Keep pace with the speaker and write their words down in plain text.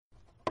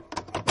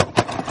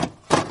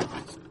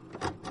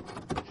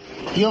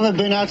You ever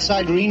been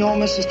outside Reno,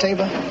 Mrs.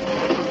 Tabor?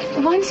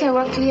 Once I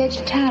walked to the edge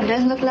of town.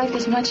 Doesn't look like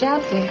there's much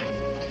out there.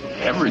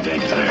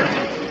 Everything's there.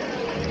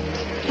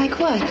 Like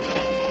what?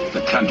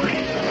 The country.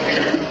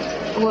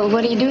 Well,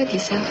 what do you do with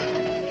yourself?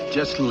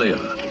 Just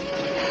live.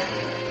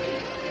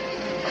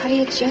 How do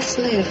you just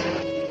live?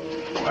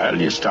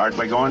 Well, you start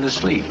by going to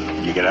sleep.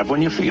 You get up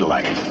when you feel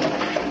like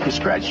it. You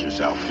stretch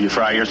yourself. You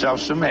fry yourself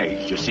some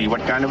eggs. You see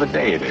what kind of a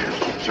day it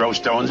is. Throw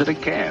stones at a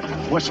can.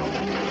 Whistle.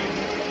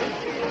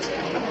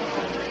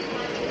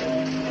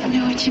 I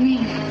know what you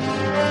mean.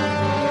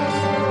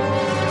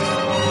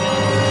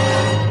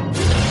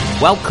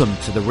 Welcome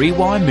to the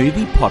Rewind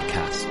Movie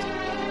Podcast.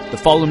 The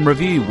following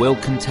review will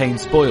contain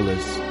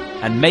spoilers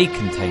and may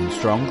contain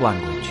strong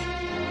language.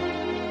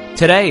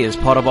 Today, as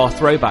part of our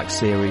throwback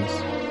series,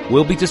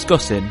 we'll be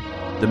discussing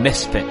The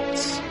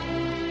Misfits,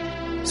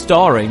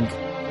 starring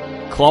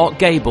Clark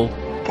Gable.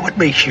 What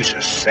makes you so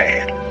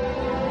sad?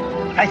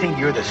 I think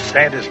you're the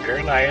saddest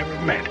girl I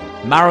ever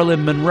met.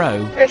 Marilyn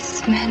Monroe.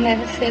 This man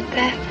never said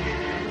that.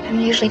 I'm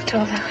usually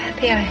told how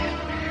happy I am.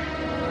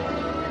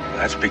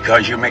 That's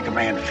because you make a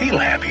man feel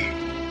happy.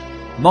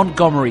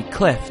 Montgomery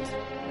Clift.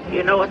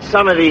 You know what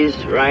some of these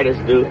writers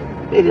do?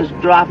 They just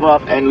drop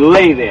off and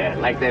lay there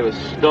like they were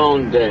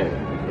stone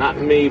dead. Not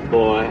me,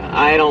 boy.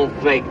 I don't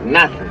fake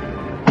nothing.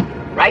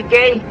 Right,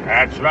 Gay?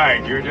 That's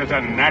right. You're just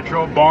a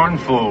natural-born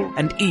fool.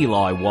 And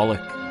Eli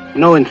Wallach.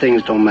 Knowing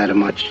things don't matter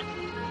much.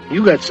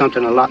 You got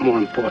something a lot more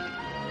important.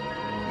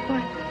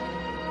 What?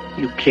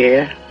 You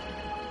care.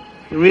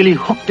 You really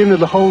hooked into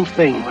the whole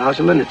thing,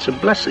 Rosalind. It's a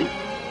blessing.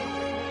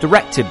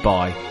 Directed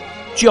by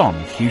John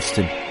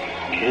Huston.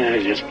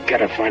 I just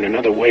gotta find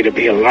another way to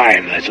be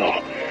alive, that's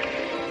all.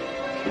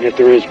 And if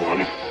there is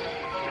one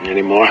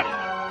anymore.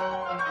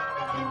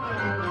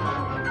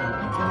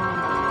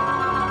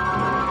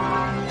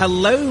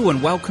 Hello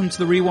and welcome to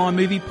the Rewind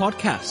Movie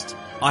Podcast.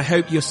 I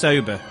hope you're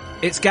sober.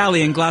 It's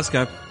Gally in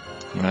Glasgow.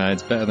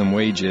 It's better than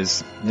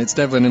wages. It's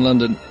Devlin in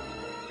London.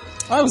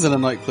 I was in a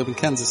nightclub in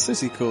Kansas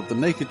City called The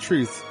Naked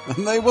Truth,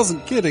 and they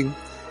wasn't kidding.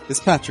 It's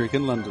Patrick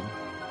in London.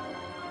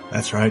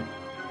 That's right.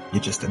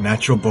 You're just a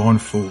natural-born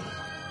fool.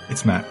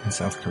 It's Matt in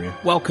South Korea.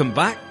 Welcome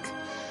back,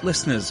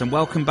 listeners, and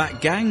welcome back,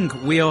 gang.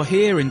 We are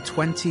here in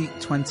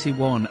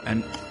 2021,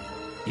 and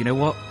you know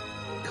what?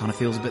 Kind of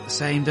feels a bit the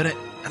same, doesn't it?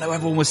 I know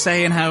everyone was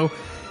saying how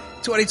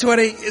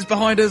 2020 is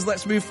behind us,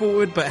 let's move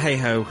forward, but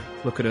hey-ho,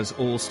 look at us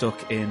all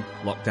stuck in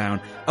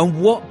lockdown.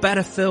 And what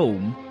better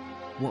film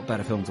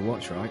to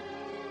watch, right?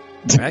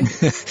 Right?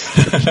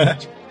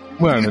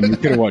 Well, I mean, we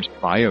could have watched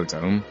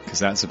Biodome, because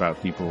that's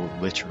about people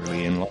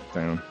literally in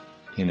lockdown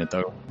in a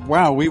dome.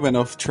 Wow, we went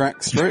off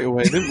track straight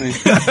away, didn't we?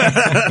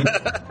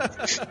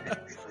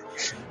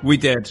 We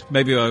did.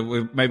 Maybe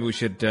we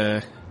should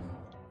go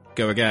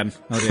again.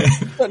 Oh dear.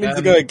 Don't need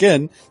to go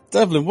again.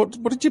 Devlin, what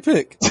did you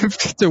pick?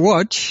 To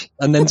watch,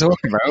 and then talk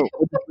about.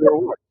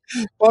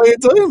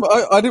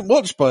 Biodome? I didn't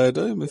watch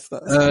Biodome, if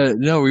that's...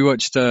 No, we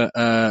watched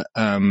the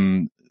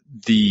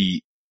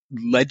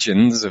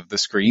legends of the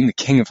screen, the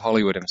king of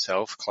Hollywood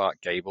himself,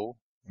 Clark Gable,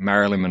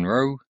 Marilyn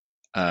Monroe,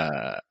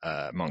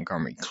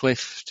 Montgomery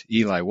Clift,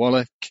 Eli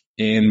Wallach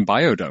in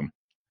Biodome.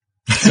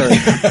 Sorry,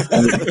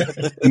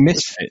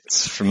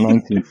 Misfits from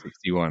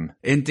 1961.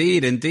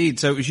 Indeed.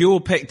 So it was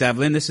your pick,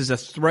 Devlin. This is a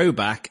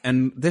throwback,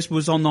 and this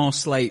was on our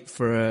slate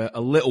for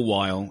a little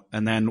while,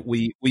 and then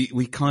we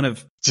kind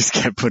of just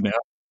kept putting it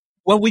up.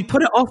 Well, we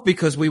put it off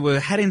because we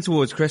were heading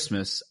towards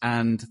Christmas,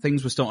 and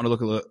things were starting to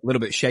look a little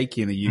bit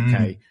shaky in the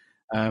UK.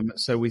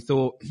 So we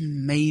thought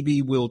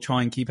maybe we'll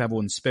try and keep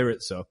everyone's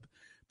spirits up.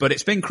 But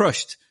it's been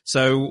crushed,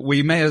 so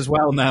we may as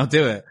well now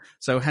do it.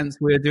 So hence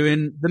we're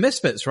doing The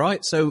Misfits,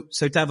 right? So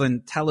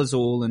Devlin, tell us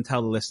all and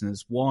tell the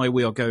listeners why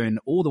we are going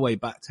all the way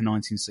back to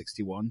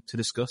 1961 to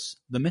discuss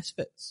The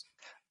Misfits.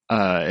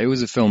 It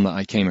was a film that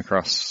I came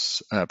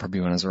across probably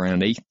when I was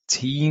around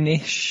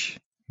 18-ish,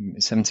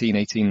 17,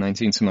 18,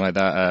 19, something like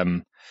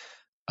that.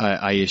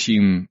 I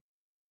assume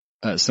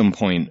at some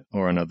point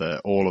or another,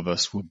 all of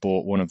us were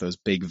bought one of those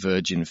big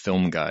Virgin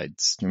film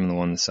guides. Remember the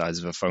one the size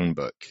of a phone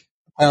book?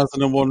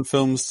 1001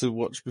 films to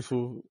watch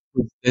before.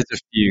 There's a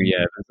few, yeah.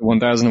 There's the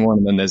 1001,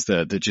 and then there's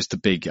the just the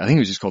big. I think it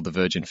was just called the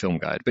Virgin Film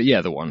Guide, but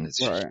yeah, the one. It's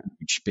just a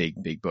huge,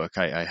 big book.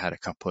 I had a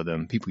couple of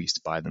them. People used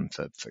to buy them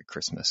for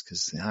Christmas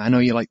because I know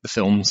you like the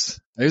films.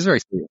 It was very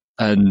sweet,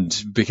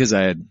 and because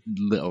I had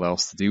little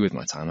else to do with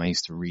my time, I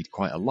used to read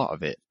quite a lot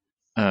of it.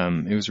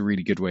 It was a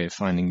really good way of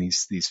finding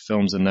these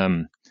films,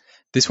 and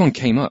this one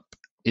came up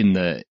in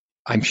the.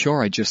 I'm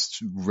sure I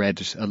just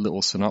read a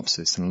little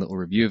synopsis and a little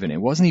review of it.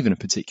 It wasn't even a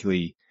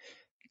particularly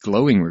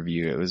glowing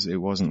review. It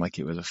wasn't like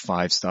it was a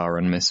 5-star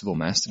unmissable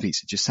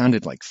masterpiece. It just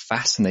sounded like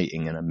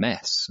fascinating and a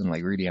mess and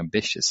like really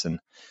ambitious. And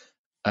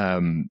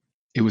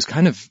it was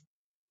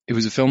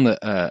a film that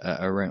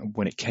around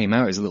when it came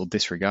out is a little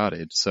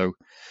disregarded. So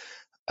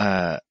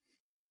I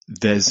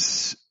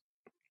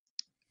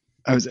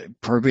was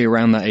probably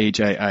around that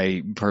age.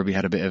 I probably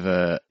had a bit of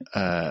a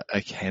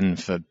ken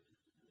for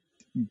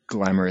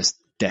glamorous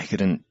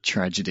decadent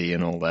tragedy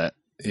and all that.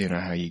 You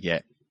know how you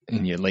get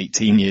in your late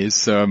teen years.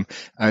 So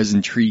I was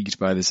intrigued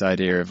by this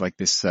idea of like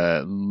this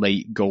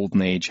late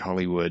golden age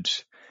Hollywood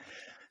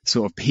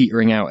sort of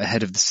petering out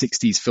ahead of the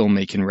 60s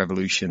filmmaking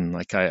revolution.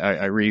 Like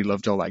I really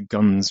loved all that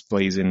guns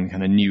blazing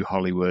kind of new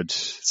Hollywood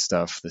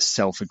stuff, the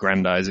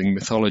self-aggrandizing,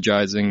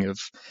 mythologizing of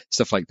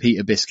stuff like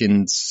Peter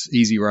Biskin's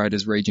Easy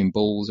Riders, Raging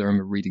Bulls. I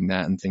remember reading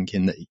that and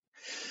thinking that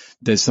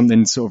there's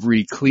something sort of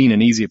really clean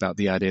and easy about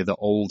the idea that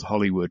old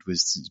Hollywood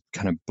was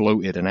kind of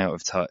bloated and out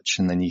of touch.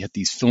 And then you had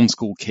these film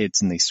school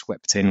kids and they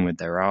swept in with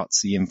their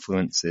artsy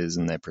influences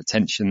and their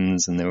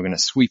pretensions, and they were going to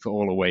sweep it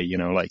all away, you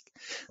know,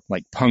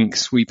 like punk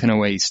sweeping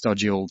away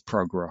stodgy old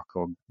prog rock,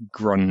 or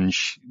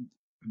grunge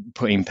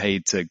putting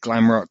paid to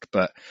glam rock.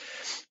 But,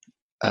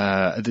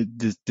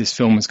 this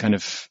film was kind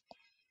of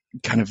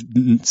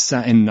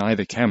sat in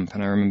neither camp,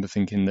 and I remember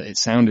thinking that it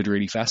sounded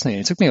really fascinating.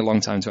 It took me a long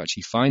time to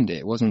actually find it.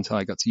 It wasn't until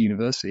I got to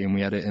university and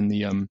we had it in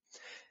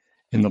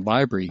the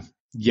library.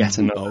 Yet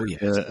another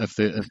of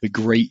the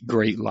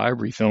great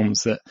library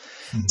films that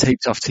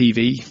taped off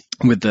TV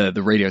with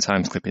the Radio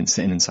Times clipping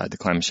sitting inside the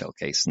clamshell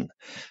case. And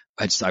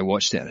I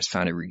watched it and I just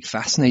found it really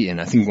fascinating.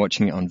 I think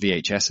watching it on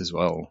VHS as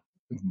well,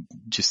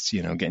 just,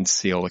 you know, getting to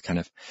see all the kind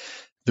of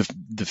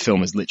the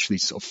film is literally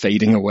sort of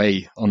fading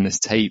away on this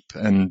tape.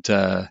 And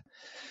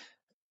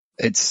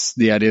it's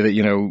the idea that,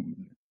 you know,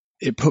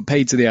 it put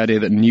paid to the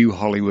idea that new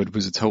Hollywood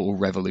was a total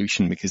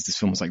revolution, because this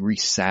film was like really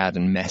sad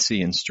and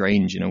messy and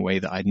strange in a way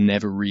that I'd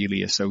never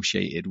really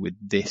associated with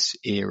this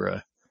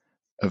era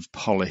of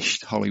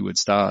polished Hollywood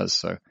stars.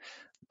 So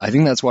I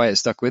think that's why it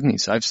stuck with me.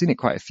 So I've seen it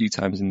quite a few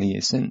times in the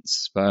year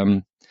since. But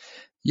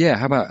yeah,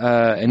 how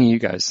about any of you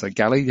guys? Like,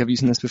 Gally, have you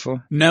seen this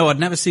before? No, I'd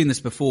never seen this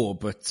before,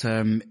 but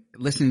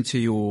listening to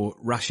your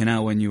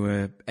rationale when you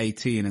were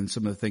 18 and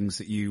some of the things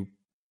that you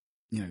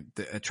know,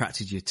 that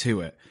attracted you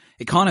to it,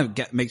 it kind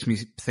of makes me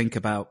think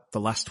about the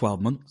last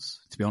 12 months,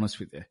 to be honest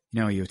with you.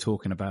 You know, you were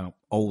talking about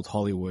old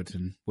Hollywood,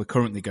 and we're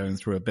currently going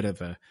through a bit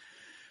of a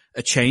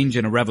change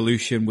and a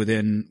revolution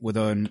within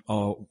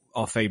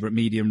our favorite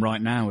medium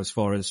right now, as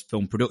far as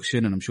film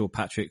production. And I'm sure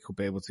Patrick will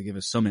be able to give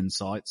us some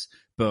insights,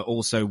 but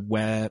also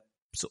where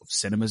sort of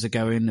cinemas are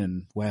going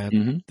and where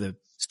the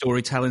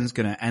storytelling is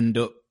going to end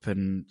up,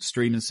 and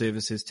streaming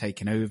services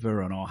taking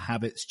over and our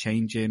habits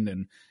changing,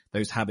 and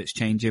those habits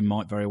changing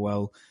might very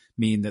well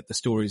mean that the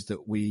stories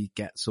that we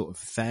get sort of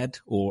fed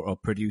or are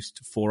produced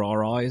for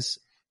our eyes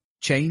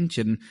change.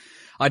 And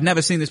I'd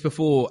never seen this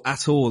before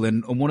at all.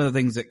 And one of the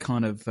things that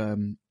kind of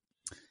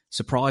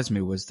surprised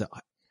me was that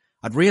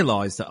I'd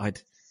realized that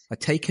I'd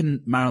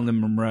taken Marilyn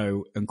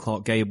Monroe and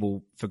Clark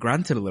Gable for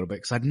granted a little bit,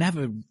 because I'd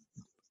never,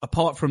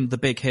 apart from the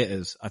big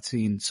hitters, I'd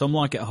seen Some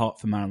Like It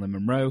Hot for Marilyn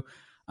Monroe,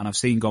 and I've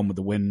seen Gone with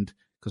the Wind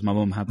because my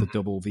mum had the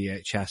double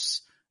VHS,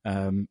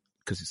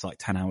 because it's like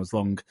 10 hours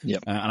long.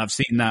 Yep. And I've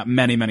seen that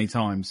many, many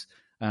times.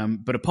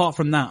 But apart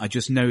from that, I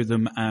just know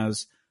them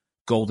as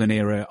golden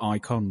era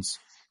icons.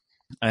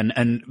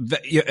 And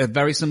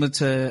very similar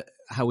to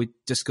how we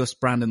discussed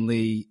Brandon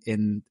Lee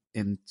in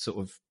sort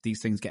of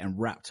these things getting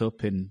wrapped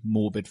up in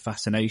morbid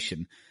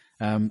fascination.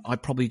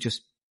 I'd probably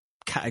just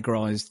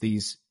categorize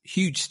these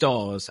huge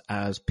stars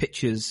as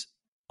pictures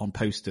on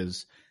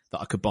posters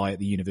that I could buy at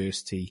the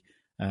university,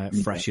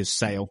 fresh as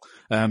sale.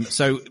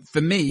 So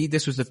for me,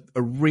 this was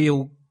a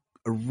real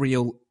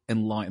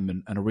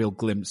enlightenment and a real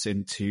glimpse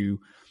into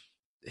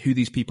who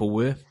these people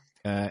were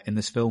in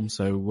this film.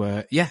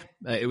 So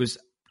it was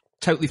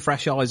totally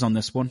fresh eyes on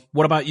this one.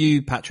 What about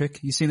you, Patrick?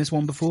 You seen this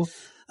one before?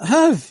 I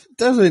have,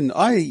 Devin.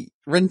 I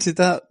rented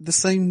that the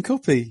same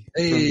copy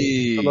from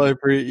the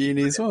library at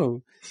uni as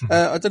well.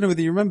 I don't know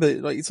whether you remember,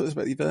 like you talked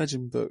about the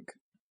Virgin book.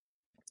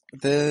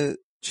 The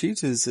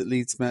tutors at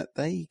Leeds Met,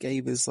 they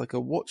gave us like a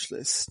watch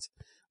list.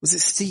 Was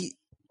it Steve?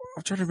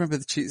 I'm trying to remember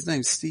the tutor's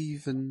name.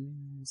 Steve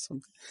and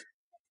something.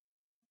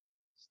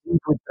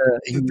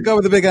 The guy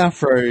with the big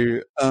afro.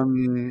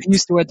 He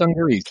used to wear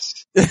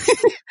dungarees.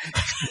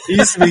 He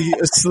used to be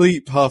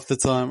asleep half the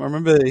time. I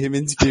remember him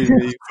interviewing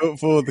me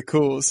for the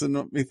course and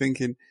not me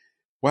thinking,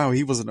 wow,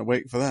 he wasn't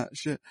awake for that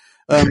shit.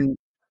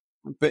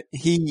 But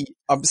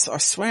I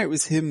swear it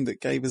was him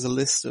that gave us a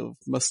list of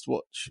must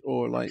watch,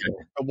 or like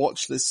a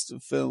watch list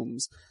of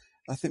films.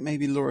 I think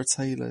maybe Laura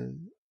Taylor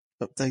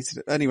updated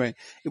it. Anyway,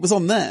 it was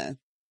on there.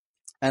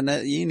 And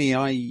at uni,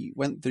 I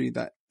went through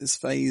this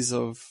phase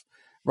of,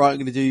 right, I'm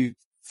going to do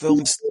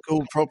film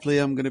school properly.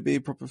 I'm going to be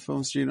a proper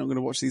film student. I'm going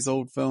to watch these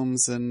old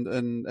films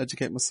and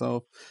educate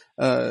myself.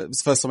 It was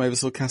the first time I ever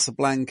saw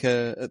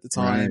Casablanca at the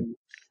time. Right.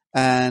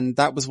 And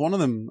that was one of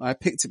them. I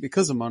picked it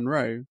because of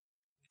Monroe,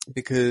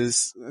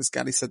 because as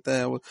Gally said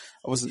there, I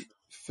wasn't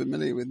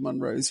familiar with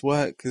Monroe's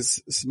work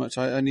as much.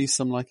 I knew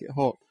Some Like It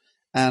Hot,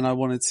 and I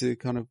wanted to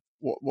kind of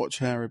watch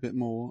her a bit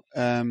more,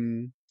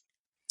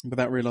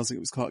 without realizing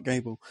it was Clark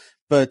Gable.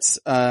 But,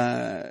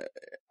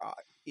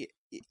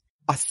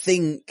 I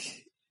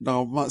think,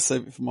 no, I might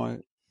save it for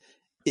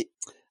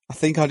I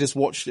think I just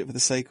watched it for the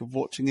sake of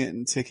watching it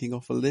and ticking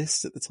off a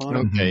list at the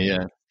time. Okay,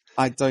 yeah.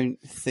 I don't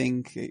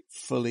think it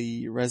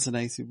fully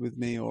resonated with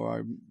me, or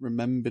I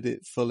remembered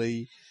it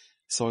fully.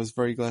 So I was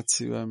very glad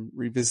to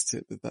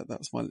revisit it.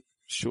 That's my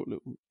short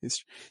little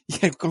history.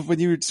 Yeah, God, when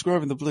you were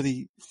describing the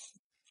bloody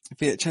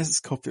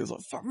VHS copy, I was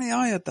like, fuck me,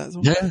 I had that as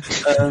well. Yeah.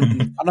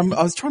 And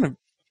I was trying to,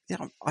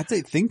 I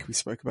don't think we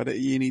spoke about it at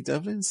uni,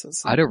 Devlin. So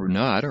I don't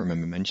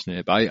remember mentioning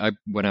it, but I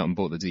went out and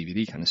bought the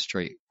DVD kind of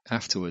straight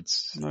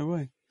afterwards. No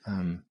way.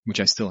 Which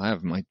I still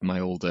have. My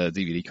old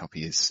DVD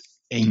copy is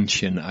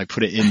ancient. I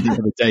put it in the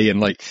other day,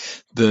 and like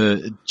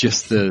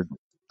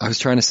I was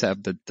trying to set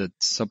up the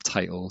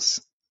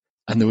subtitles,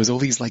 and there was all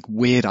these like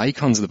weird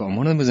icons at the bottom.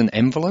 One of them was an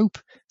envelope.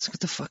 So what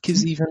the fuck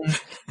is even?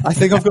 I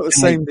think I've got the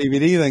same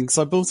DVD then, because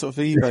I bought it off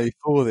eBay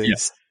for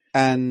this.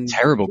 Yeah. And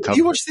terrible cover.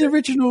 You watched the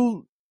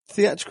original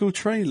theatrical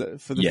trailer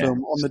for the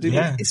film on the DVD.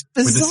 Yeah, it's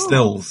bizarre. With the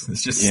stills.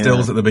 It's just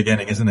stills at the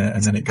beginning, isn't it?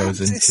 And then it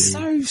goes into... It's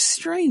so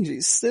strange.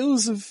 It's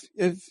stills of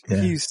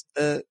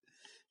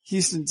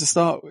Houston to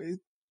start with.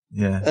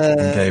 Yeah,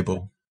 and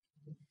Gable.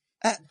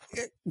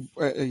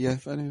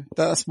 Anyway,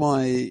 that's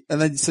my... And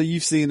then, so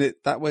you've seen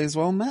it that way as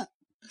well, Matt?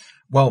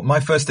 Well, my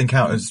first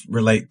encounters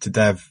relate to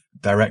Dev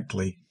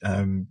directly.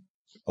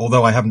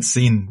 Although I hadn't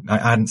seen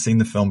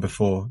the film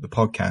before the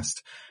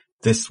podcast.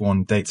 This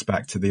one dates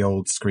back to the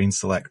old Screen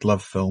Select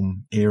Love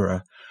Film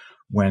era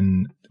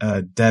when,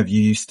 Dev,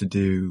 you used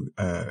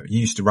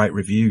to write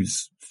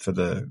reviews for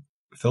the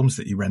films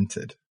that you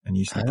rented and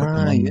you used to put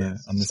them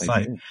on the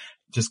site.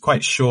 Just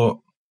quite short,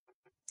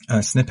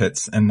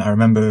 snippets. And I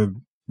remember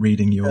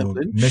reading your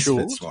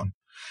Misfits one.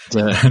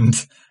 And,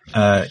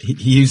 he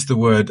used the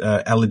word,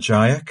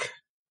 elegiac.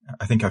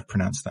 I think I've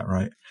pronounced that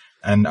right.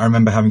 And I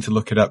remember having to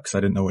look it up because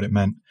I didn't know what it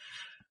meant.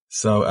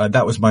 So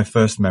that was my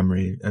first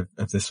memory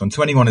of this one.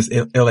 To anyone as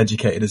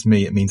ill-educated as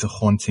me, it means a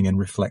haunting and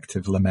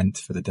reflective lament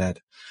for the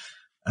dead.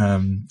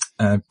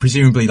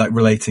 Presumably like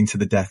relating to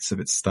the deaths of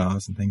its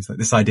stars and things like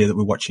this idea that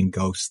we're watching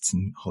ghosts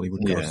and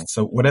Hollywood ghosts.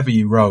 So whatever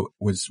you wrote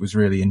was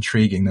really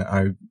intriguing that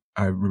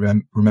I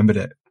remembered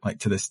it like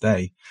to this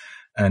day.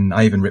 And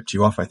I even ripped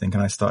you off, I think,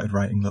 and I started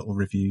writing little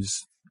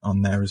reviews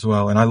on there as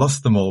well. And I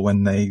lost them all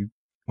when they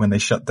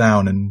shut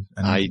down and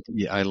I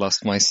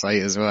lost my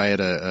site as well. I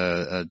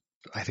had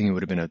I think it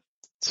would have been a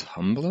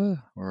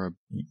Tumblr or a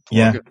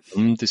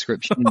blog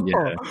description.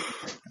 Yeah.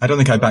 I don't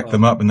think I backed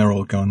them up and they're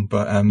all gone,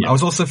 but, I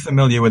was also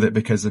familiar with it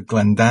because of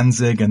Glenn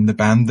Danzig and the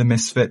band The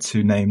Misfits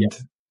who named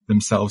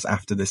themselves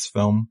after this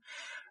film.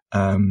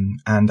 And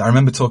I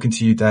remember talking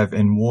to you, Dev,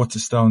 in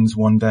Waterstones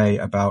one day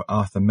about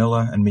Arthur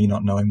Miller and me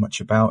not knowing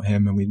much about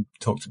him. And we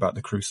talked about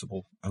The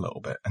Crucible a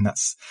little bit. And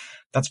that's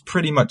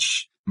pretty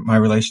much my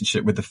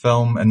relationship with the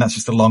film. And that's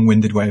just a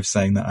long-winded way of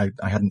saying that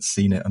I hadn't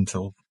seen it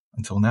until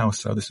now.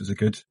 So this was a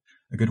good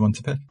one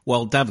to pick.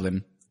 Well,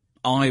 Devlin,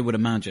 I would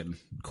imagine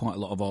quite a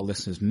lot of our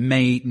listeners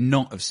may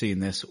not have seen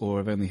this or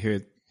have only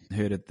heard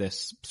of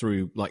this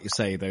through, like you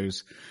say,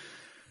 those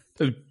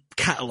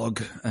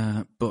catalogue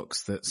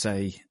books that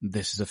say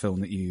this is a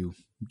film that you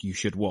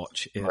should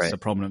watch. It's a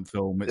prominent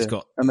film. It's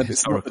got and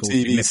it's not the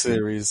TV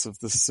series of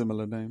the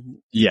similar name.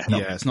 Yeah,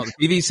 it's not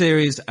the TV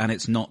series and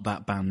it's not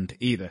that band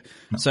either.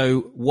 No.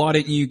 So why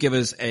don't you give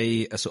us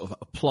a sort of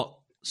a plot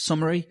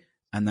summary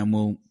and then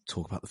we'll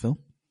talk about the film?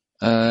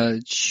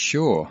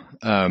 Sure.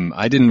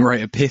 I didn't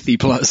write a pithy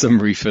plot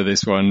summary for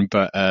this one,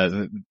 but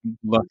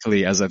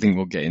luckily, as I think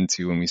we'll get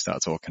into when we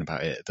start talking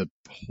about it, the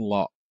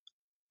plot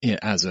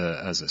as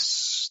a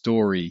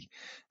story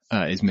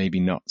is maybe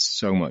not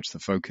so much the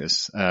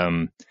focus.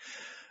 Marilyn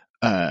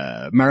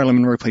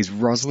Monroe plays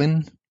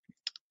Rosalind,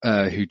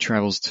 who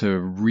travels to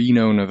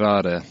Reno,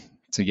 Nevada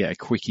to get a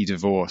quickie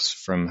divorce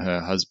from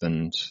her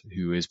husband,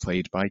 who is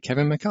played by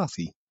Kevin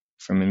McCarthy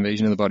from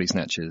Invasion of the Body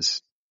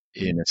Snatchers,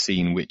 in a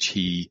scene which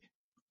he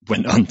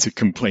went on to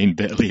complain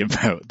bitterly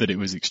about, that it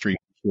was extremely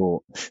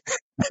short.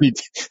 and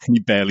he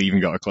barely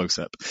even got a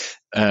close-up.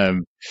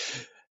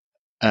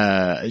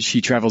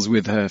 She travels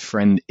with her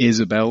friend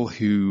Isabel,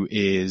 who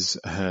is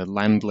her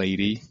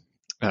landlady,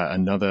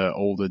 another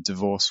older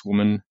divorced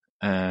woman,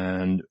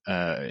 and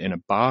in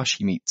a bar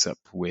she meets up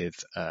with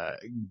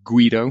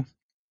Guido,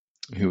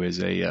 who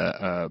is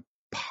a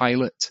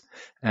pilot,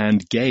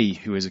 and Gay,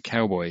 who is a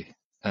cowboy,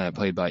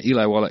 played by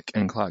Eli Wallach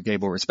and Clark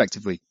Gable,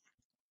 respectively.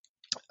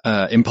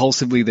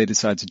 Impulsively, they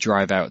decide to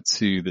drive out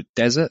to the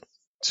desert,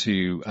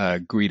 to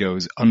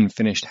Guido's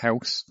unfinished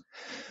house,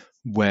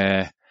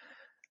 where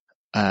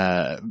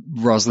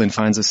Rosalind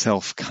finds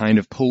herself kind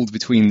of pulled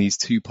between these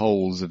two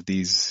poles of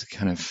these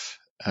kind of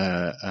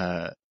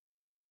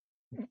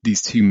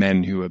these two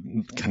men who are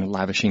kind of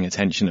lavishing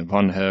attention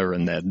upon her,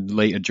 and they're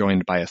later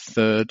joined by a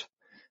third,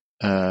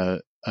 a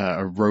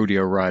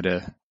rodeo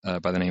rider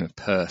by the name of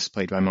Perce,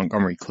 played by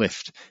Montgomery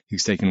Clift,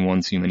 who's taken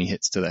one too many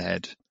hits to the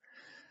head.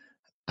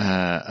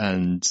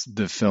 And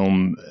the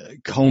film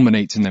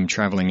culminates in them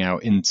traveling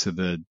out into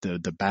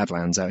the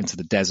Badlands, out into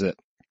the desert,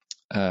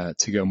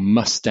 to go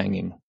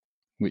mustanging,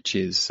 which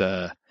is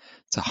to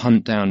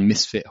hunt down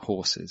misfit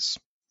horses.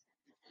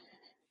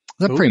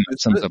 That pretty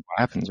much sums up what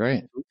happens,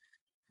 right?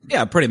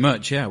 Yeah, pretty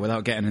much, yeah,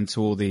 without getting into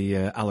all the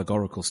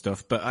allegorical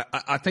stuff. But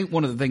I think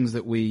one of the things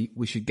that we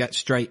should get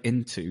straight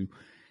into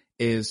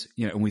is,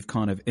 and we've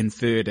kind of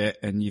inferred it,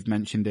 and you've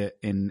mentioned it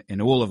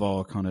in all of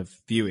our kind of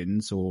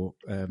viewings or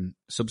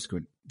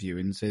subsequent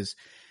viewings, is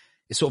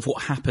sort of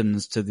what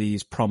happens to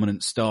these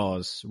prominent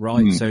stars,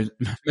 right? So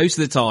most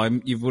of the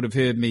time you would have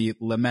heard me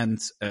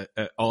lament at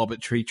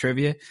arbitrary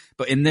trivia,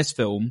 but in this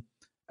film,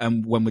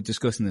 when we're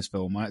discussing this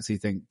film, I actually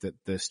think that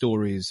the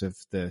stories of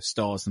the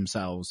stars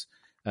themselves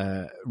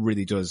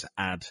really does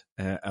add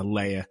a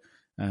layer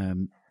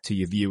to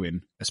your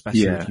viewing,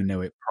 especially if you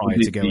know it prior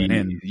to going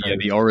in. So, yeah,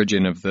 the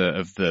origin of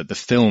the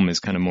film is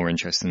kind of more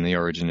interesting than the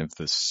origin of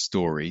the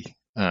story.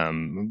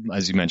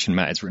 As you mentioned,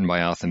 Matt, it's written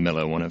by Arthur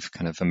Miller, one of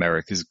kind of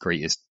America's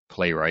greatest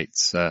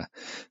playwrights,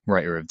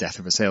 writer of Death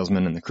of a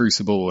Salesman and The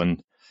Crucible,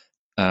 and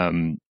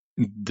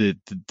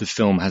the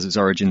film has its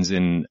origins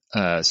in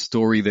a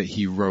story that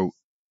he wrote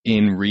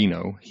in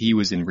Reno. He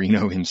was in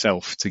Reno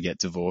himself to get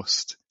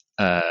divorced.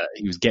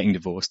 He was getting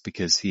divorced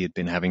because he had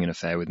been having an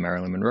affair with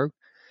Marilyn Monroe,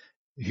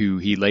 who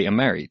he later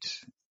married.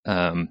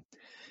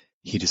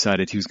 He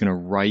decided he was going to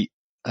write.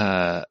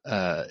 There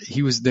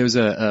was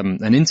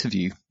an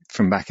interview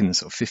from back in the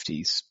sort of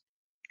 50s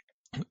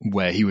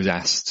where he was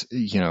asked,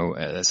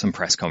 at some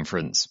press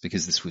conference,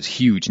 because this was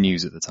huge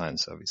news at the time.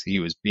 So obviously he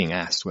was being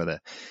asked whether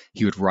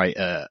he would write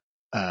a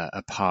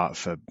part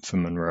for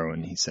Monroe,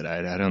 and he said,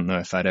 I don't know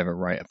if I'd ever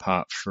write a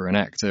part for an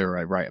actor, or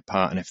I write a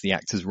part, and if the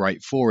actor's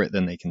right for it,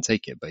 then they can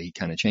take it. But he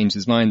kind of changed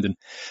his mind,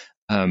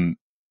 and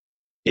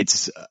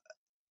it's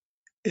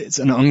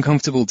an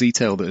uncomfortable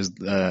detail that is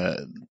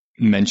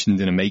mentioned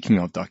in a making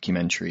of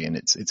documentary, and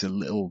it's a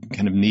little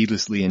kind of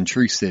needlessly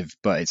intrusive,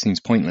 but it seems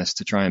pointless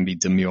to try and be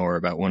demure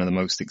about one of the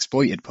most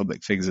exploited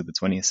public figures of the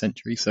 20th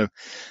century. So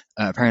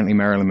apparently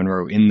Marilyn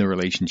Monroe, in the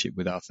relationship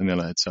with Arthur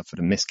Miller, had suffered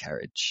a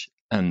miscarriage,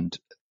 and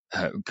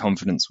her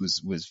confidence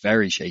was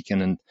very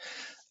shaken, and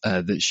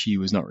that she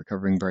was not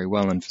recovering very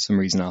well. And for some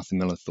reason, Arthur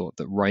Miller thought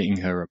that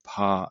writing her a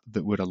part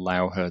that would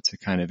allow her to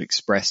kind of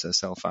express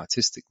herself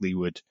artistically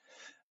would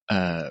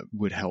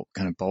help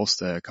kind of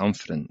bolster her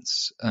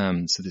confidence.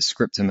 So the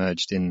script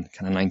emerged in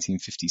kind of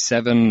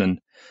 1957,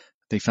 and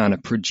they found a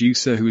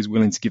producer who was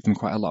willing to give them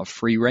quite a lot of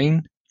free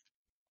rein.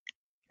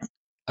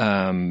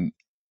 And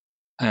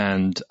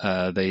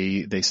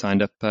they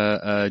signed up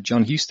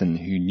John Huston,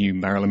 who knew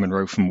Marilyn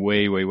Monroe from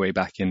way, way, way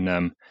back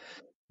in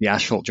the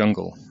Asphalt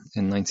Jungle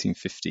in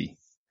 1950.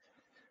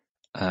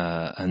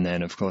 And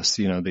then, of course,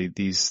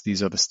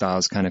 these other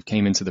stars kind of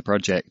came into the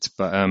project.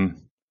 But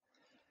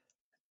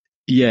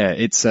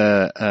it's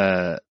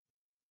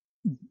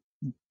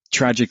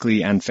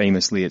tragically and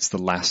famously, it's the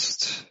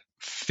last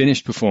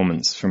finished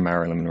performance from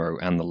Marilyn Monroe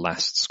and the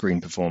last screen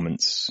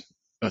performance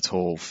at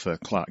all for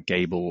Clark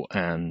Gable,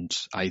 and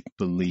I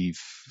believe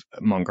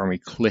Montgomery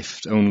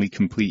Clift only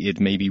completed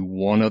maybe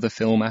one other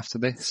film after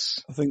this.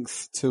 I think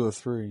 2 or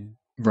 3.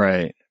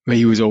 Right. But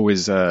he was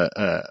always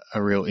a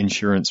real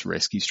insurance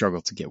risk. He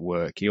struggled to get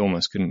work. He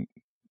almost couldn't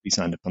be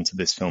signed up onto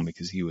this film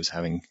because he was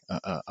having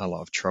a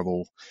lot of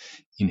trouble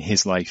in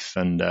his life.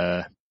 And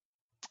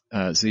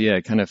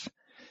kind of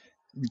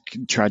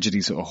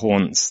tragedy sort of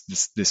haunts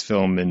this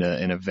film in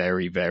a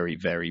very, very,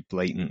 very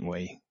blatant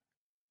way.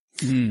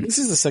 This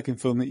is the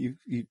second film that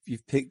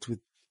you've picked with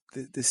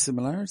this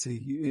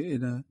similarity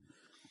in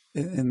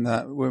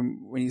that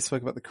when you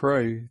spoke about The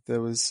Crow,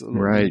 there was a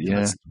lot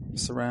of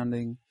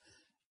surrounding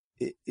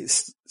it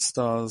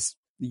stars,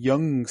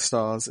 young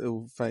stars,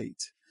 ill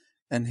fate,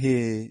 and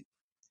here,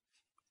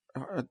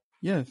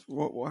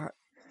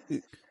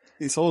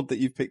 it's odd that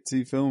you've picked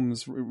 2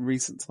 films in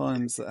recent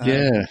times that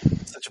have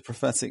such a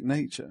prophetic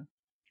nature.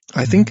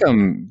 I think,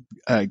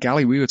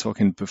 Gally, we were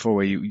talking before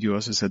where you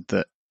also said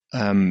that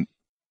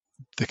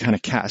the kind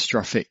of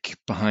catastrophic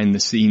behind the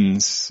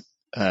scenes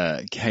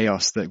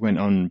chaos that went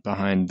on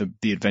behind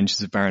the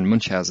adventures of Baron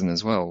Munchausen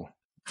as well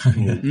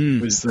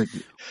was like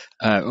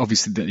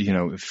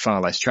obviously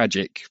far less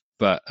tragic,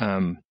 but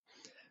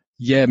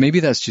maybe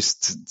that's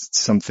just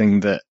something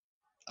that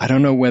I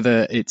don't know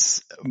whether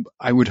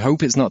I would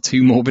hope it's not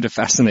too morbid a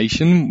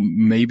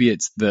fascination. Maybe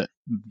it's that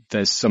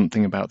there's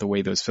something about the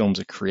way those films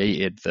are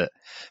created that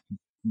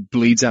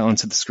bleeds out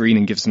onto the screen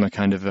and gives them a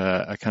kind of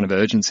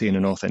urgency and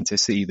an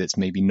authenticity that's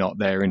maybe not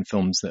there in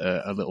films that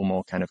are a little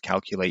more kind of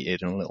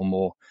calculated and a little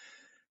more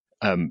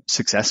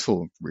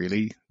successful,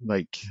 really.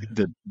 Like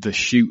the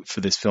shoot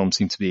for this film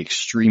seemed to be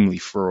extremely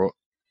fraught.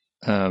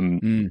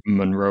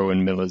 Monroe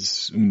and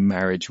Miller's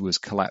marriage was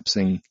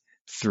collapsing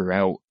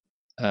throughout.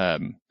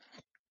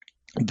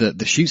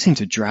 The shoot seemed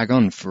to drag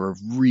on for a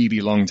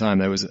really long time.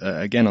 There was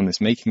again on this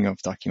making of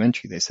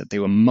documentary, they said they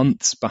were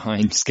months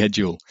behind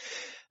schedule.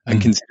 And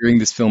considering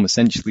this film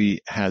essentially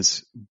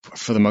has,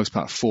 for the most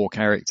part, 4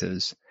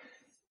 characters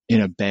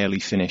in a barely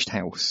finished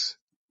house,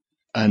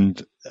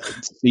 and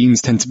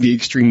scenes tend to be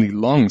extremely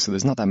long, so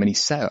there's not that many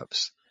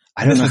setups.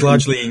 This was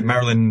largely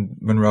Marilyn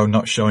Monroe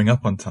not showing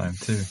up on time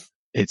too.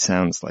 It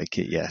sounds like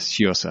it, yes.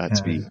 She also had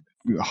to be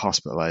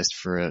hospitalized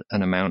for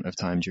an amount of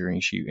time during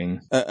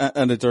shooting.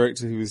 And a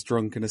director who was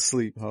drunk and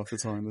asleep half the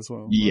time as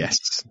well.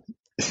 Yes.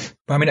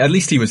 But I mean, at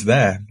least he was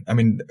there. I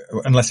mean,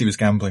 unless he was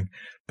gambling.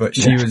 But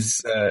she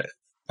was...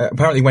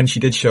 apparently when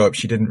she did show up,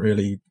 she didn't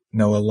really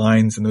know her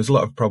lines, and there was a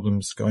lot of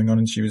problems going on,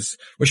 and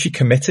was she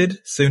committed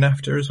soon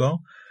after as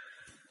well?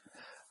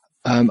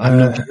 I'm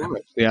not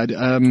sure.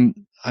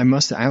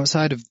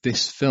 outside of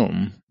this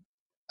film.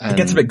 It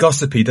gets a bit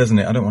gossipy, doesn't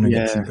it? I don't want to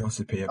get too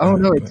gossipy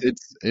about no, it.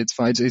 It's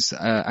fine. It's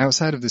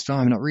outside of this film,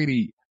 I'm not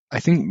really. I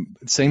think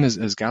same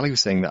as Gally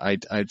was saying, that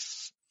I'd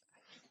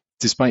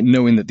despite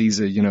knowing that these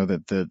are,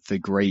 the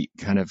great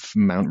kind of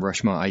Mount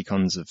Rushmore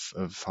icons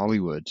of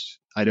Hollywood,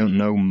 I don't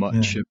know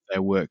much of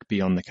their work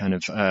beyond the kind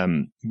of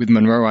with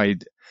Monroe.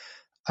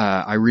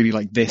 I really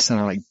like this, and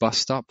I like Bus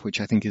Stop, which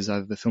I think is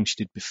either the film she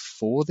did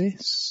before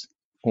this,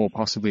 or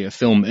possibly a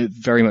film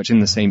very much in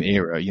the same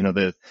era.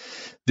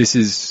 This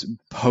is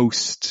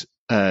post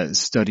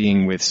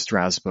studying with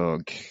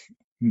Strasbourg,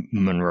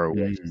 Monroe.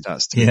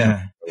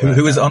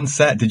 Who was on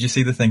set? Did you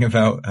see the thing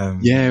about?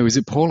 Was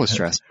it Paula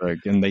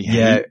Strasbourg? And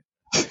they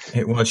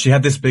it was. She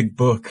had this big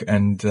book,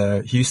 and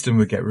Houston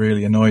would get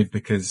really annoyed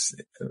because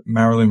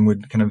Marilyn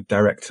would kind of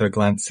direct her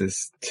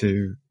glances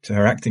to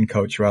her acting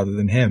coach rather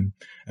than him,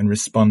 and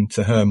respond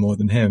to her more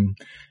than him.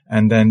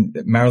 And then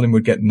Marilyn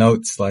would get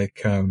notes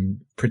like,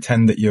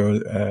 pretend that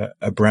you're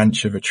a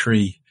branch of a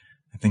tree,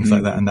 and things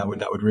like that. And that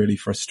would really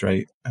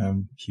frustrate,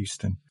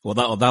 Houston. Well,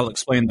 that'll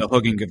explain the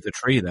hugging of the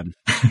tree then.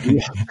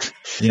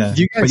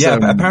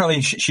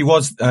 Apparently she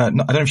was, I don't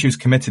know if she was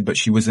committed, but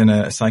she was in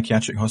a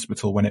psychiatric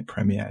hospital when it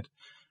premiered.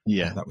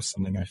 Yeah. That was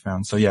something I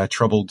found. So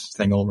troubled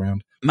thing all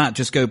around. Matt,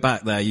 just go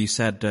back there. You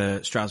said,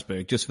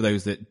 Strasbourg. Just for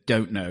those that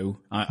don't know,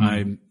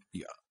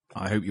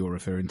 I hope you're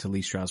referring to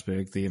Lee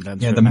Strasberg, the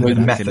inventor. Yeah, the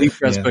method. Lee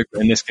Strasberg,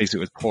 in this case, it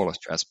was Paula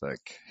Strasberg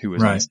who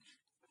was right.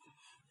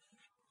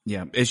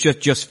 Yeah, it's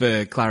just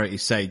for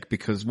clarity's sake,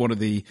 because one of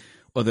the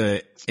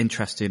other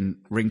interesting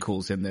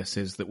wrinkles in this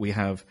is that we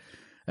have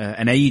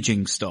an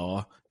aging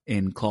star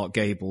in Clark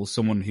Gable,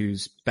 someone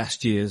whose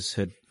best years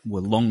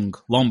were long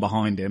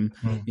behind him.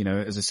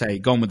 As I say,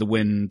 Gone with the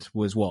Wind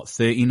was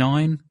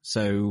 39,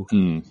 so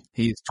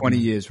he's 20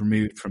 years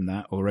removed from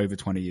that, or over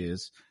 20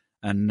 years.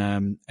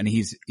 And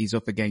he's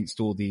up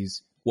against all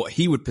these, what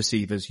he would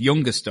perceive as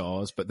younger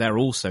stars, but they're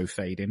also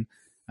fading.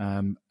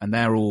 And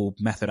they're all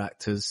method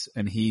actors.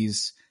 And he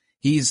is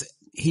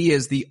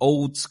the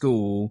old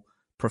school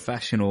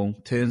professional,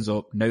 turns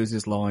up, knows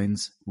his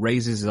lines,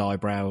 raises his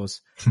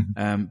eyebrows.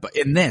 But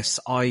in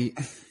this, I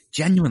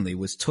genuinely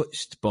was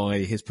touched by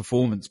his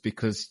performance,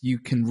 because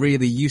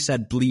you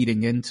said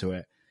bleeding into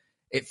it.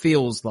 It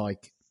feels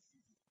like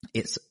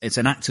it's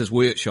an actor's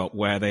workshop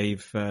where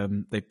they've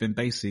been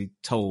basically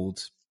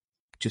told,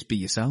 just be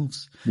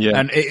yourselves. Yeah.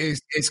 And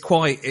it's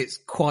quite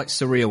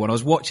surreal. When I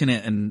was watching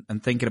it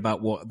and thinking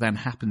about what then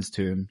happens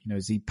to him,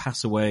 does he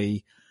pass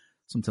away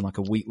something like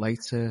a week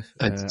later?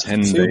 10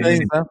 2 days.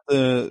 days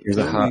after He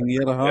had a heart.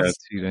 Yeah,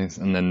 2 days.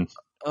 And then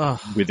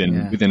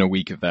within a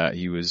week of that,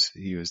 he was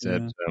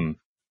dead. Yeah.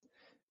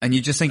 And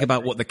you just think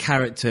about where the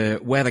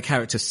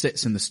character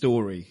sits in the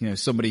story.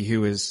 Somebody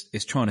who is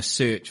trying to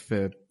search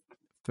for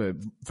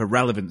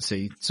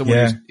relevancy,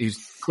 someone who's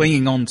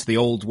clinging on to the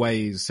old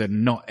ways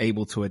and not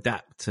able to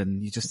adapt.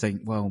 And you just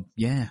think, well,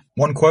 yeah.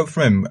 One quote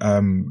from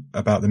him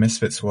about the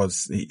Misfits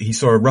was he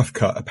saw a rough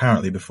cut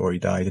apparently before he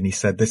died, and he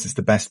said, "This is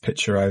the best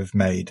picture I've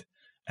made,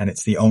 and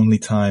it's the only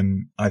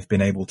time I've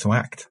been able to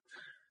act."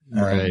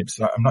 Right.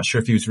 So I'm not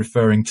sure if he was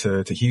referring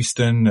to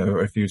Houston,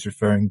 or if he was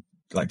referring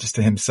like just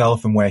to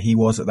himself and where he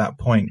was at that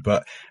point,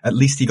 but at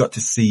least he got to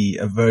see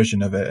a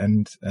version of it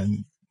and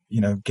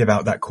give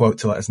out that quote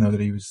to let us know that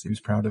he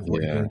was proud of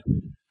what he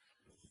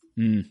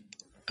did.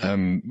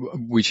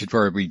 We should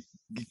probably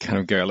kind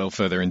of go a little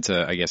further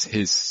into, I guess,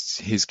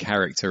 his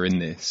character in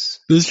this.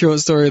 The short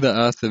story that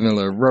Arthur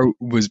Miller wrote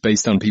was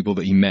based on people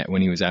that he met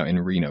when he was out in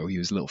Reno. He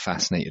was a little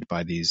fascinated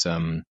by these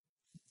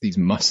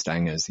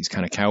Mustangers, these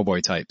kind of cowboy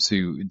types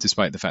who,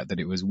 despite the fact that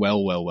it was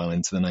well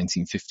into the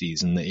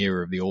 1950s and the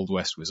era of the Old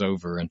West was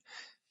over, and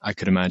I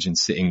could imagine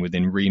sitting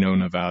within Reno,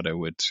 Nevada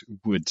would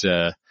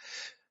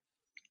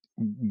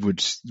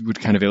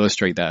kind of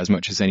illustrate that as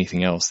much as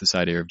anything else, this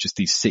idea of just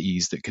these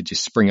cities that could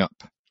just spring up,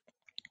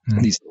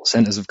 these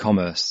centers of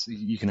commerce.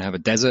 You can have a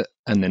desert,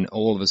 and then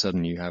all of a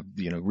sudden you have,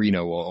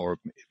 Reno or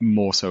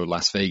more so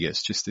Las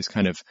Vegas, just this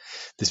kind of,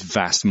 this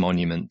vast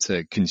monument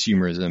to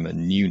consumerism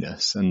and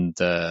newness. And,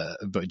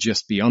 but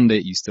just beyond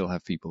it, you still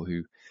have people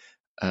who,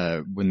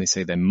 when they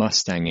say they're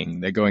Mustanging,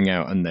 they're going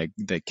out and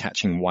they're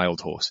catching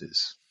wild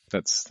horses.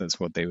 That's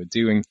what they were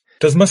doing.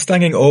 Does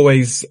Mustanging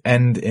always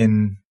end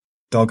in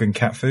dog and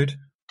cat food?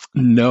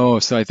 No,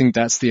 so I think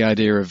that's the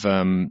idea of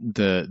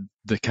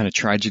the kind of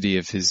tragedy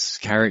of his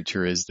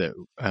character is that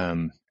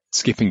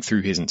skipping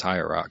through his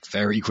entire arc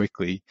very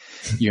quickly,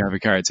 you have a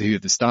character who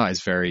at the start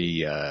is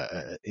very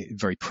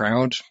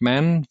proud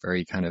man,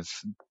 very kind of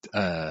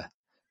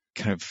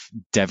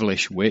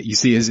devilish wit. You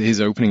see his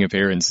opening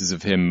appearances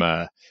of him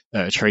at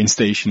a train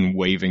station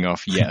waving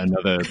off yet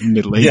another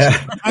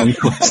middle-aged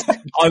conquest.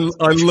 I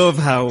love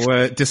how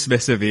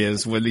dismissive he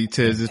is when he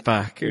turns his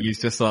back and he's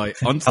just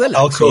like, on to the next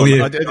I'll call one.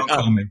 you. Don't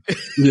call me.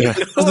 Yeah.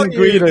 Doesn't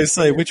Guido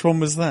say, which one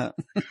was that?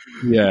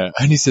 Yeah.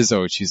 And he says,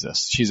 "Oh, she's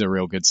a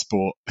real good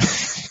sport."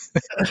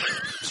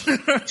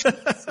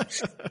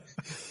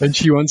 And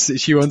she wants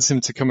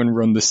him to come and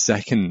run the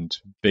second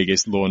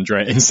biggest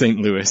laundrette in St.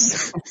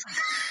 Louis.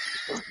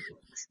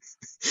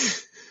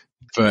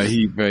 But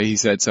he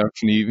sets up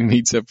and he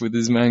meets up with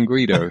his man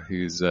Guido,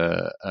 who's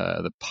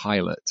the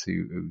pilot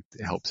who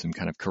helps him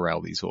kind of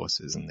corral these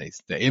horses, and they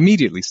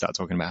immediately start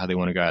talking about how they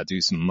want to go out and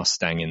do some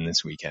Mustanging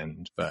this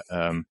weekend, but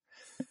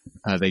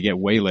they get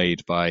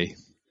waylaid by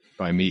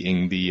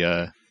meeting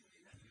the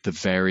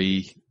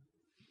very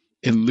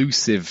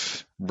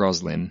elusive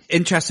Roslyn.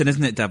 Interesting,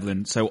 isn't it,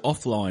 Devlin? So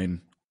offline,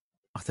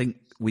 I think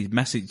we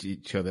messaged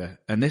each other,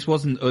 and this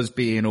wasn't us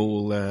being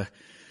all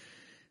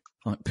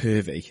like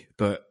pervy,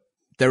 but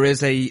there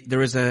is a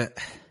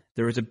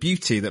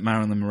beauty that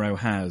Marilyn Monroe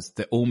has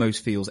that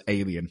almost feels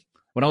alien.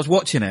 When I was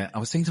watching it, I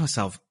was thinking to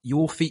myself,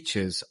 your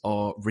features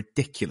are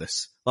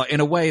ridiculous. Like, in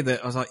a way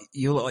that I was like,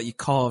 you look like you're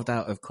carved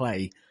out of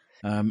clay,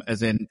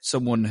 as in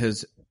someone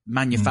has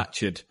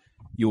manufactured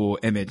your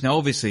image. Now,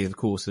 obviously, of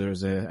course, there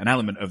is an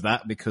element of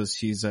that because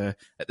she's at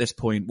this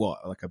point,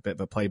 like a bit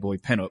of a Playboy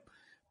pinup.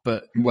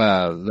 But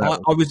wow,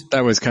 I was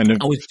really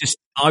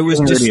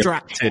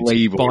distracted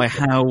by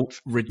how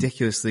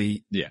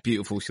ridiculously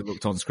beautiful she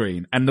looked on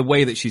screen, and the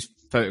way that she's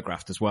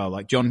photographed as well.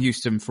 Like John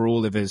Huston, for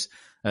all of his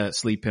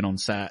sleeping on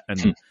set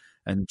and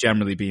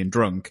generally being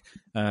drunk,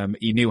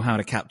 he knew how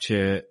to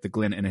capture the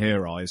glint in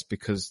her eyes,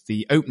 because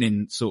the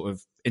opening sort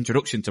of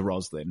introduction to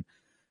Roslyn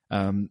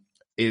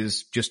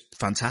is just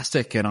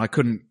fantastic, and I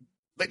couldn't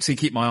literally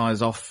keep my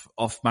eyes off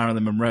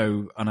Marilyn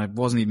Monroe, and I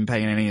wasn't even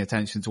paying any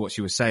attention to what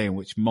she was saying,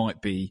 which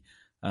might be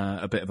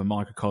a bit of a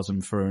microcosm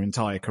for her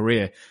entire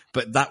career.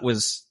 But that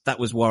was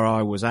where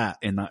I was at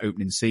in that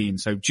opening scene.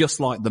 So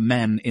just like the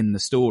men in the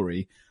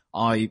story,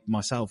 I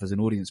myself as an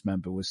audience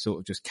member was sort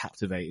of just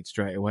captivated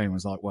straight away and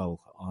was like,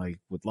 well, I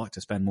would like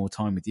to spend more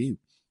time with you.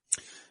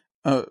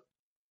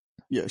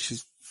 Yeah,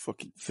 she's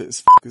fucking fit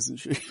as fuck, isn't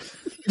she?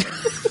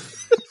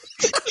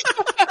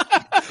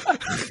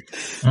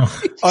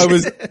 I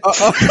was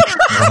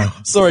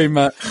sorry,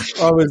 Matt.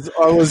 I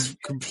was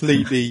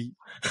completely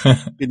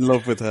in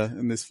love with her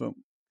in this film.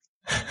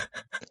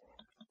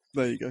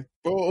 There you go.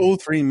 All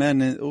three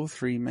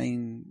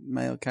main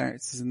male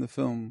characters in the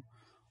film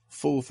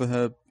fall for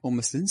her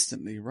almost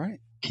instantly, right?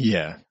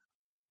 Yeah.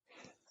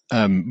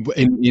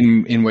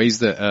 In ways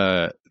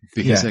that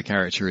because her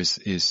character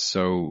is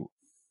so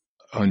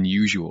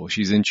unusual.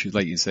 She's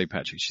like you say,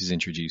 Patrick. She's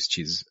introduced.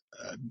 She's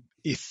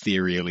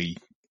ethereally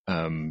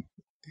kind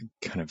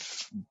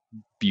of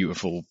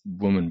beautiful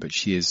woman, but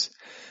she is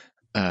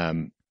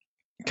kind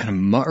of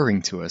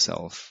muttering to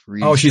herself.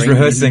 Really she's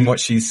rehearsing what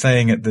she's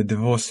saying at the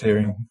divorce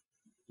hearing.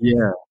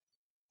 Yeah.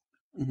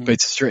 Mm-hmm. But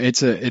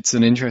it's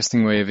an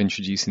interesting way of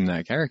introducing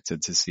that character,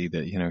 to see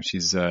that, you know,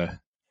 she's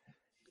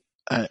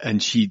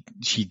and she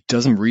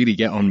doesn't really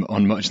get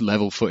on much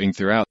level footing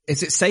throughout.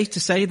 Is it safe to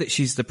say that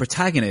she's the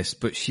protagonist,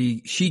 but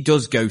she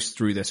does ghost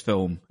through this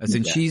film, as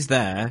in she's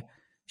there?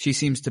 She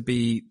seems to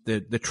be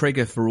the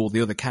trigger for all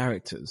the other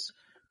characters,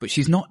 but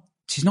she's not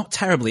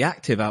terribly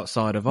active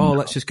outside of,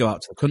 let's just go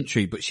out to the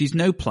country. But she's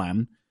no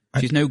plan.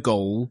 She's no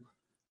goal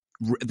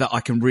that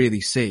I can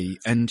really see.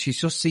 And she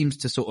just seems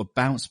to sort of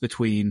bounce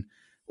between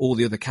all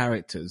the other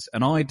characters.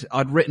 And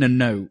I'd written a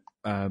note,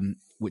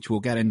 which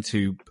we'll get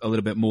into a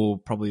little bit more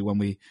probably when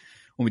we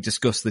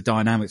discuss the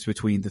dynamics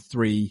between the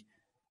three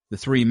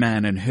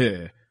men and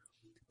her.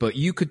 But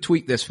you could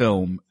tweak this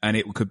film and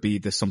it could be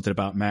there's something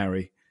about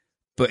Mary.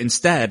 But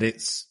instead,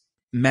 it's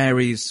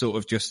Mary's sort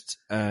of just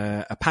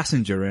a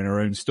passenger in her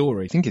own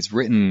story. I think it's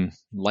written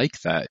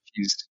like that.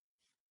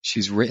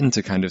 She's written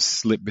to kind of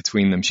slip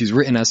between them. She's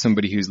written as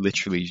somebody who's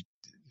literally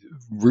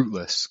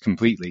rootless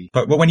completely.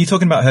 But when you're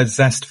talking about her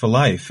zest for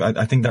life,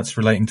 I think that's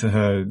relating to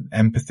her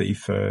empathy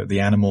for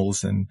the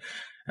animals, and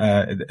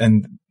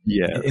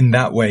in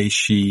that way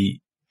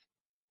she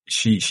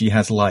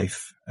has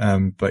life.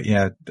 But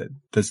yeah,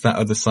 there's that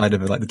other side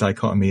of it. Like the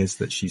dichotomy is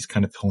that she's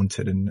kind of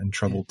haunted and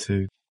troubled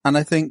too. And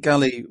I think,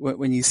 Gally,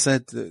 when you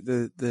said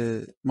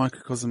the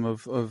microcosm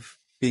of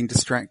being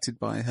distracted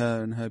by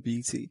her and her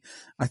beauty,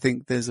 I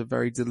think there's a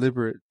very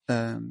deliberate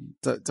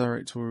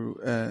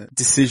directorial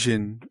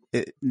decision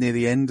near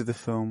the end of the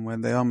film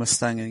when they are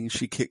Mustanging and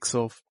she kicks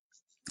off.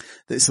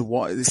 It's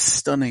this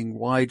stunning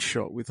wide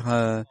shot with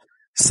her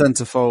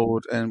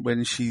centerfold, and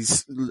when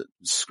she's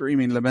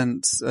screaming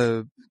laments,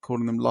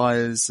 calling them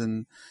liars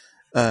and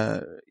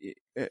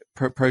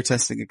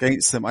protesting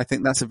against them. I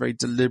think that's a very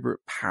deliberate,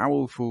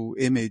 powerful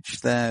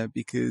image there,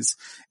 because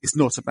it's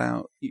not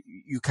about,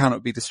 you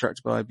cannot be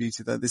distracted by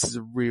beauty there. This is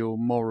a real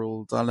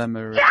moral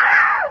dilemma.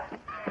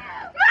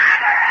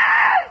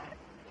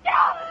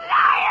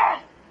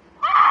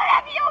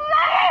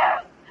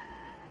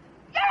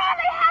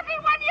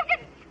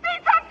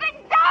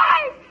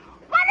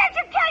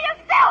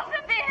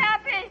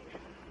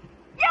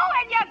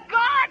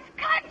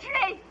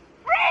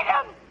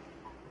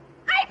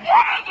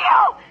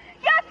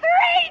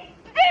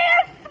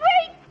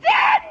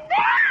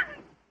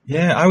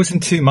 Yeah, I was in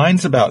two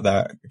minds about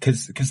that,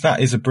 because that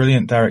is a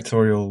brilliant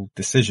directorial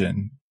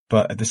decision,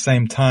 but at the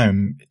same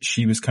time,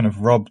 she was kind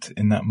of robbed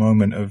in that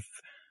moment of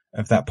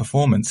that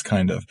performance,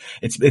 kind of.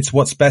 It's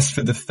what's best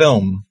for the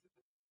film.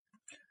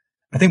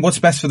 I think what's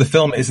best for the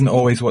film isn't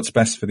always what's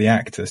best for the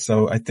actor.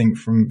 So I think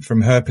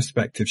from her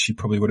perspective, she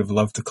probably would have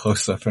loved a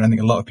close up. And I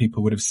think a lot of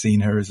people would have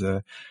seen her as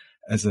a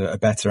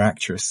better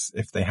actress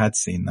if they had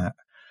seen that.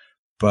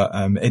 But,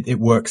 it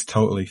works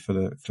totally for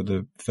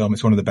the film.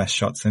 It's one of the best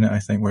shots in it, I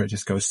think, where it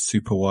just goes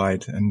super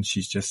wide and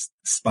she's just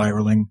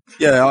spiraling.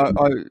 Yeah, I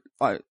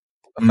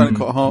found it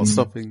quite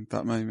heart-stopping,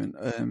 that moment.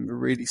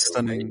 Really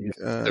stunning.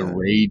 The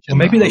rage. Well,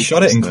 maybe they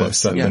shot it in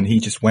close up yeah. and he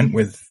just went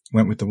with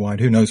the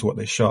wide. Who knows what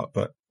they shot,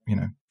 but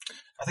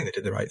I think they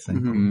did the right thing.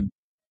 Mm-hmm.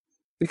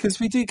 Because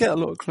we do get a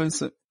lot of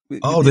close up.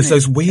 There's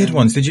those weird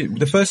ones.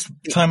 The first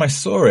time I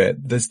saw it,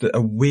 there's a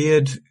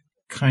weird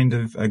kind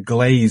of a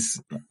glaze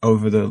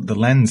over the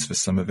lens for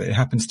some of it. It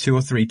happens 2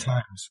 or 3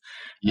 times.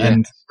 Yeah.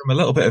 And from a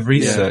little bit of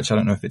research, I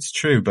don't know if it's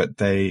true, but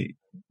they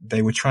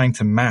were trying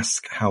to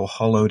mask how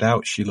hollowed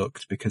out she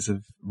looked because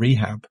of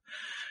rehab.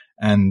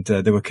 And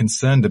they were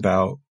concerned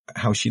about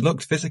how she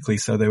looked physically.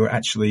 So they were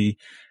actually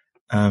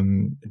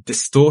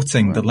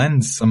distorting the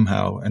lens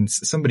somehow. And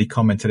somebody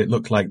commented it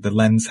looked like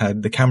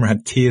the camera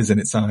had tears in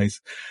its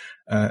eyes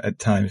at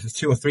times. There's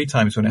 2 or 3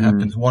 times when it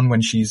happens. One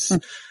when she's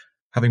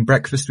having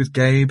breakfast with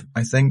Gabe,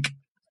 I think.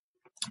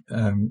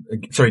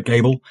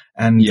 Gable.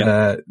 And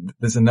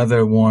there's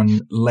another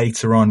one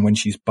later on when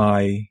she's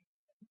by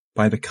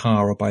the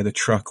car or by the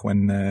truck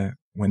when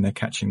they're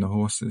catching the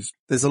horses.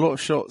 There's a lot of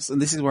shots, and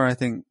this is where I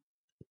think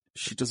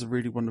she does a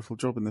really wonderful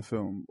job in the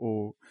film,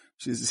 or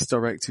it's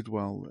directed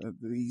well.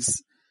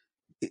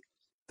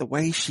 The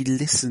way she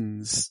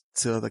listens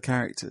to other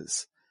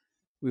characters.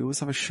 We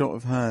always have a shot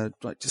of her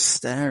like just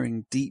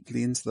staring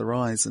deeply into their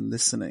eyes and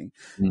listening.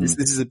 This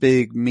is a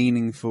big,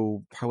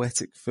 meaningful,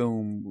 poetic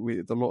film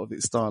with a lot of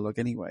its dialogue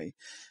anyway.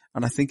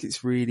 And I think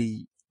it's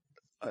really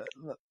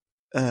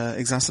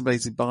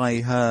exacerbated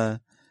by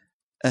her,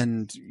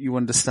 and you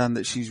understand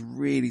that she's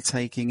really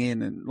taking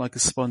in, and like a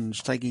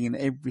sponge, taking in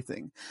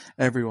everything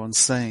everyone's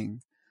saying.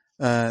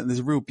 There's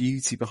a real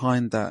beauty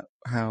behind that,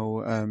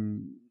 how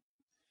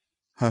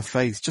her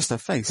face,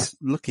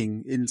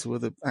 looking into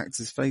other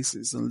actors'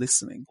 faces and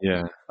listening.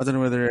 Yeah. I don't know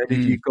whether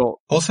any of you got...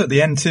 Also at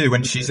the end too,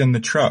 when she's in the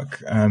truck,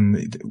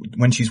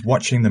 when she's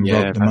watching them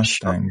rope the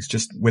Mustangs,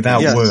 just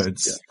without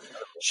words,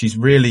 she's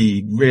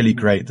really, really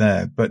great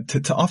there. But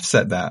to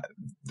offset that,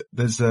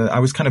 I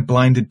was kind of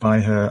blinded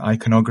by her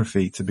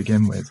iconography to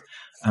begin with.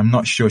 I'm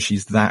not sure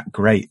she's that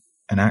great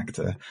an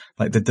actor.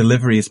 Like the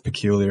delivery is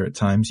peculiar at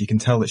times. You can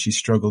tell that she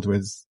struggled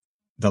with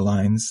the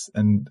lines,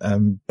 and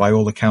by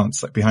all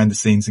accounts, like behind the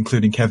scenes,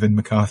 including Kevin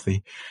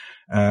McCarthy,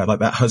 like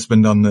that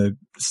husband on the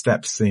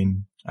steps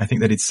scene, I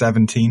think they did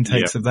 17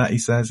 takes of that, he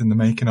says, in the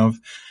making of,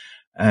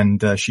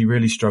 and she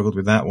really struggled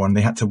with that one.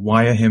 They had to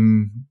wire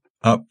him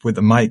up with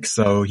the mic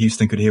so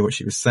Houston could hear what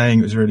she was saying.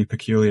 It was really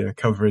peculiar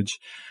coverage,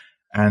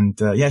 and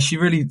she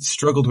really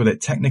struggled with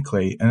it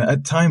technically, and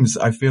at times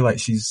I feel like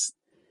she's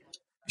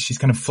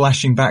kind of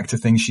flashing back to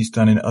things she's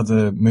done in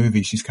other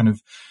movies. She's kind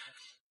of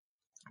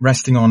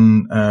resting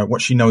on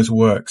what she knows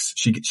works.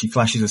 She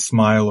flashes a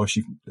smile, or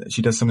she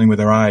does something with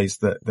her eyes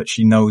that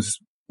she knows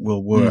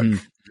will work.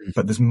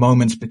 But there's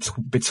moments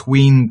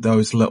between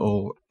those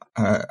little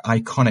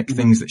iconic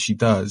things that she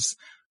does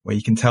where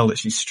you can tell that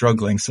she's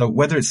struggling. So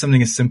whether it's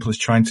something as simple as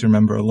trying to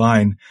remember a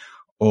line,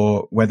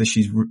 or whether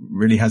she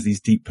really has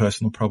these deep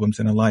personal problems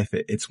in her life,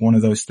 it's one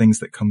of those things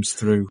that comes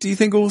through. Do you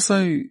think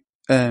also,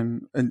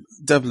 and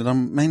Devlin,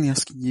 I'm mainly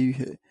asking you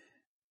here,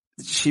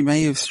 she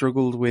may have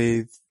struggled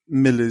with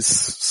Miller's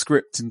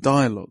script and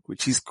dialogue,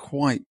 which is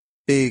quite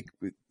big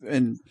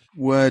and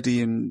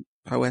wordy and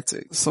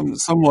poetic,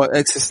 somewhat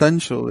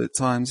existential at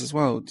times as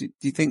well. Do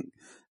you think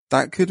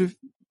that could have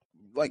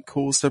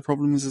caused her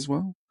problems as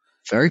well?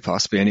 Very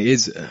possibly, and it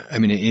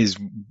is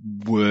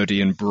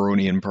wordy and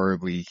brawny and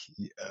probably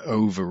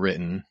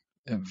overwritten,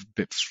 a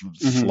bit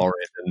florid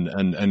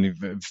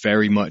and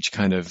very much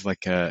kind of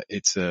like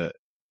it's a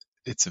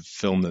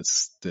film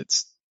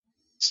that's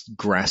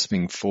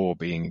grasping for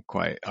being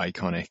quite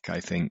iconic, I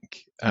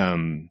think.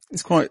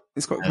 It's quite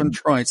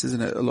contrite,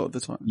 isn't it, a lot of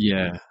the time?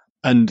 Yeah.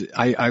 And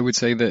I would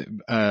say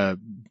that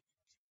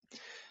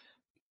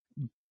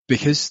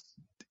because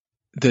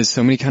there's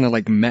so many kind of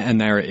like meta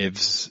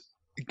narratives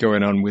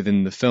going on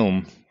within the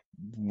film,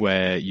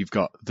 where you've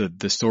got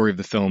the story of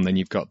the film, then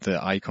you've got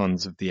the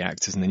icons of the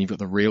actors, and then you've got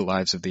the real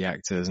lives of the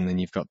actors, and then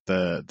you've got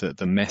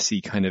the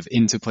messy kind of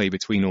interplay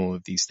between all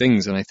of these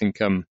things. And I think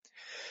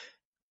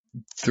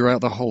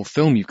throughout the whole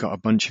film, you've got a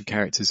bunch of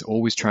characters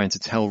always trying to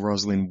tell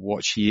Rosalind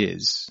what she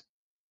is,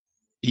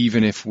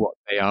 even if what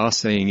they are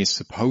saying is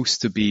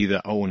supposed to be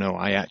that, oh no,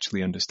 I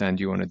actually understand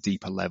you on a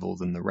deeper level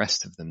than the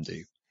rest of them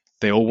do.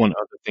 They all want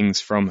other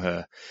things from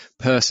her.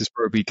 Perce is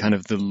probably kind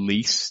of the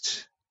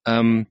least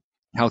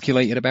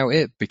calculated about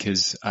it,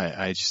 because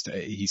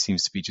he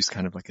seems to be just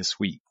kind of like a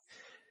sweet,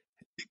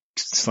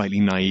 slightly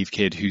naive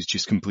kid who's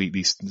just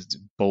completely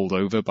bowled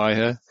over by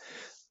her.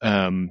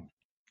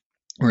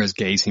 Whereas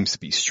Gay seems to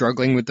be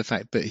struggling with the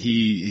fact that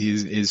he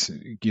is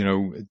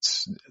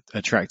it's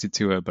attracted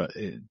to her, but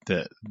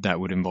that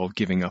would involve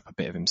giving up a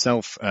bit of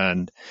himself.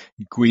 And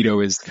Guido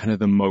is kind of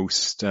the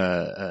most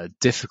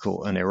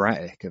difficult and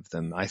erratic of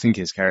them. I think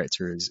his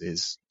character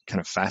is kind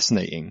of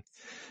fascinating.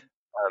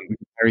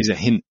 There is a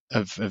hint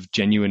of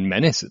genuine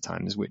menace at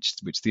times, which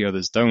the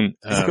others don't.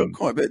 He's got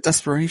quite a bit of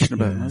desperation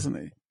about him, hasn't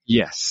he?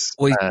 Yes.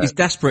 Well, he's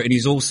desperate, and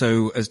he's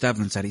also, as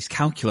Devlin said, he's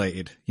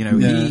calculated.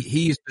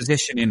 He's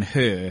positioning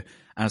her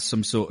as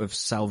some sort of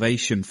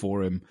salvation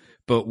for him,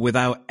 but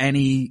without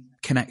any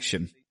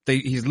connection.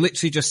 He's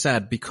literally just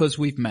said, because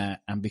we've met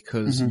and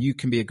because you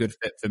can be a good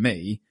fit for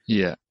me,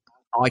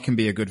 I can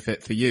be a good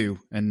fit for you.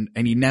 And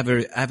he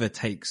never ever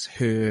takes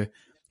her,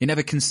 he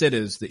never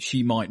considers that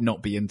she might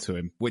not be into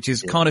him, which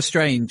is kind of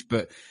strange,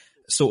 but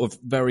sort of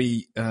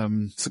very,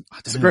 it's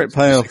a great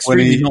payoff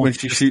when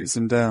she shoots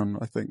him down,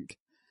 I think.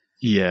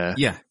 Yeah.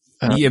 Yeah.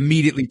 He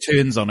immediately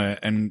turns on her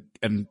and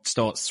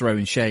starts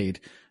throwing shade.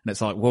 And it's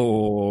like,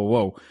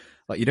 whoa.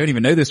 Like, you don't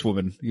even know this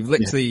woman. You've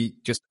literally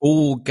just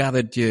all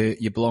gathered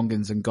your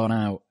belongings and gone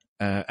out.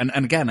 And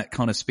again, it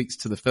kind of speaks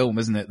to the film,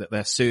 isn't it? That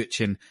they're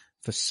searching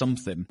for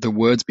something. The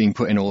words being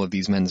put in all of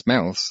these men's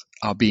mouths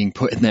are being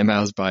put in their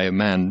mouths by a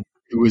man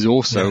who was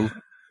also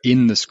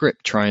in the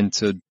script trying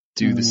to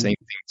do the same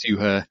thing to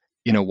her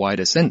in a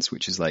wider sense,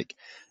 which is like,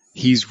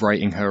 he's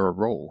writing her a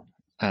role.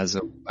 As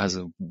a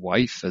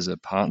wife, as a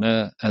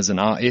partner, as an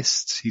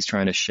artist. He's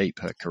trying to shape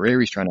her career.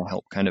 He's trying to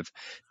help kind of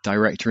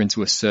direct her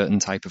into a certain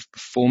type of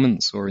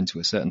performance or into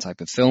a certain type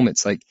of film.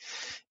 It's like,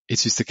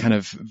 it's just a kind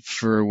of,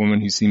 for a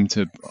woman who seemed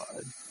to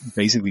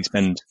basically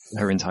spend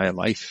her entire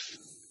life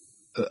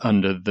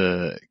under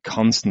the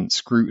constant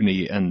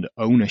scrutiny and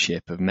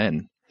ownership of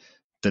men,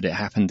 that it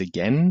happened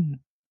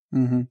again.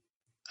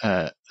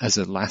 As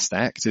a last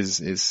act is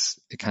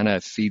it kind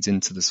of feeds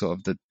into the sort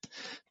of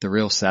the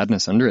real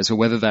sadness under it. So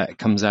whether that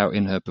comes out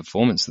in her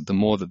performance, that the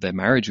more that their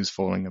marriage was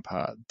falling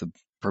apart,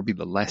 probably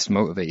the less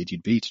motivated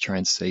you'd be to try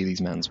and say these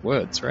man's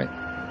words, right?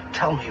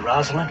 Tell me,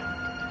 Rosalind.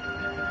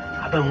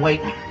 I've been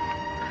waiting.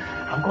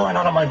 I'm going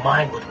out of my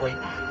mind with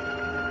waiting.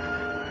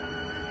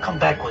 Come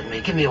back with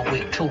me. Give me a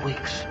week, 2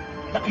 weeks.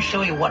 Let me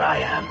show you what I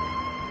am.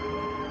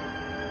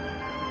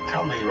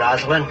 Tell me,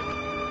 Rosalind.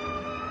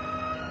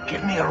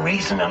 Give me a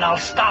reason and I'll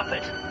stop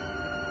it.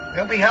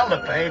 There'll be hell to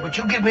pay, but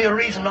you give me a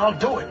reason, I'll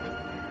do it.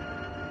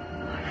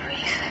 What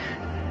reason?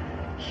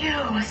 You,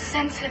 a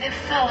sensitive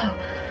fellow,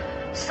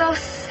 so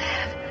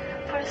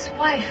sad for his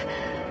wife,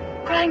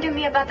 crying to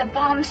me about the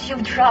bombs you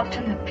dropped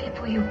and the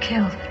people you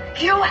killed.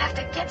 You have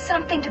to get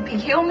something to be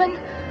human?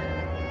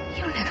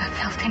 You never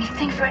felt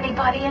anything for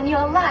anybody in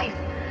your life.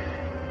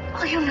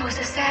 All you know is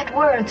the sad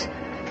words.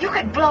 You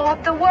could blow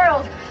up the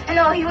world, and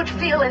all you would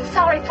feel is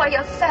sorry for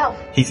yourself.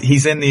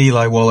 He's in the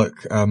Eli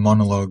Wallach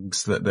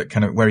monologues that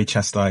kind of where he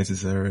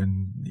chastises her,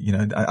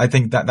 and I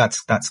think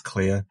that's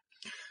clear.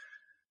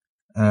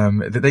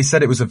 They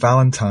said it was a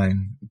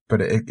Valentine,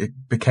 but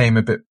it became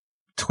a bit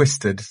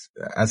twisted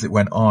as it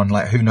went on.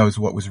 Like, who knows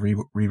what was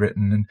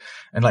rewritten,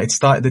 and like it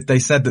started. They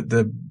said that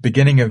the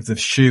beginning of the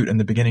shoot and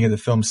the beginning of the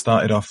film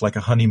started off like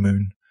a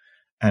honeymoon.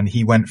 And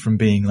he went from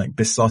being like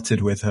besotted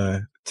with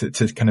her to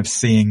kind of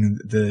seeing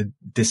the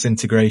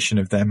disintegration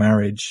of their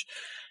marriage.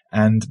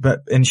 And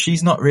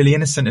she's not really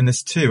innocent in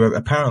this too.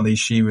 Apparently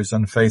she was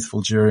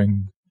unfaithful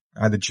during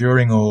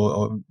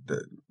or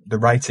the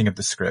writing of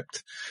the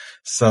script.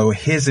 So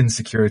his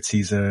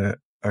insecurities are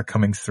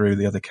coming through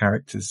the other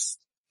characters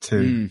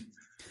too.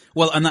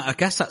 Well, and I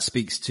guess that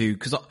speaks to,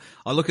 because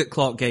I look at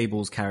Clark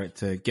Gable's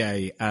character,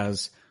 Gay,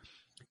 as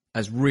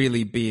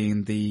really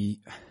being the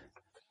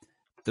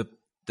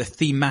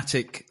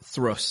thematic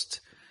thrust.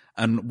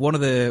 And one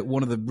of the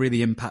really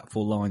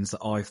impactful lines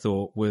that I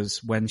thought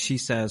was when she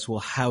says, well,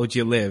 how'd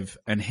you live?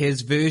 And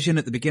his version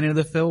at the beginning of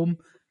the film,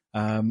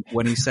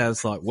 when he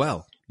says like,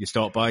 well, you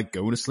start by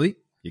going to sleep,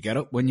 you get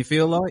up when you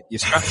feel like, you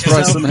scratch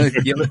yourself,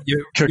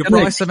 you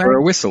price for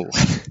a whistle.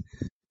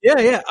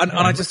 Yeah. And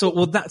I just thought,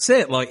 well, that's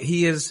it. Like,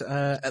 he is,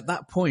 at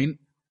that point,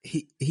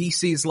 he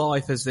sees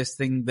life as this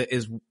thing that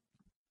is,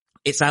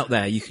 it's out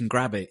there. You can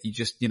grab it. You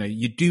just,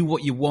 you do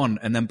what you want.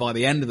 And then by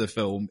the end of the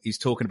film, he's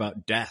talking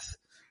about death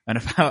and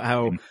about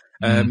how,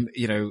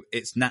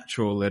 it's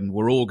natural and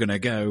we're all going to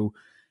go.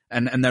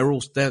 And they're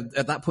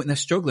at that point, they're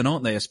struggling,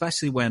 aren't they?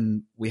 Especially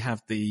when we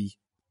have the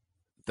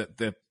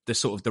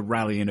sort of the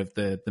rallying of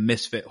the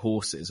misfit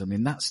horses. I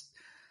mean, that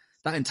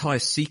entire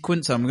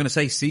sequence, I'm going to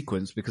say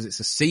sequence because it's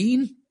a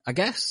scene, I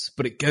guess,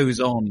 but it goes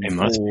on. It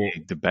must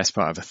be the best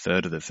part of a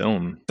third of the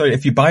film. So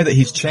if you buy that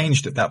he's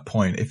changed at that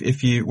point,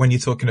 when you're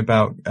talking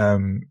about,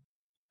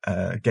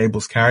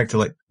 Gable's character,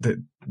 like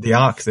the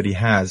arc that he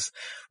has,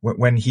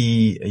 when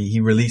he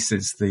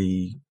releases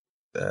the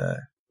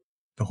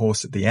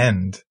horse at the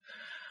end,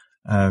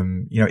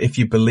 if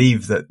you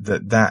believe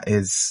that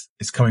is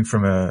coming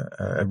from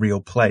a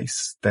real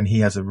place, then he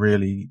has a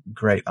really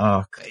great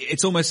arc.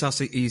 It's almost as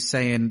he's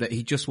saying that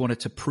he just wanted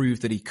to prove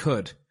that he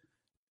could.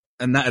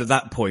 And that at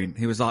that point,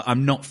 he was like,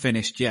 I'm not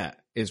finished yet,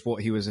 is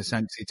what he was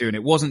essentially doing.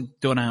 It wasn't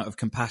done out of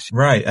compassion.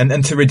 Right.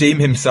 And to redeem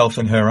himself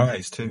in her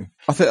eyes too.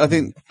 I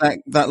think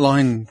that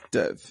line,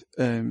 Dev,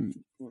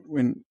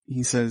 when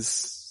he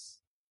says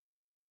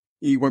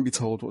he won't be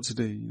told what to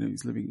do, you know,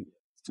 he's living.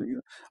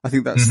 I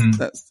think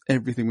that's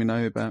everything we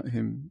know about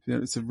him. You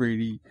know, it's a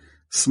really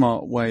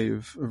smart way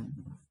of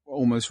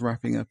almost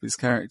wrapping up his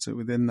character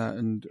within that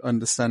and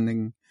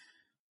understanding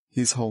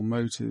his whole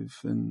motive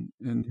and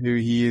who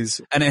he is.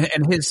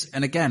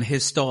 And again,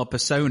 his star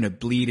persona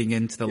bleeding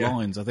into the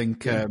lines. I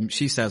think,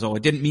 she says, I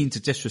didn't mean to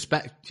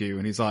disrespect you.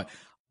 And he's like,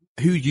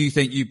 who do you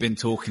think you've been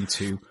talking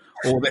to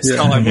all this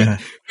time? Yeah.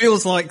 It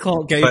feels like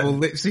Clark Gable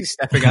literally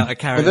stepping out of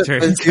character.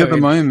 There's the other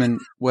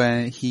moment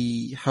where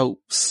he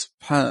helps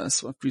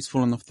Perce after he's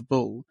fallen off the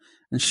bull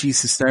and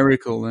she's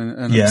hysterical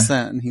and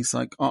upset. And he's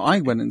like, I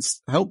went and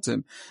helped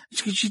him.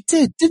 She goes, you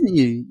did, didn't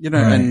you? You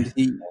know, and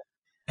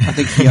I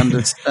think he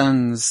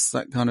understands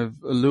that kind of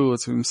allure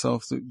to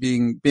himself, that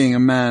being a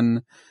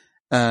man,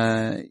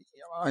 and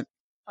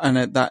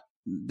at that,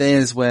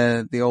 there's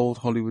where the old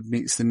Hollywood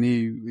meets the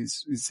new,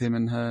 is him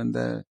and her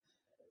and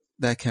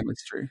their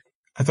chemistry.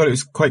 I thought it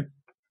was quite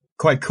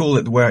cool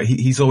at where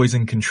he's always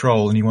in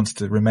control and he wants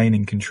to remain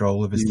in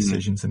control of his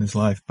decisions in his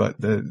life. But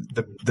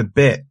the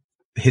bit,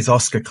 his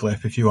Oscar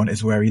clip, if you want,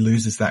 is where he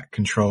loses that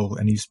control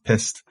and he's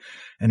pissed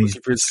and he's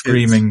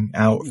screaming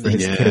out for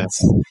his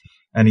kids.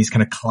 And he's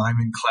kind of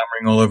clambering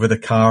all over the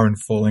car and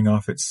falling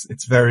off.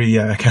 It's very,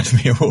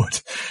 Academy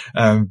Award,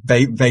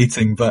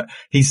 baiting, but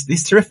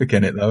he's terrific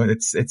in it though.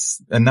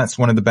 And that's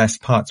one of the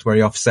best parts where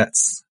he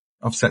offsets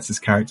his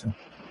character.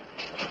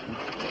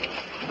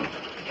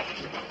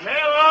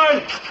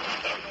 Gaylord!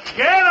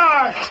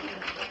 Gaylord!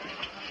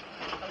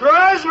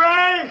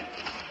 Rosemary!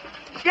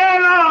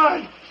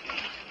 Gaylord!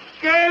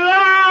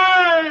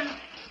 Gaylord!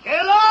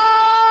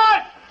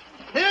 Gaylord!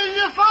 Here's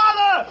your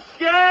father!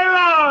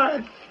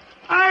 Gaylord!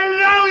 I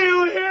know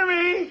you hear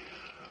me!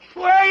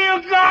 Where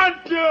you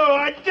gone to?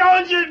 I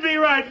told you to be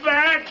right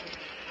back!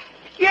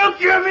 You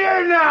come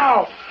here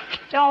now!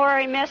 Don't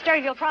worry, mister.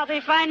 You'll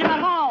probably find him at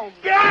home.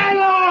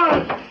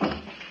 Gaylord!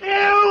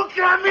 You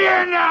come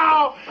here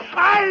now!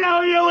 I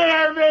know you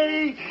hear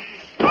me!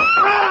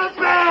 Help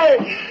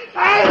me!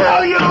 I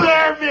know you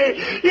hear me!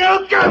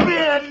 You come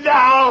here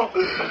now!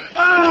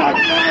 Oh,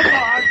 come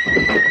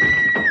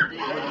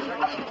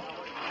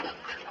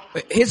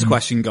on! Here's a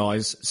question,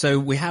 guys. So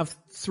we have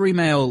 3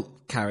 male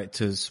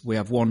characters. We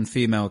have 1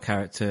 female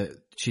character.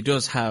 She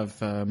does have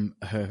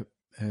her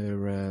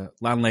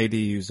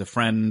landlady, who's a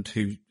friend,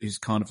 who's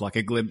kind of like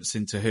a glimpse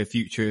into her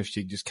future if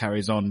she just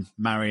carries on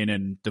marrying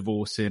and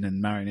divorcing.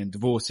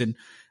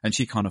 And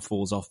she kind of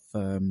falls off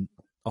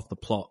the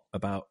plot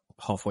about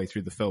halfway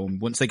through the film.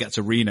 Once they get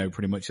to Reno,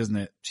 pretty much, isn't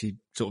it? She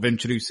sort of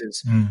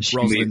introduces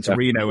Rosalind to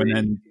Reno and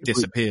then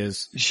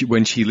disappears.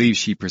 When she leaves,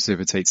 she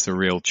precipitates the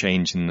real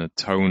change in the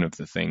tone of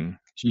the thing.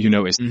 You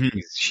notice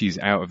she's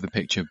out of the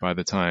picture by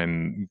the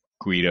time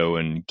Guido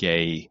and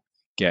Gay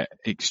get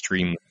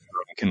extremely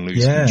drunk and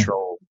lose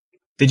control.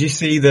 Did you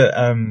see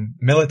that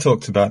Miller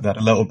talked about that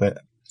a little bit?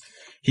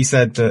 He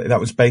said that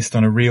was based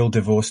on a real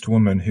divorced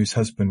woman whose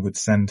husband would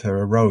send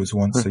her a rose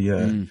once a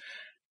year.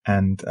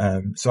 And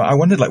so I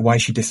wondered why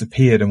she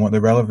disappeared and what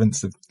the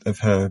relevance of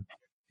her,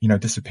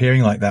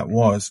 disappearing like that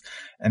was.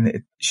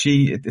 And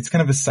it's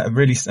kind of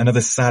really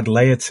another sad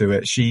layer to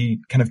it. She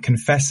kind of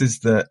confesses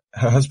that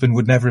her husband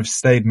would never have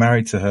stayed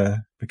married to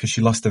her because she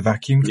lost a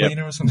vacuum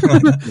cleaner or something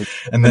like that.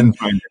 And then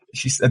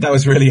she said that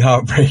was really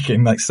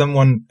heartbreaking. Like,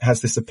 someone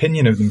has this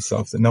opinion of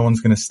themselves that no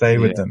one's going to stay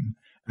with them,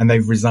 and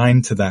they've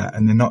resigned to that,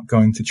 and they're not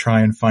going to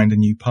try and find a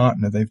new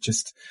partner. They've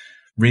just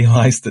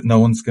realized that no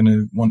one's going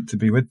to want to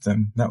be with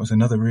them. That was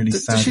another really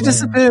sad. Does she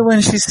disappear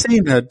when she's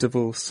seen her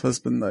divorced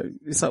husband though?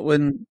 Is that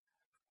when?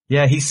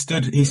 Yeah, he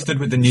stood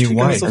with the new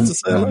wife in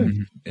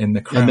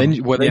the crowd. And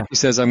then he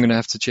says, I'm going to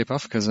have to chip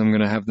off because I'm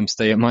going to have them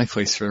stay at my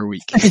place for a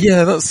week.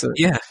 Yeah, that's it.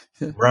 Yeah.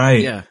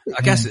 Right. Yeah.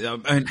 I guess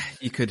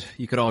you could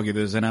argue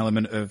there's an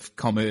element of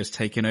commerce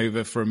taking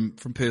over from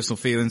personal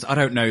feelings. I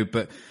don't know,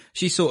 but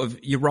she sort of,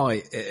 you're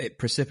right, it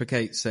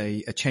precipitates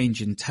a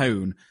change in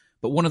tone.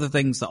 But one of the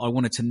things that I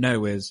wanted to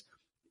know is,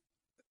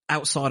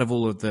 outside of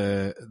all of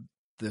the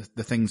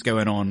things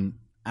going on,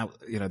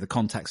 the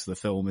context of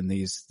the film and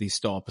these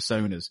star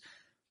personas,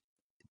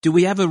 do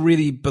we ever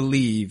really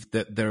believe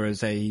that there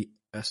is a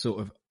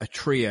sort of a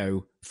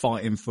trio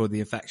fighting for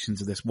the affections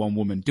of this one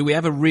woman? Do we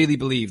ever really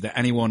believe that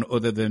anyone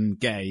other than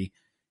Gay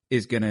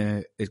is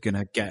gonna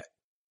get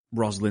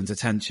Rosalind's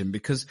attention?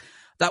 Because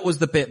that was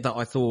the bit that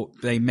I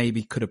thought they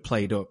maybe could have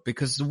played up.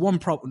 Because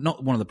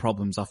not one of the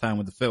problems I found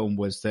with the film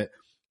was that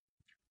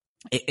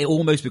it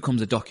almost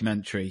becomes a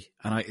documentary,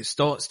 and it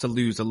starts to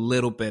lose a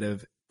little bit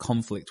of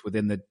conflict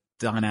within the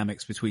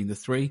dynamics between the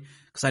three.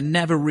 Because I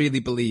never really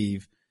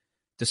believe,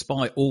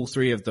 despite all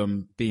 3 of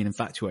them being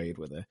infatuated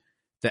with her,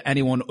 that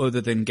anyone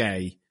other than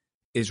Gay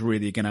is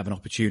really going to have an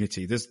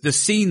opportunity. There's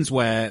scenes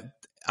where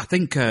I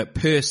think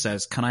Perce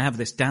says, "Can I have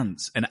this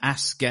dance?" and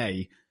asks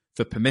Gay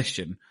for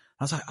permission.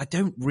 I was like, I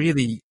don't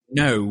really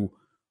know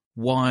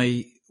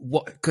why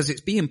because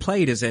it's being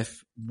played as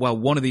if, well,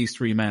 one of these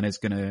three men is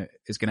gonna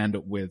end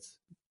up with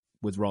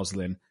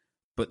Rosalind,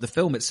 but the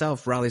film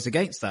itself rallies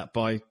against that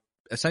by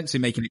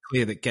essentially making it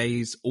clear that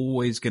Gay's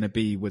always going to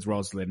be with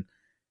Rosalind.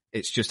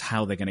 It's just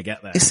how they're going to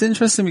get there. It's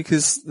interesting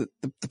because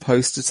the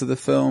poster to the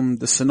film,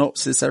 the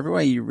synopsis,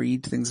 everywhere you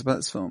read things about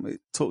this film, it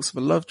talks of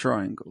a love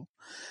triangle.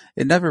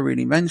 It never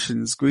really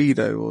mentions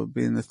Guido or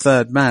being the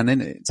third man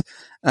in it.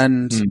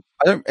 And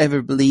I don't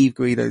ever believe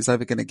Guido's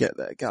ever going to get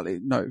there, Gally.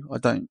 No, I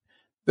don't.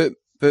 But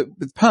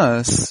with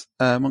Perce,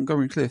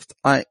 Montgomery Clift,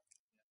 I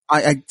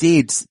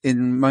did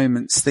in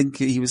moments think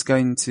he was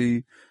going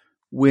to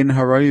win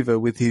her over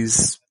with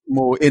his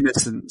more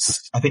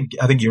innocence. I think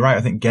you're right.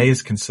 I think Gay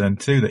is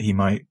concerned too that he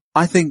might.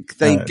 I think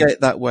they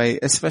get that way,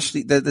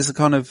 especially there's a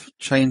kind of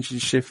change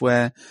and shift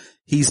where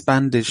he's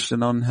bandaged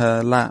and on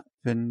her lap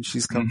and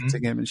she's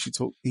comforting him and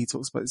he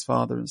talks about his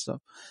father and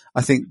stuff.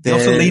 I think he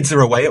also leads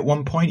her away at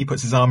one point. He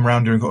puts his arm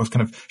around her and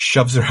kind of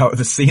shoves her out of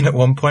the scene at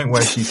one point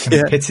where she's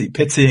kind of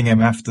pitying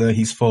him after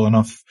he's fallen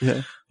off.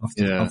 Off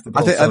the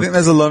ball. I think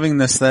there's a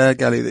lovingness there,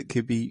 Gally, that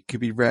could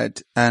be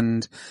read,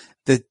 and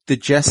the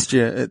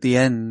gesture at the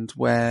end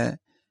where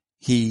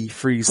he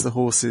frees the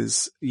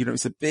horses,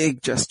 it's a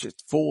big gesture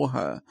for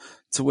her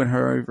to win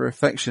her over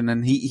affection,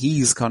 and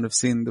he's kind of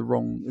seen the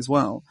wrong as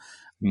well.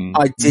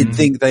 I did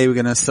think they were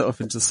going to set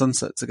off into the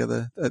sunset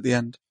together at the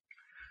end.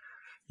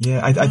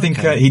 Yeah, I think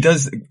he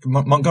does.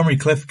 Montgomery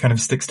Clift kind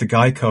of sticks to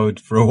guy code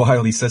for a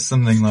while. He says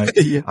something like,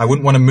 I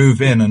wouldn't want to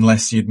move in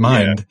unless you'd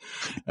mind.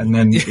 And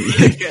then he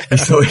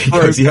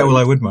goes, yeah, well,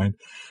 I would mind.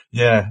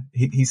 Yeah,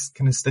 he's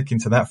kind of sticking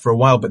to that for a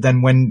while. But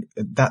then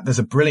there's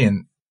a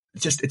brilliant,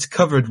 it's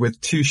covered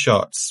with two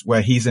shots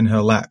where he's in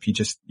her lap. You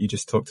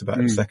just talked about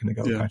it a second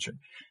ago, Patrick.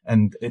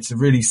 And it's a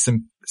really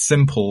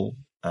simple,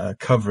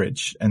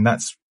 coverage. And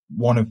that's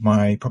one of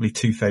my probably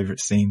two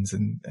favorite scenes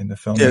in the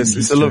film. Yes,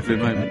 it's a lovely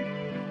moment.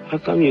 How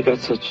come you got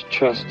such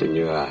trust in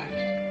your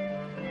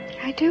eyes?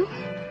 I do?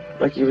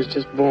 Like you was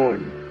just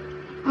born.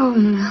 Oh,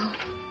 no.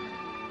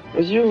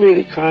 Was you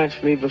really crying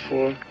for me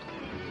before?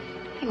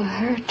 You were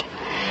hurt.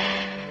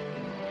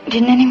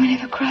 Didn't anyone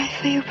ever cry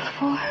for you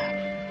before?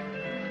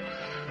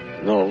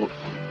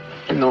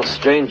 No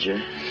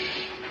stranger.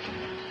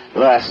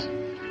 Last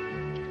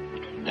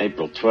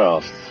April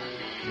 12th,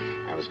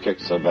 I was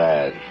kicked so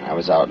bad. I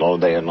was out all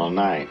day and all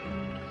night.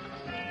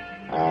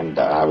 And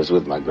I was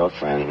with my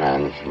girlfriend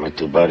and my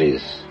two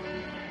buddies.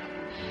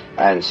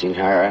 I hadn't seen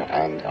her,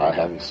 and I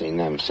haven't seen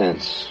them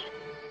since.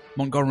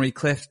 Montgomery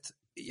Clift,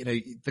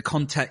 the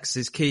context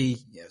is key.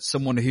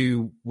 Someone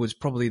who was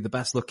probably the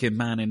best looking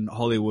man in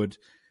Hollywood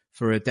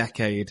for a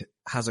decade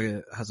has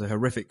a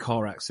horrific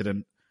car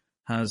accident,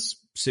 has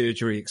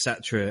surgery,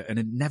 etc., and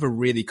it never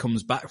really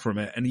comes back from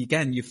it. And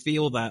again, you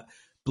feel that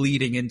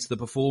bleeding into the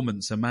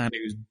performance. A man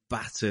who's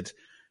battered,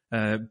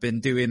 been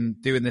doing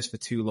this for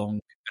too long,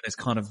 and is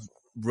kind of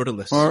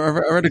rudderless. Well, I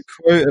read a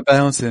quote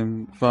about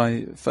him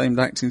by famed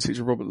acting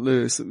teacher Robert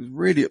Lewis that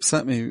really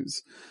upset me.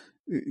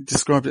 It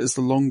described it as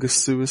the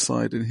longest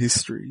suicide in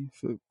history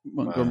for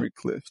Montgomery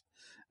Clift.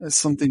 It's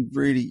something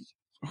really,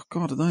 I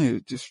don't know,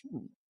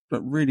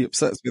 that really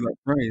upsets me, that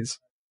phrase.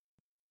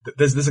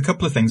 There's a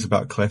couple of things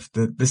about Clift.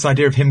 This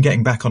idea of him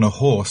getting back on a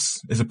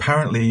horse is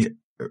apparently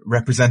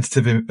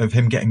representative of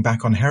him getting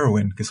back on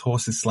heroin, because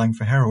horse is slang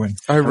for heroin.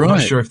 Oh, right. I'm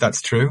not sure if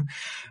that's true.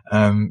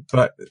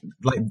 But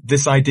like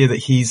this idea that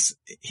he's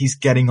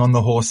getting on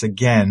the horse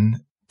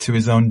again to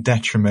his own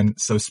detriment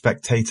so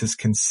spectators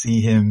can see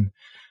him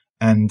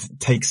and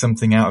take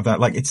something out of that.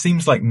 Like, it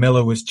seems like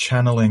Miller was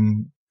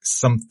channeling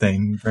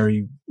something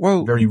very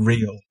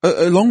real.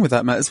 Along with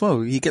that, Matt, as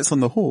well, he gets on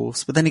the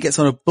horse, but then he gets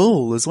on a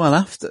bull as well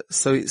after.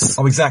 So it's...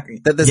 Oh, exactly.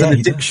 There's an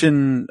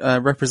addiction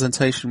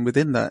representation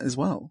within that as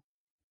well.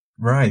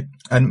 Right.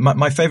 And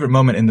my favorite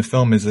moment in the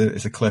film is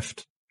a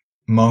Clift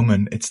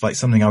moment. It's like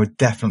something I would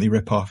definitely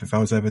rip off if I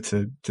was ever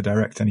to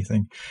direct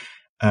anything.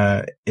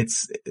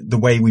 It's the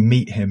way we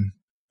meet him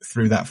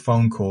through that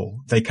phone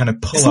call. They kind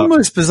of pull up. It's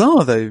almost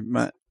bizarre though,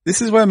 Matt. This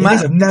is where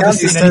Matt I've never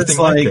seen anything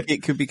like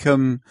it could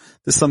become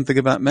the Something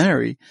About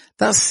Mary.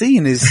 That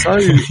scene is so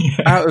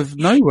out of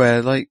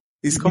nowhere. Like,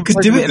 you could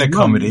do it in a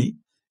comedy.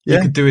 Yeah.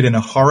 You could do it in a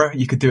horror.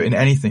 You could do it in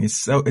anything.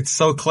 It's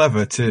so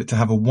clever to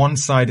have a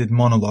one-sided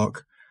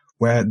monologue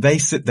where they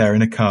sit there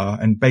in a car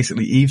and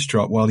basically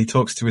eavesdrop while he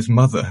talks to his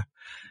mother.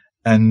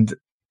 And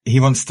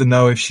he wants to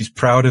know if she's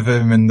proud of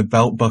him and the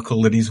belt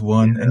buckle that he's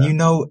won. Yeah. And you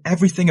know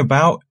everything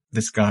about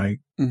this guy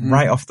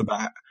right off the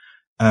bat,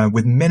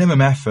 with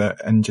minimum effort,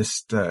 and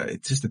it's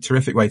just a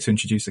terrific way to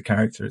introduce a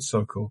character. It's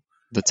so cool.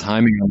 The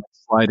timing on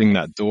sliding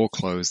that door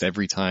closed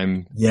every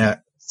time. Yeah.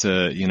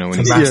 To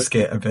mask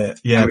it a bit.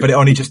 Yeah, but it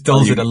only just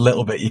dulls it a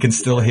little bit. You can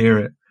still hear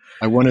it.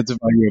 I wanted to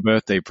buy you a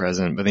birthday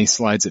present, but then he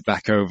slides it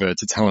back over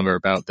to tell her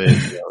about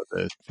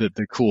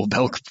the cool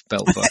belt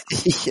buckle.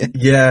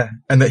 Yeah,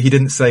 and that he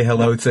didn't say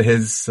hello to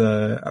his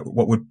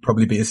what would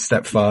probably be his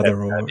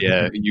stepfather or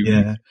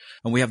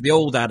And we have the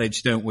old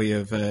adage, don't we,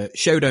 of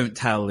show don't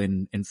tell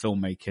in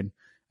filmmaking.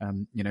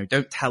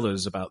 Don't tell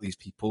us about these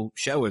people,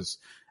 show us.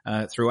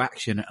 through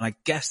action. And I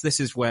guess this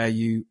is where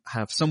you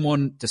have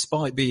someone,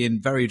 despite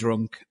being very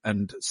drunk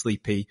and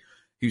sleepy,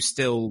 who's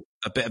still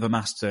a bit of a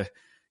master.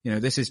 You know,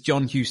 this is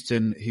John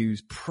Huston,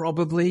 who's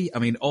probably, I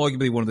mean,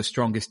 arguably one of the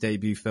strongest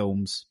debut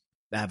films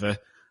ever.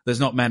 There's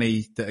not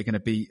many that are going to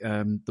beat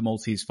The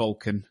Maltese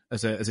Falcon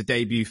as a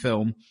debut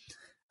film.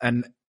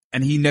 And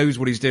he knows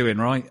what he's doing,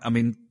 right? I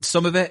mean,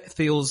 some of it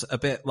feels a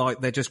bit like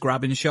they're just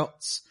grabbing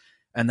shots.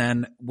 And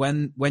then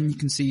when you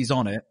can see he's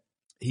on it,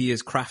 he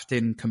is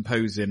crafting,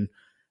 composing.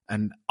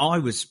 And I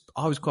was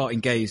quite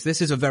engaged.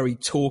 This is a very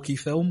talky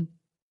film,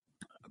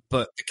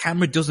 but the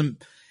camera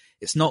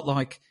it's not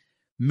like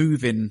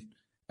moving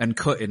and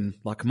cutting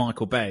like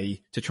Michael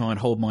Bay to try and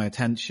hold my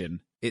attention.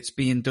 It's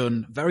being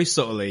done very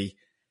subtly,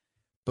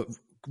 but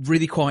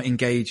really quite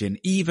engaging,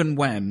 even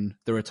when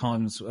there are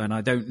times, and I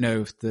don't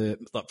know if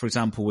like for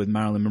example with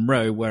Marilyn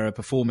Monroe, where a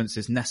performance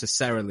is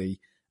necessarily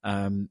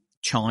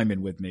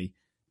chiming with me.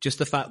 Just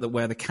the fact that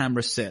where the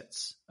camera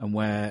sits and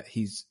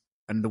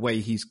and the way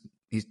he's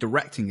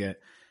directing it,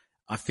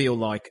 I feel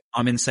like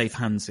I'm in safe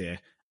hands here,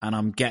 and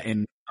I'm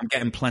getting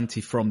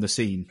plenty from the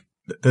scene.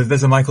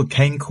 There's a Michael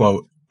Caine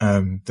quote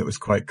that was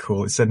quite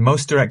cool. It said,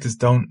 most directors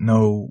don't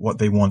know what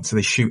they want, so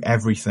they shoot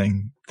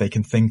everything they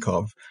can think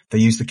of. They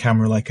use the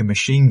camera like a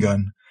machine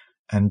gun,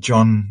 and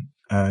John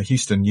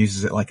Huston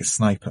uses it like a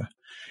sniper.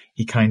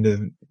 He kind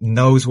of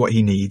knows what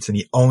he needs, and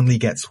he only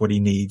gets what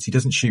he needs. He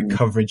doesn't shoot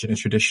coverage in a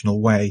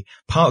traditional way,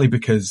 partly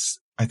because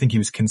I think he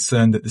was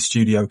concerned that the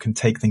studio can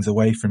take things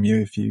away from you.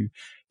 If you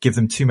give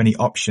them too many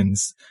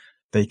options,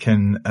 they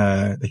can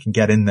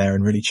get in there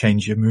and really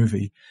change your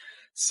movie.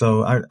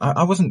 So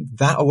I wasn't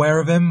that aware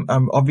of him.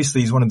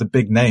 Obviously he's one of the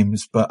big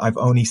names, but I've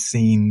only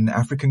seen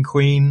African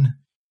Queen,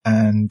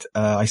 and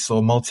I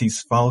saw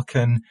Maltese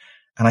Falcon,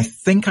 and I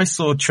think I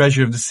saw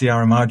Treasure of the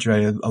Sierra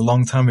Madre a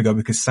long time ago,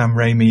 because Sam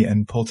Raimi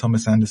and Paul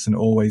Thomas Anderson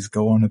always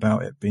go on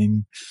about it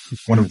being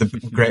one of the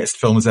greatest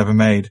films ever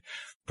made.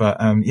 But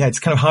yeah, it's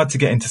kind of hard to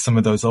get into some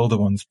of those older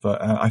ones,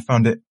 but I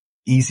found it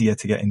easier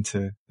to get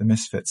into the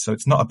Misfits. So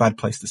it's not a bad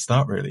place to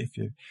start, really,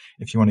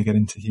 if you want to get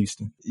into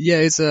Huston. Yeah,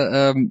 it's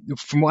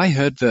from what I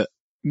heard, that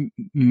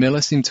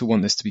Miller seemed to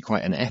want this to be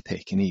quite an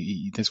epic, and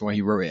that's why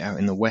he wrote it out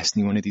in the West,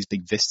 and he wanted these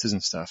big vistas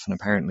and stuff. And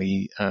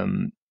apparently,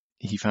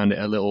 he found it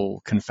a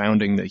little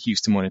confounding that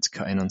Huston wanted to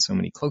cut in on so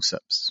many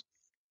close-ups,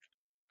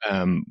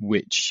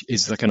 which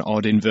is like an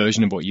odd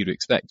inversion of what you'd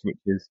expect, which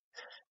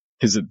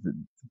is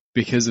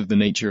because of the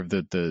nature of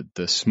the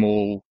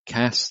small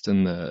cast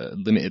and the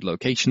limited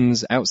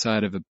locations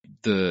outside of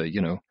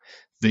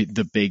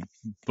the big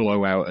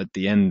blowout at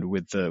the end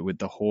with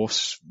the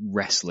horse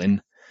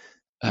wrestling.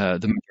 The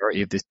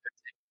majority of this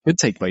could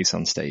take place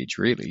on stage,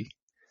 really.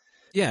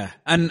 Yeah,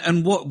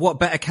 and what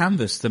better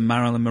canvas than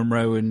Marilyn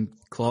Monroe and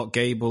Clark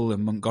Gable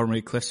and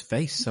Montgomery Clift's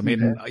face? I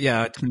mean,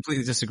 yeah, I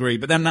completely disagree.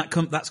 But then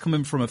that's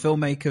coming from a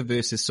filmmaker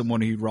versus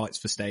someone who writes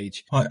for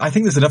stage. Well, I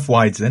think there's enough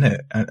wides in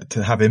it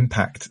to have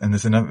impact, and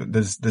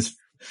there's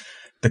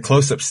the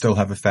close-ups still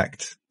have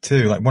effect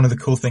too. Like, one of the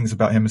cool things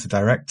about him as a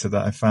director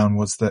that I found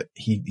was that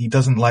he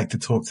doesn't like to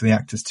talk to the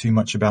actors too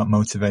much about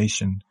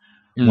motivation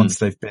once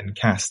they've been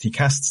cast. He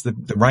casts the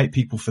right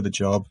people for the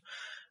job.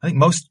 I think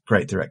most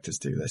great directors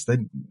do this.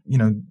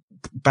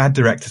 Bad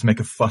directors make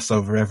a fuss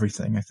over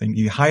everything. I think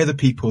you hire the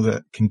people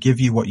that can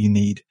give you what you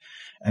need,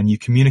 and you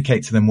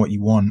communicate to them what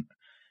you want,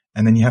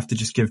 and then you have to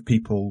just give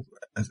people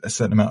a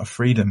certain amount of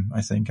freedom,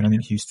 I think. And I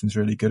think Huston's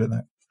really good at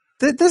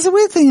that. There's a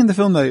weird thing in the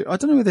film, though. I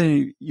don't know whether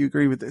you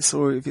agree with this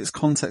or if it's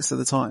context at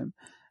the time.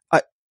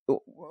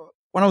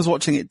 When I was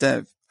watching it,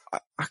 Dev,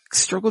 I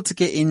struggled to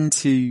get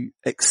into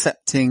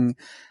accepting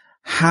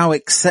how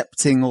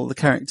accepting all the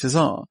characters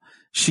are.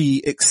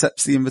 She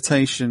accepts the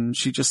invitation.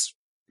 She just,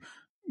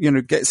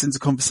 gets into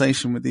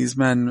conversation with these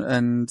men,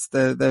 and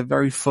they're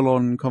very full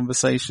on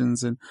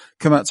conversations, and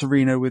come out to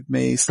Reno with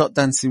me, start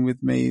dancing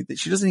with me. That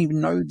she doesn't even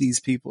know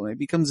these people. And it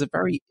becomes a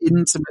very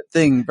intimate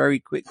thing very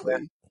quickly.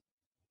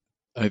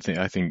 I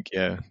think,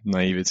 yeah,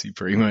 naivety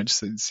pretty much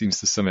seems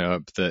to sum it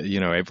up.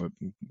 That,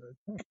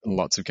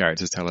 lots of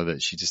characters tell her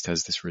that she just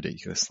has this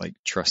ridiculous, like,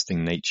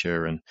 trusting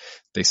nature, and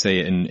they say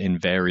it in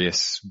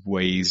various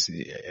ways.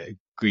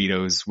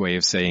 Guido's way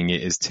of saying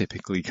it is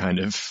typically kind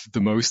of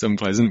the most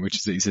unpleasant, which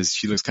is that he says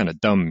she looks kind of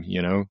dumb,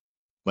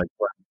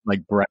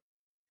 like Brett.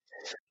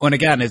 And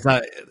again, is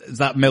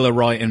that Miller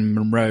writing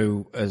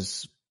Monroe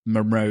as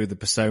Monroe, the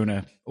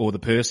persona or the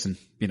person?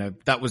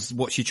 That was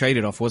what she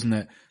traded off, wasn't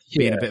it?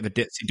 Being a bit of a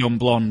ditzy, dumb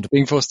blonde.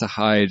 Being forced to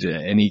hide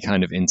any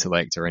kind of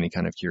intellect or any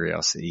kind of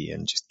curiosity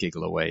and just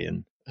giggle away.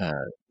 And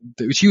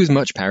she was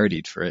much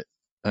parodied for it.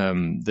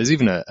 There's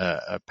even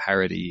a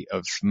parody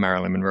of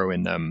Marilyn Monroe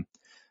in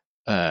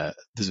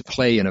there's a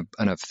play and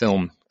a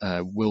film,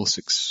 Will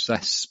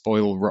Success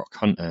Spoil Rock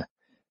Hunter,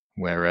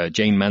 where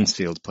Jane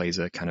Mansfield plays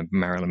a kind of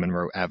Marilyn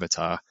Monroe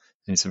avatar,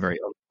 and it's a very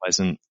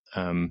unpleasant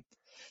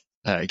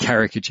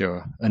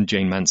caricature, and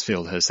Jane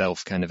Mansfield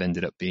herself kind of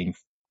ended up being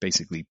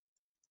basically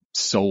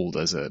sold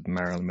as a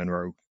Marilyn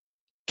Monroe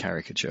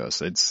caricature.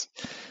 So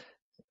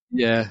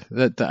Yeah,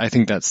 I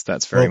think that's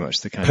very much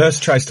the kind Peirce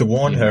of... tries to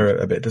warn her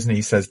a bit, doesn't he?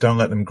 He says, don't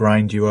let them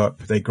grind you up.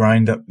 They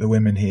grind up the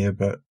women here,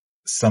 but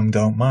some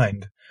don't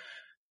mind.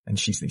 And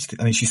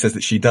I think she says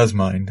that she does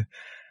mind.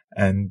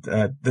 And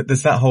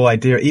there's that whole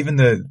idea, even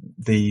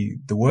the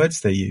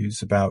words they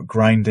use about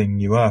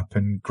grinding you up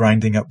and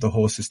grinding up the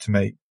horses to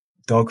make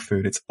dog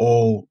food, it's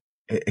all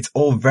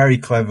very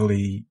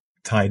cleverly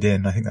tied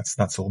in. I think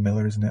that's all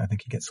Miller, isn't it? I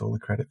think he gets all the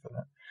credit for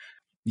that.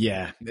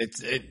 Yeah,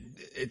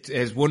 it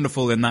is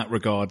wonderful in that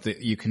regard that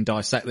you can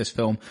dissect this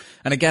film.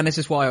 And again, this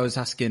is why I was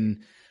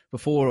asking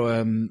before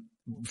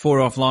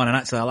offline, and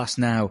actually I'll ask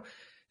now,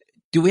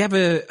 do we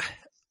ever,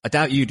 I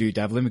doubt you do,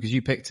 Devlin, because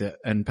you picked it,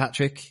 and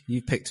Patrick,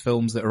 you've picked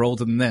films that are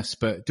older than this,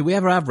 but do we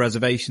ever have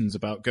reservations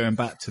about going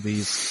back to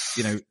these,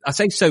 I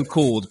say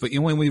so-called, but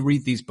when we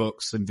read these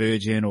books in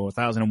Virgin or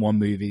 1001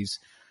 movies,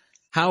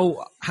 how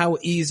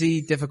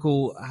easy,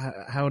 difficult,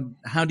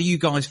 how do you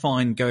guys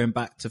find going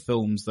back to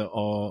films that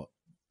are,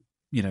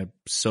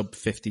 sub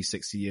 50,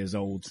 60 years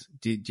old?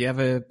 Do you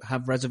ever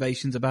have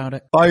reservations about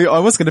it? I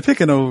was going to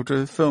pick an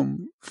older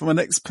film for my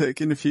next pick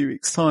in a few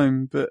weeks'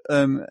 time, but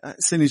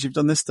as soon as you've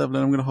done this,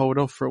 Devlin, I'm going to hold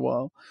off for a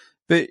while.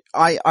 But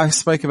I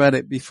spoke about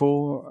it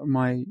before.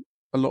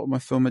 A lot of my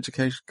film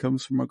education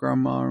comes from my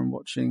grandma and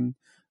watching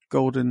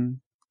golden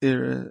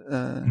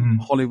era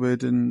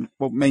Hollywood and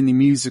mainly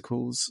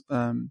musicals,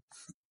 the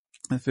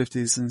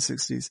 50s and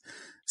 60s.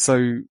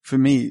 So for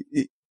me,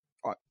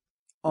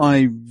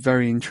 I'm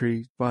very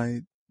intrigued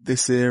by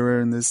this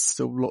era, and there's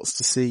still lots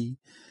to see,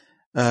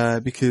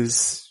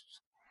 because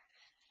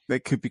they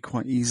could be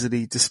quite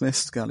easily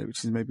dismissed, Gally,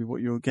 which is maybe what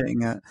you're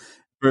getting at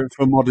for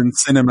modern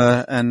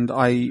cinema. And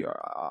I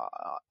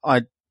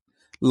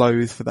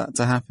loathe for that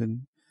to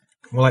happen.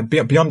 Well, like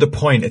beyond a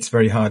point, it's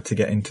very hard to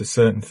get into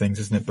certain things,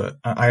 isn't it? But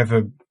I have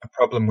a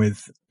problem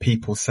with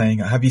people saying,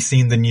 have you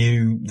seen the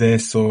new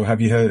this, or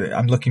have you heard,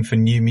 I'm looking for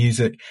new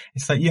music.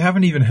 It's like, you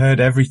haven't even heard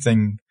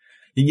everything.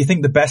 You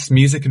think the best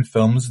music and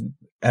films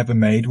ever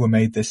made were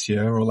made this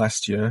year or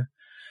last year?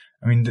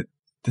 I mean,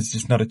 there's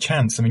just not a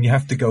chance. I mean, you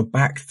have to go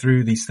back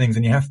through these things,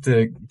 and you have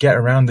to get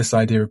around this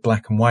idea of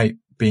black and white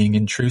being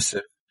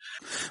intrusive.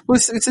 Well,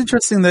 it's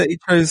interesting that he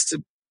chose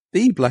to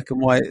be black and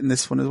white in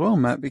this one as well,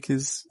 Matt,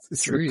 because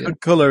it's a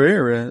colour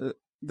era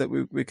that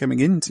we're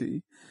coming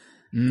into.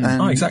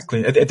 Oh,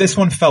 exactly. This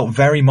one felt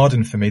very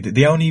modern for me.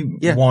 The only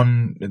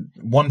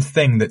one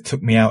thing that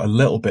took me out a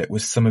little bit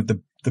was some of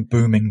the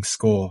booming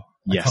score.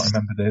 Yes. I can't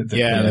remember the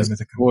name of the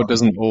score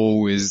doesn't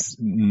always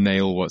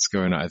nail what's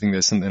going on. I think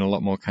there's something a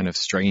lot more kind of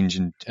strange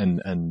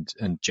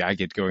and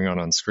jagged going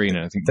on screen.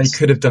 And I think they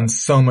could have done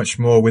so much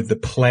more with the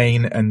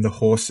plane and the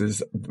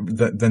horses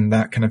than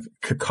that kind of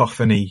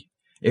cacophony.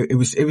 It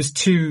was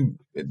too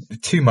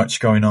much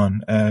going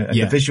on. And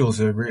the visuals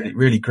are really,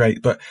 really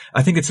great, but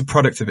I think it's a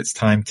product of its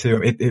time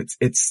too.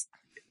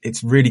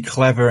 It's really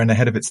clever and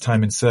ahead of its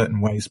time in certain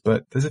ways,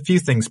 but there's a few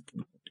things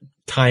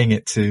tying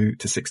it to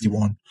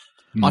 61.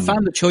 I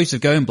found the choice of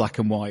going black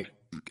and white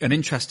an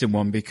interesting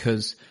one,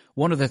 because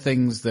one of the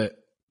things that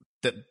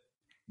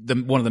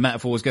one of the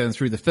metaphors going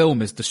through the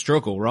film is the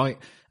struggle, right?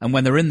 And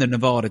when they're in the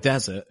Nevada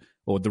desert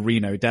or the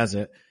Reno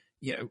desert,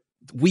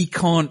 we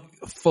can't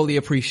fully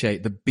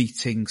appreciate the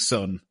beating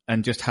sun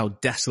and just how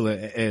desolate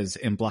it is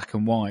in black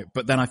and white.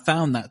 But then I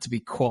found that to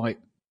be quite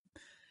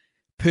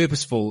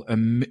purposeful,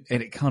 and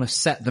it kind of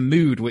set the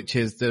mood, which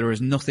is there is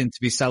nothing to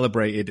be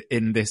celebrated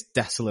in this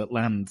desolate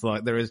land.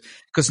 Like there is,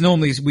 because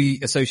normally we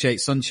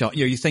associate sunshine.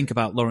 You think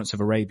about Lawrence of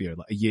Arabia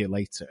like a year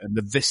later and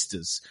the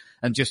vistas,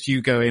 and just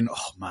you going,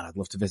 oh man, I'd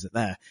love to visit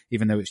there,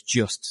 even though it's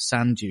just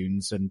sand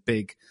dunes and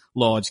big,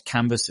 large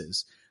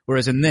canvases.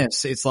 Whereas in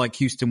this, it's like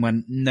Houston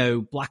went,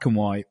 no, black and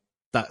white.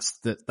 That's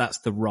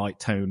the right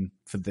tone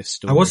for this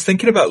story. I was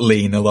thinking about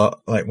Lean a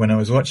lot, like when I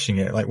was watching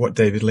it, like what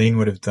David Lean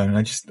would have done.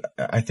 And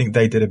I think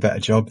they did a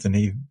better job than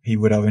he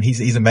would have. And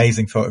he's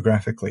amazing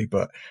photographically,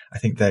 but I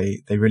think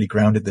they really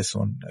grounded this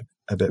one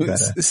a bit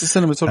better. It's a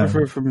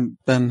cinematographer from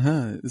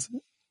Ben-Hur, isn't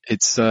it?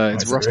 It's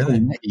Russell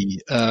Metty.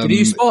 Did he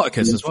use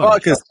Spartacus as well?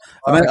 Spartacus.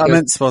 I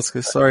meant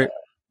Spartacus, sorry.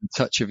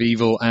 Touch of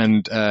Evil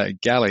and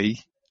Galley.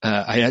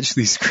 I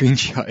actually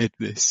screenshotted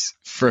this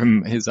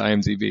from his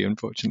IMDb.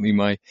 Unfortunately,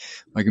 my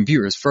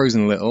computer is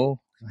frozen a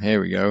little.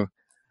 Here we go.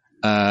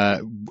 I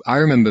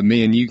remember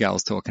me and you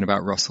gals talking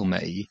about Russell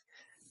Metty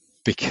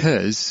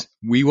because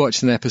we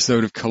watched an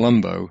episode of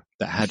Columbo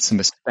that had some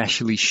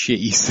especially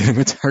shitty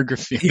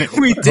cinematography.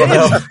 We did.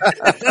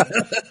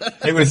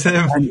 It was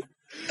him.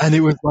 And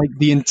it was like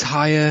the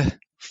entire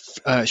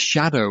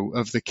shadow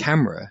of the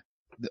camera,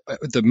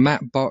 the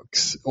matte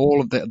box,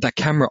 all of the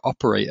camera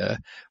operator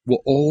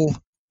were all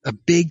a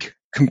big,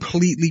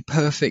 completely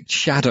perfect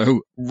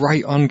shadow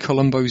right on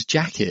Columbo's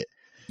jacket.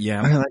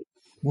 Yeah. I'm like,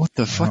 what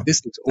the fuck?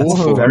 This looks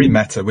awful. Very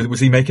meta. Was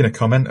he making a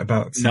comment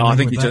about? No, I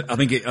think I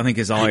think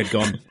his eye had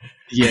gone.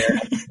 Yeah.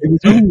 It was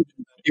only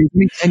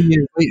 10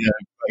 years later,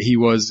 but he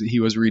was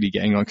really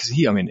getting on because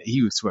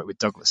he was to work with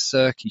Douglas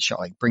Sirk. He shot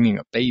like Bringing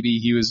Up Baby.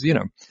 He was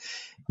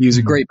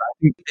a great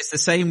guy. It's the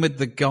same with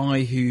the guy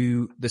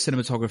the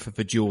cinematographer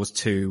for Jaws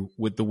 2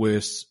 with the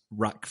worst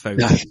rack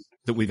focus.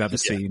 that we've ever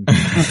seen.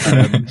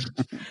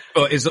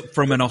 But is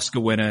from an Oscar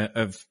winner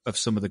of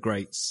some of the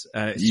greats.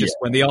 It's just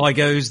when the eye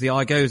goes,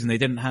 and they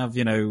didn't have,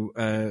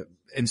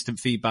 instant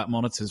feedback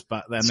monitors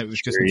back then. It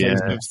was just a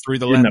case of through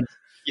the lens.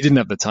 You didn't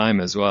have the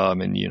time as well. I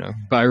mean,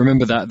 but I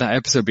remember that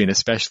episode being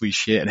especially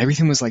shit, and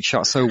everything was like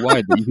shot so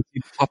wide that you could see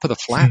the top of the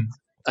flat.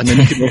 And then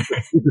you could also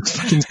see the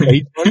fucking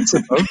stage ones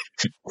above.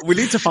 We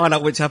need to find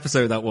out which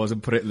episode that was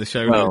and put it in the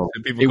show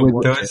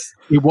notes.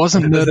 It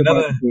wasn't Murder by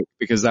the Book,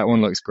 because that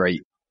one looks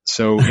great.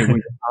 So it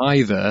was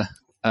either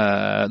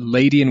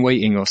Lady in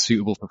Waiting or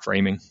Suitable for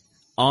Framing.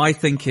 I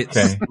think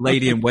it's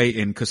Lady in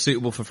Waiting, because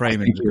Suitable for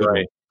Framing. You're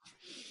right.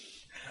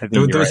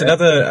 There was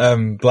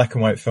another black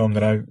and white film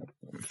that I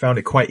found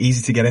it quite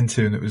easy to get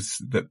into, and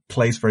that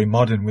plays very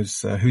modern,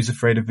 was Who's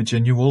Afraid of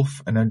Virginia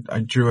Woolf, and I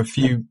drew a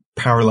few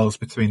parallels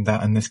between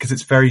that and this, because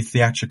it's very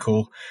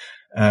theatrical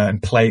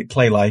and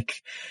play-like,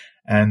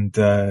 and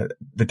the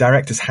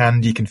director's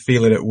hand, you can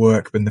feel it at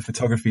work, but the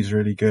photography is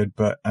really good,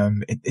 but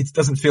it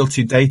doesn't feel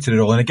too dated at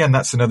all. And again,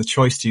 that's another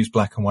choice to use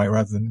black and white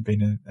rather than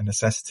being a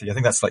necessity. I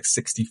think that's like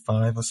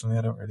 65 or something.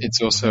 I don't really.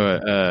 It's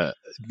also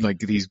like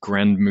these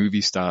grand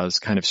movie stars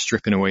kind of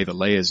stripping away the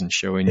layers and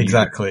showing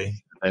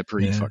exactly they're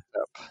pretty fucked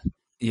up.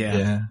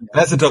 Yeah.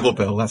 That's a double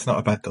bill. That's not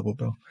a bad double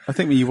bill. I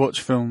think when you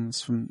watch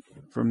films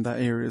from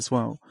that era as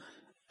well,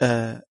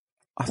 I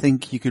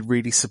think you could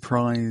really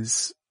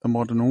surprise a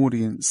modern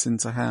audience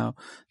into how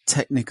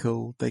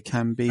technical they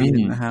can be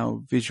and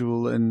how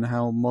visual and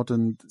how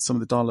modern some of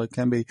the dialogue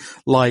can be,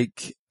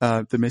 like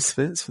the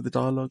Misfits for the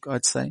dialogue,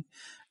 I'd say.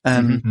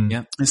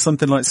 It's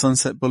something like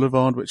Sunset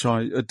Boulevard, which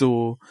I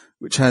adore,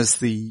 which has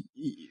the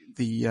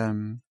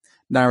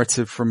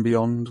narrative from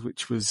beyond,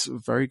 which was a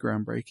very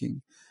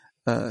groundbreaking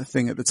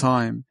thing at the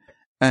time.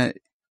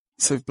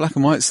 So black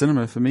and white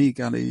cinema for me,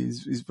 Gally,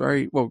 is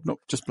very, well, not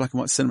just black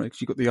and white cinema,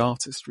 because you got The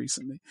Artist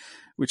recently,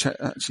 which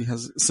actually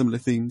has a similar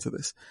theme to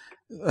this.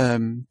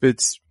 But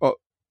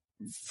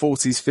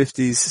 40s,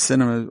 50s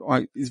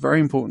cinema is very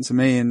important to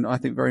me, and I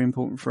think very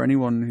important for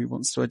anyone who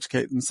wants to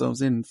educate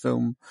themselves in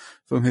film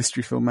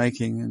history,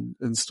 filmmaking,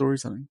 and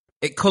storytelling.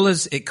 It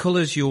colours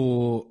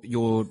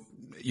your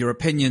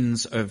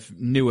opinions of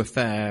New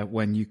Affair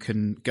when you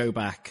can go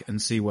back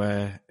and see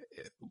where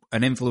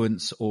an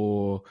influence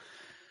or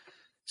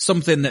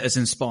something that has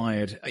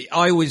inspired.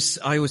 I always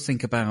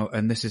think about,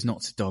 and this is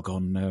not to dog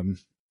on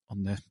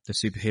the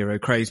superhero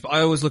craze, but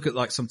I always look at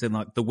like something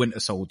like The Winter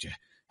Soldier,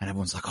 and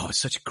everyone's like, "Oh, it's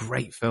such a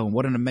great film!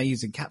 What an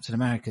amazing Captain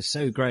America!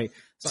 So great!"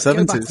 It's like,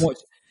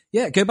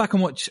 70s. Go back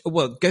and watch.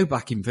 Well, go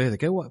back even further.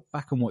 Go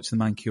back and watch The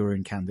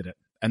Manchurian Candidate,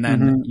 and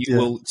then you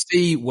will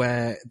see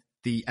where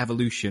the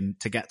evolution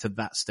to get to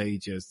that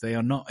stage is. They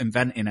are not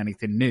inventing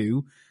anything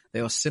new. They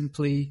are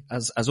simply,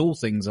 as all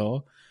things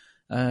are,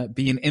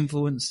 being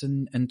influenced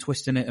and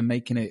twisting it and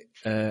making it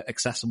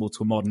accessible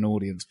to a modern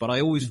audience. But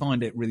I always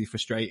find it really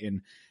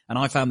frustrating, and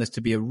I found this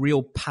to be a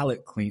real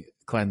palate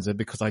cleanser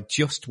because I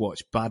just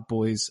watched Bad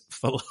Boys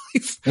for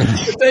Life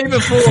the day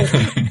before.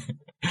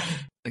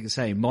 Like I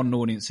say, modern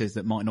audiences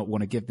that might not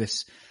want to give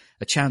this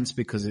a chance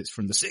because it's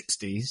from the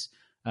 60s.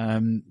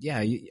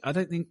 I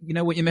don't think you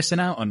know what you're missing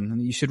out on,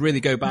 and you should really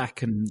go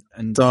back and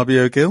Darby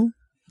O'Gill.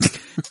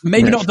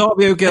 Maybe not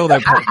Darby O'Gill though.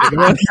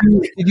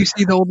 Did you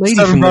see the old lady?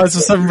 Seven Brides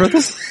or Seven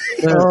Brothers?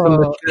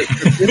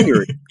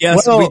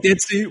 Yes, well, we did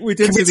see. We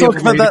did can see. we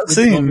talk about that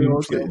scene,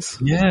 please?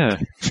 Yeah,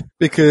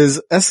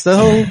 because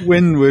Estelle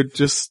Winwood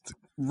just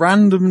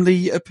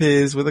randomly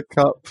appears with a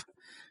cup,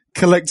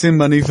 collecting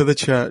money for the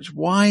church.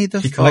 Why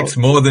the? She collects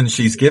more than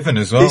she's given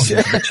as well.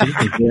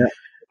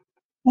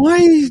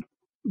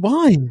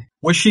 Why?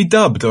 Was she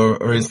dubbed,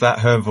 or is that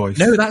her voice?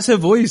 No, that's her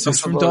voice. It's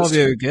from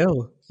Darby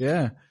O'Gill.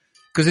 Yeah.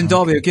 Because in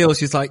Darby O'Gill,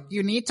 she's like,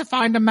 "You need to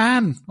find a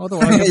man,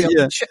 otherwise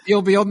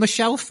you'll be on the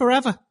shelf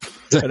forever."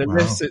 And in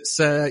this, it's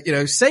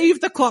save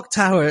the clock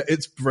tower.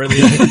 It's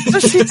brilliant.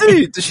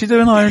 Does she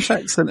do an Irish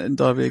accent in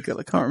Darby O'Gill?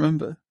 I can't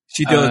remember.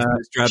 She does.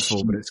 It's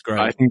dreadful, but it's great.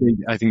 I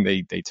think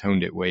they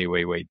toned it way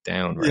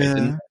down,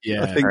 right?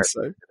 Yeah, I think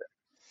so.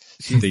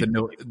 She's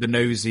the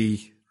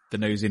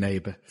nosy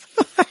neighbour.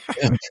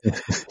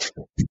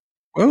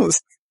 Well,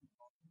 it's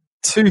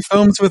 2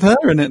 films with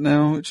her in it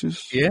now, which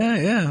is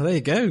yeah. There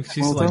you go.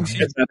 She's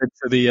she's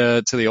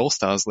added to the All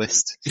Stars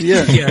list.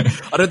 Yeah.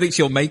 I don't think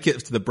she'll make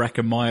it to the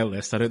Brecon Mile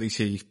list. I don't think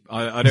she.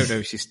 I don't know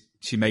if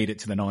she made it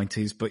to the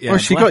 90s, but yeah. Well,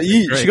 she got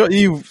you. She got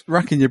you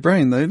racking your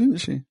brain though, didn't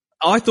she?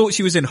 I thought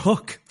she was in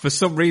Hook for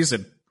some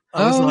reason.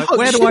 I was like,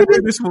 where do I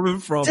know this woman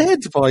from? Dead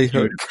by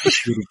Hook.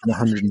 She was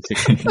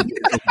 160.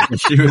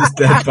 She was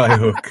dead by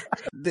Hook.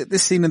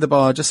 This scene in the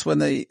bar, just when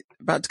they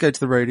about to go to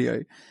the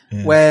rodeo,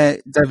 where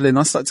Devlin,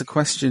 I start to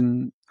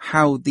question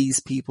how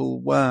these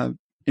people were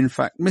in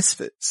fact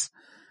misfits.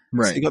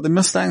 Right. So you got the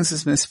Mustangs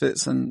as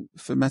misfits, and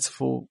for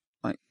metaphor,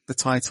 like the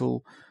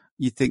title,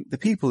 you think the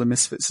people are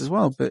misfits as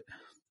well. But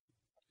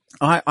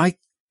I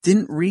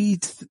didn't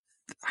read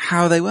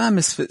how they were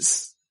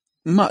misfits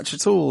much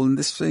at all in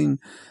this scene.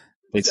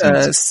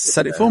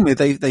 Said it for me.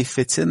 They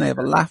fit in. They have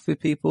a laugh with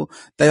people.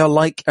 They are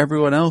like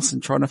everyone else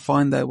and trying to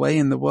find their way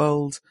in the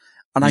world.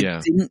 And I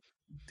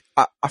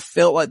I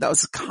felt like that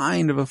was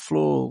kind of a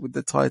flaw with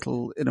the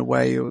title in a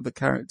way, or the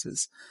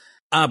characters.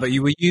 But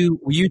were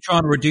you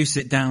trying to reduce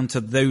it down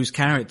to those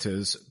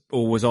characters,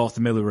 or was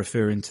Arthur Miller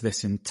referring to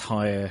this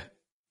entire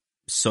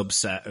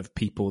subset of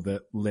people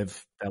that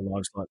live their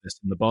lives like this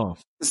in the bar?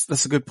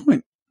 That's a good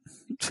point.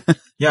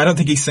 Yeah, I don't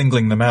think he's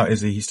singling them out,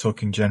 is he? He's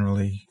talking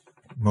generally.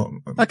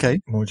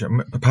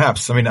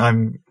 Perhaps. I mean,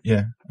 I'm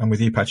with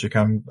you, Patrick.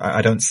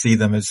 I don't see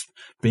them as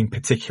being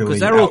particularly.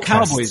 Because they're all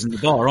outcast. cowboys in the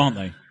bar, aren't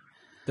they?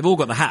 They've all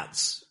got the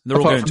hats. They're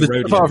all going to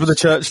rodeos. Apart from the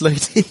church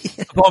lady.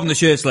 Apart from the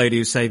church lady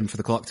who's saving for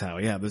the clock tower.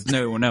 Yeah, there's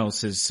no one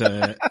else is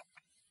a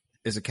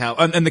cow.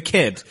 And the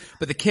kid.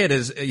 But the kid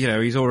is,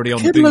 he's already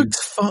on the booze.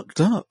 Looks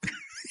fucked up.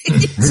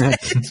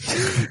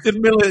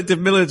 Did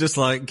Miller just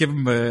like give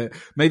him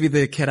maybe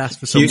the kid asked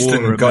for some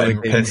Houston water? Got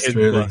him pissed,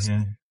 really.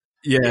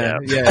 Yeah.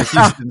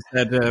 Houston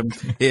said,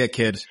 "Here,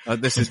 kid,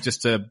 this is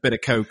just a bit of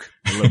coke,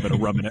 a little bit of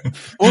rum in it."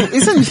 Well,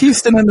 isn't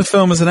Houston in the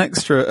film as an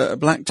extra at a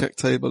blackjack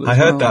table? I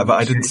heard that, but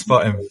I didn't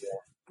spot him.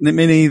 Me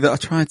neither. I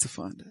tried to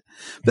find it,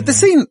 but the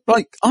scene,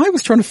 I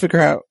was trying to figure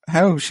out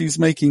how she's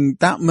making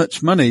that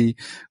much money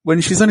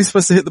when she's only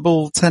supposed to hit the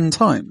ball 10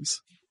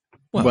 times.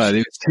 Well,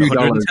 it's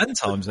 $2 10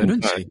 times, though,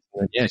 doesn't she?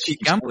 Yeah, she's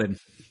gambling.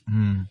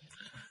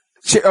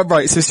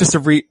 Right, so it's just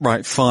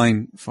right,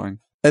 fine.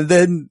 And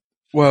then,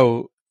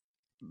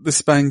 the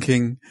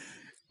spanking.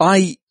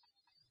 I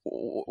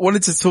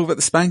wanted to talk about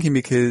the spanking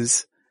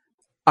because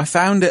I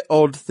found it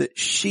odd that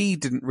she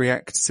didn't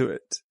react to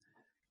it.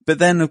 But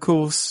then, of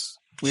course,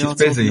 she's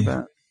busy. Talking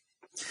about...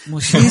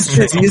 Well, she's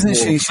busy, isn't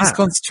she? She's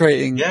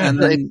concentrating. Yeah,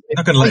 and then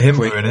not going to let him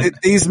ruin it.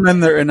 These men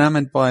that are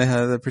enamored by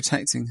her, they're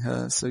protecting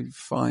her, so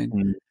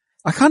fine.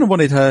 I kind of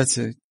wanted her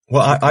to.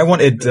 Well, I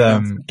wanted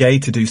Gay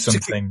to do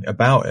something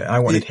about it. I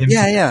wanted him to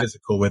be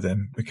physical with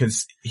him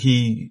because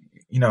he,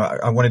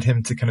 I wanted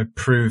him to kind of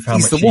prove how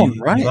he's much the one,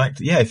 right? he liked.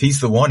 Yeah, if he's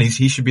the one,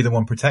 he should be the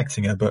one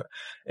protecting her. But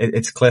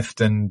it's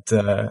Clift and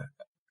Eli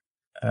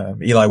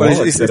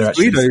Wallach that are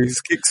actually. Guido who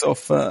kicks off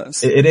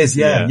first. It is,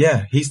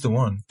 yeah, he's the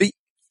one.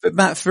 But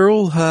Matt, for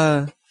all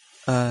her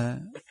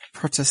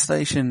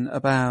protestation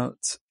about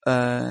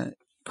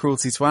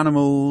cruelty to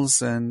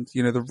animals and,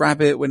 the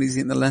rabbit when he's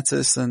eating the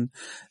lettuce and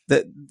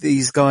that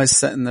these guys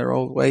set in their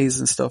old ways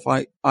and stuff,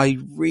 I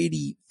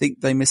really think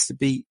they missed a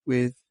beat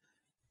with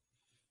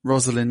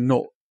Rosalind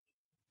not.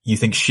 You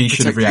think she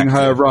should have reacted?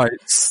 Her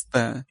rights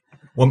there.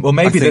 Well,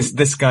 maybe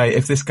this guy,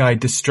 if this guy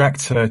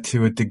distracts her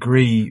to a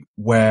degree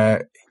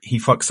where he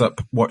fucks up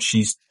what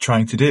she's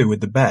trying to do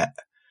with the bet,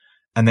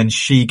 and then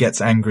she gets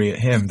angry at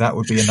him, that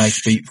would be a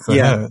nice beat for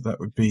her. That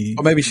would be.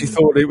 Or maybe she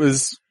thought it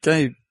was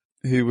Gabe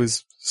who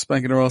was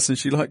spanking her ass and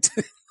she liked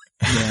it.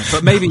 Yeah,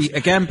 but maybe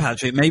again,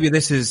 Patrick, maybe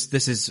this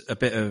is a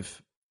bit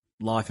of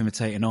life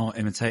imitating art,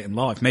 imitating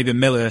life. Maybe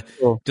Miller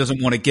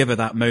doesn't want to give her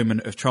that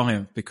moment of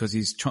triumph because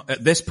he's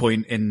at this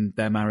point in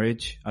their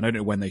marriage. I don't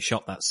know when they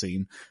shot that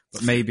scene,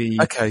 but maybe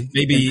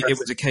it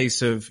was a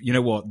case of, you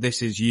know what,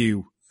 this is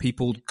you.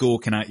 People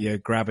gawking at you,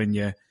 grabbing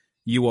you.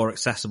 You are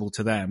accessible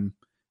to them,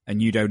 and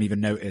you don't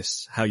even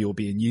notice how you're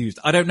being used.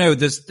 I don't know.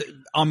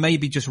 I may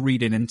be just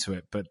reading into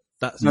it, but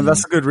that's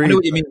a good read. I know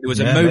what you mean. There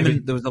was a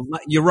moment. Maybe.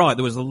 You're right.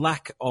 There was a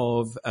lack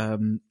of.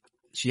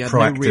 She had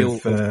no real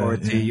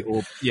authority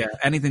or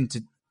anything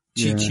to.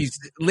 She's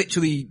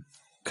literally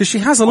because she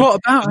has a lot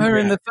about her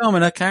in the film,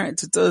 and her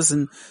character does.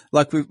 And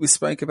like we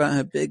spoke about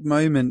her big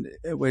moment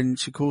when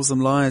she calls them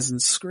liars and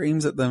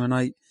screams at them, and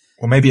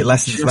Well, maybe it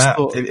lessens that.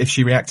 If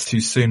she reacts too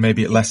soon,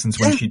 maybe it lessens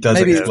when she does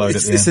explode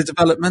at the end. It's a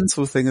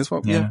developmental thing as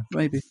well. Yeah,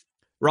 maybe.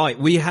 Right.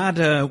 We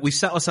had, we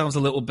set ourselves a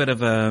little bit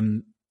of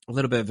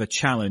a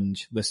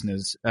challenge,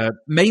 listeners,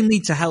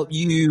 mainly to help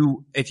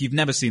you, if you've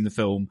never seen the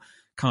film,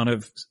 kind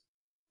of,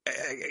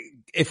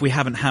 if we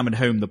haven't hammered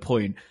home the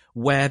point,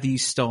 where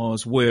these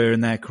stars were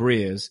in their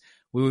careers.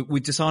 We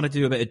decided to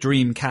do a bit of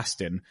dream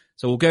casting.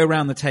 So we'll go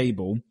around the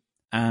table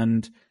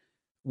and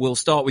we'll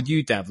start with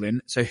you,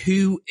 Devlin. So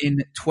who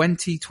in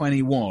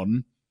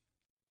 2021,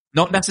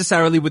 not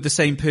necessarily with the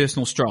same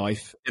personal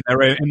strife in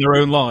their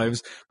own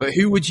lives, but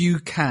who would you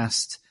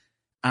cast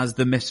as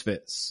the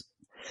Misfits?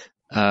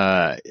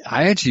 I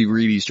actually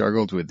really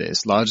struggled with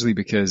this, largely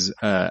because,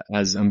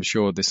 as I'm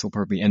sure this will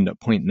probably end up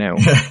pointing out.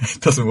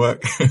 It doesn't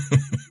work.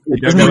 You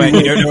don't know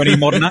any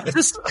modern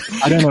actors?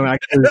 I don't know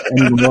actors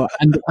anymore.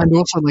 And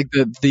also like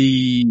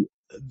the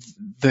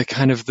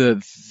kind of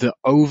the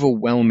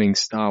overwhelming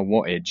star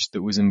wattage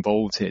that was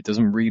involved here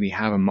doesn't really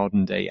have a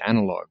modern day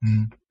analog,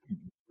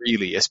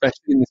 really,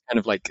 especially in this kind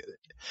of like,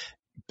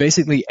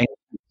 basically.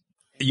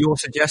 You're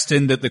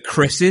suggesting that the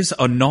Chris's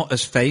are not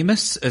as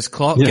famous as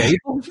Clark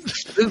Gable?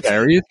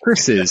 Various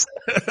Chris's.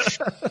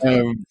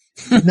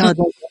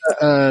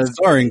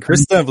 Starring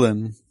Chris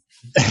Devlin.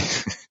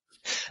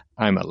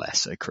 I'm a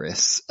lesser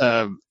Chris.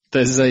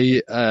 There's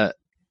a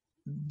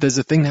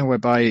thing now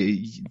whereby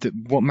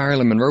what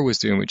Marilyn Monroe was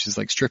doing, which is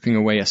like stripping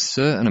away a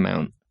certain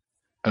amount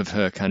of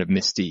her kind of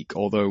mystique,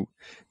 although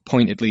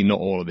pointedly not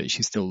all of it.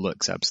 She still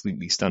looks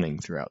absolutely stunning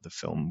throughout the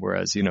film.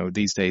 Whereas,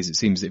 these days it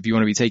seems that if you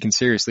want to be taken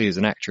seriously as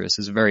an actress,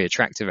 as a very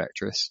attractive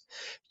actress,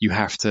 you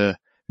have to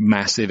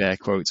massive air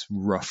quotes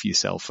rough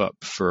yourself up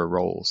for a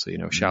role. So,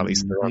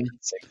 Charlize Theron,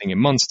 same thing in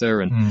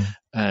Monster, and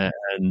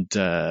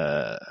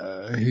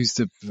who's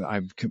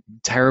I'm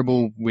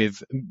terrible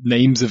with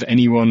names of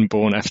anyone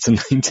born after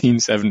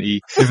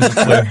 1970.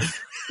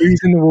 Who's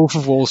in The Wolf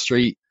of Wall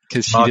Street?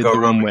 Because she did the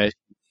one where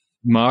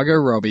Margot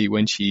Robbie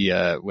when she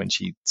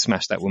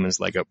smashed that woman's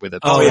leg up with a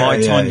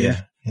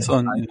Tonya.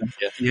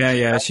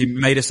 Yeah. She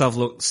made herself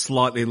look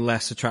slightly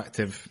less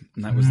attractive,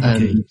 and that was the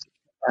key.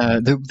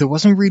 There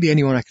wasn't really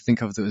anyone I could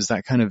think of that was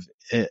that kind of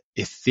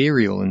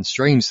ethereal and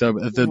strange. So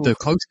the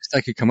closest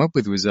I could come up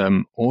with was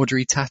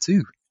Audrey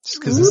Tattoo, just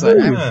because it's like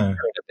a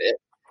bit.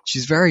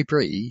 She's very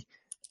pretty.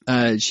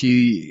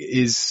 She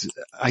is,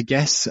 I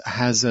guess,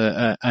 has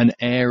an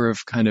air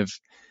of kind of,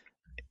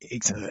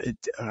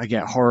 I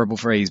get a horrible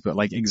phrase, but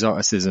like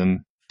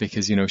exoticism,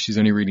 because, she's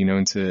only really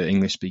known to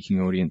English speaking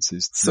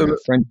audiences. So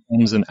French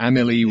ones, and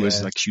Amélie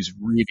was like, she was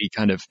really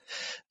kind of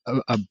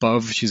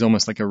above. She's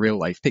almost like a real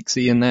life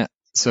pixie in that.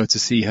 So to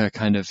see her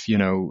kind of,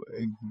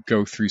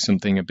 go through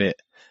something a bit,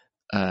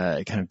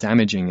 kind of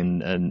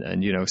damaging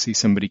and, see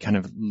somebody kind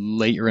of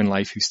later in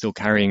life who's still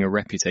carrying a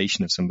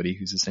reputation of somebody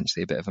who's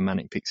essentially a bit of a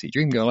manic pixie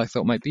dream girl, I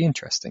thought might be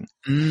interesting.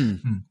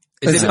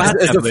 Is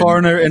the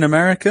Foreigner in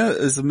America,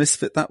 is the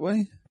Misfit that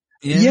way?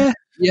 Yeah,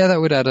 that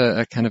would add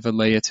a kind of a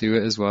layer to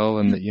it as well,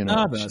 and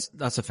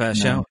that's a fair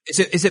shout.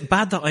 Is it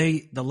bad that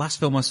the last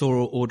film I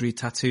saw Audrey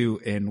Tattoo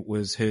in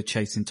was her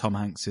chasing Tom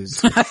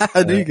Hanks's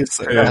I knew you could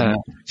say that.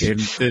 In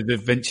the Da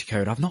Vinci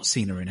Code? I've not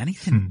seen her in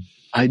anything.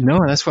 I know,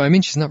 that's what I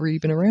mean. She's not really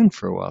been around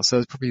for a while, so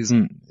it probably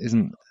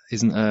isn't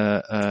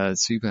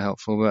super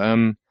helpful.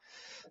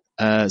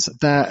 But so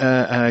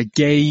that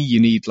gay,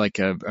 you need like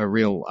a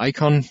real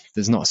icon.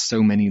 There's not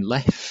so many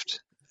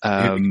left. Who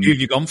have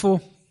you gone for?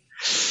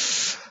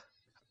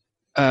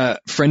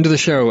 Friend of the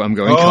show, I'm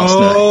going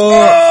Costner.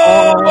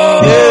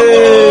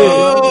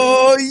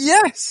 Oh,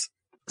 yes!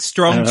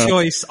 Strong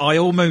choice. I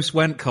almost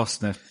went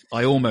Costner.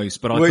 But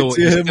I thought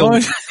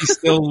he's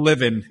still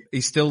living.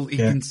 He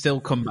can still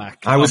come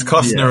back. I was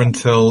Costner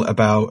until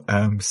about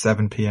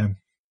 7 p.m.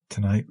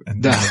 tonight,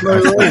 and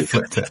I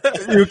flipped it.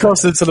 You were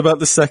Costner until about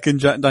the second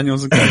Jack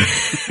Daniels and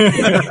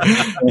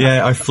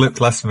Yeah, I flipped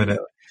last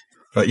minute.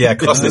 But yeah,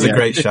 Costner's a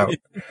great shout.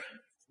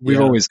 We've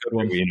always got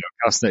one,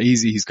 Costner.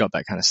 He's got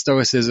that kind of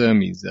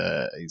stoicism. He's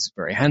a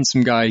very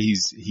handsome guy.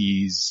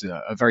 He's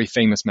a very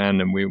famous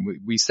man, and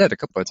we said a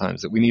couple of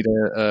times that we need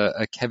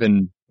a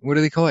Kevin. What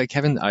do they call it?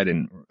 Kevin I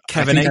don't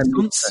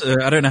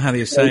know how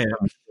they say it.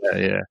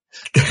 Yeah.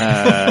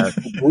 I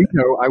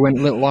went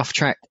a little off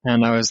track,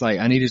 and I was like,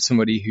 I needed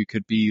somebody who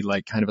could be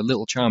like kind of a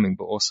little charming,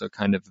 but also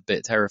kind of a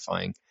bit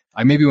terrifying.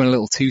 I maybe went a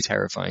little too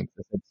terrifying.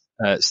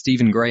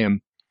 Stephen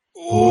Graham.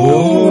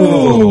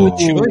 Oh,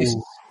 choice.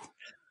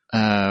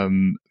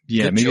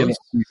 Maybe a little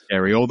too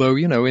scary. Although,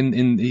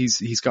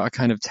 he's got a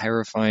kind of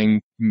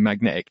terrifying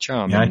magnetic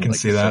charm. Yeah, I can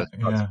see that.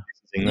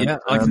 Yeah,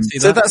 I can see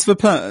that. So that's for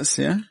Purse,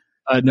 yeah?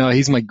 No,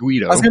 he's my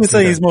Guido. I was going to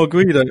say he's more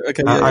Guido.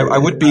 Okay. I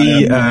would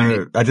be,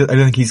 I don't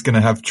think he's going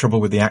to have trouble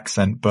with the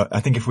accent, but I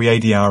think if we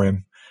ADR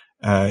him,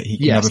 he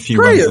can have a few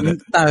runs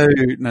with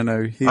it.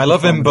 No. I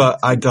love him,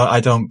 but I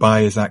don't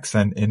buy his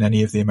accent in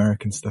any of the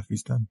American stuff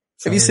he's done.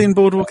 So. Have you seen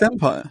Boardwalk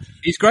Empire?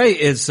 He's great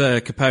as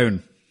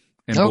Capone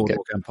in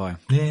Boardwalk Empire.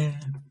 Yeah.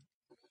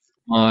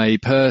 My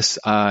Purse,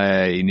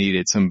 I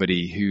needed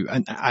somebody who,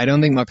 and I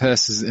don't think my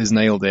Purse has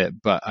nailed it,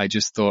 but I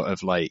just thought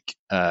of like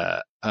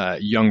a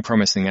young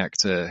promising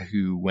actor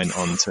who went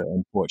on to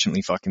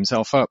unfortunately fuck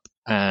himself up,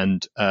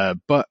 and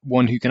but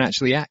one who can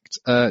actually act,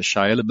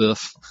 Shia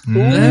LaBeouf.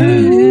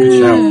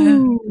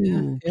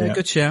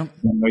 Good shout.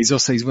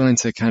 He's willing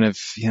to kind of,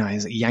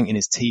 he's yanking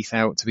his teeth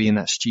out to be in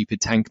that stupid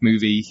tank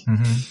movie.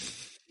 Mm-hmm.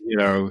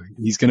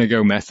 He's gonna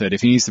go method.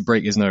 If he needs to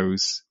break his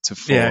nose to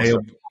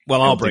fall.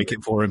 I'll break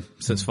it for him,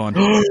 so it's fine.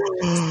 He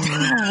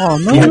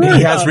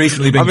has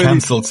recently been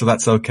cancelled, so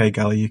that's okay,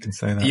 Gally. You can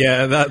say that.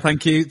 Yeah,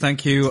 thank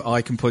you.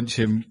 I can punch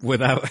him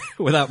without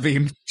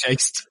being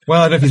chased.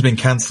 Well, I don't know if he's been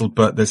cancelled,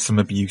 but there's some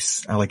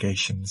abuse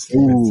allegations.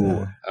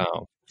 Do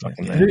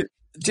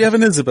you have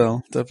an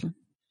Isabel, Devlin?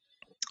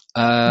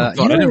 I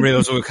didn't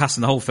realise we were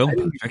casting the whole film.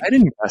 I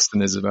didn't cast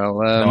an Isabel.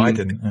 No, I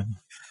didn't.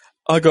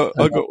 I got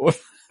one.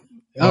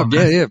 Yeah.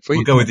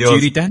 We'll go with yours.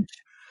 Judi Dench.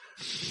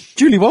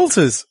 Julie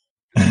Walters.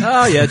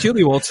 Oh yeah,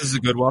 Julie Walters is a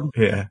good one.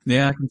 Yeah,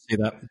 I can see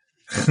that.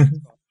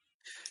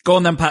 Go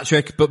on then,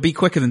 Patrick, but be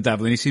quicker than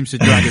Devlin. He seems to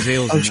drag his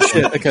heels.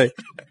 Shit. Okay.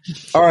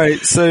 All right.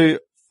 So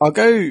I'll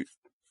go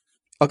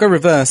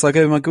reverse. I'll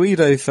go my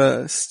Guido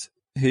first,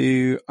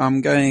 who I'm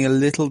going a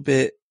little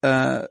bit.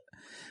 I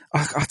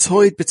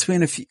toyed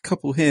between a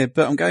couple here,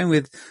 but I'm going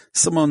with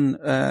someone,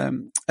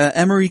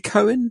 Emery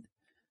Cohen.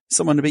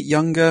 Someone a bit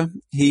younger.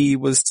 He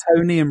was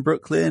Tony in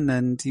Brooklyn,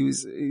 and he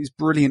was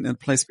brilliant in A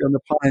Place Beyond the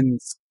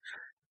Pines.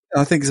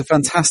 I think he's a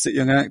fantastic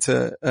young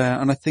actor,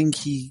 and I think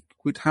he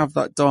would have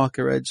that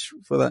darker edge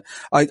for that.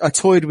 I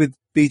toyed with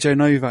BJ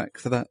Novak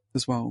for that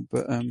as well,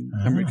 but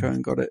Emery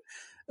Cohen got it.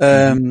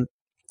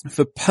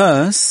 For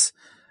Purse,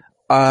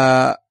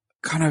 kind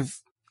of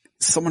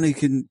someone who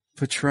can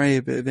portray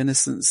a bit of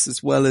innocence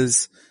as well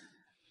as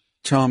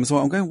charm as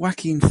well. I'm going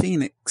Joaquin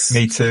Phoenix.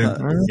 Me too.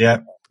 Yeah,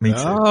 me too.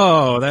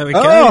 Oh, there we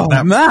go.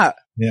 Oh, Matt.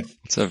 Yeah.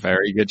 It's a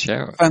very good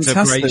shout. Fantastic.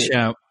 It's a great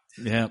shout.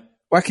 Yeah.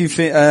 Joaquin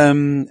Phoenix,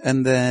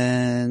 and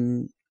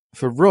then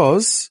for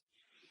Roz,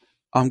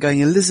 I'm going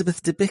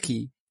Elizabeth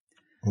Debicki.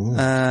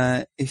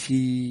 If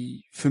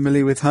you're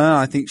familiar with her,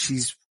 I think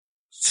she's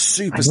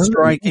super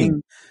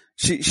striking.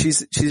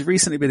 She's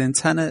recently been in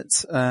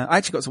Tenet. I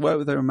actually got to work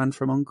with her on Man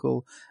from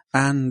U.N.C.L.E.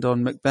 and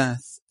on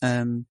Macbeth.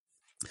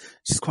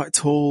 She's quite a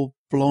tall,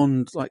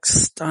 blonde, like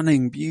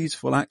stunning,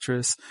 beautiful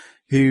actress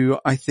who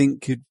I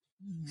think could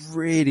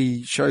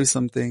really show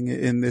something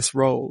in this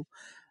role.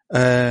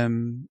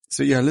 So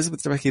yeah,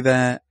 Elizabeth Debicki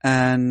there,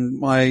 and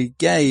my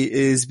gay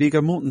is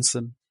Viggo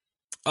Mortensen.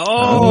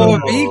 Oh,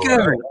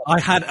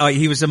 Viggo!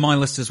 He was in my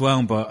list as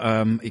well,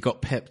 but he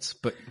got pipped.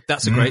 But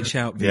that's a great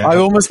shout. Yeah. I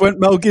almost went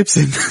Mel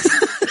Gibson.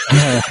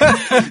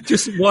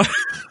 Just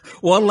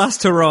one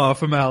last hurrah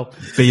for Mel.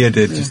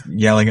 Bearded, just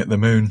yelling at the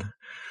moon.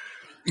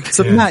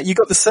 So Matt, we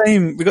got the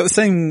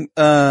same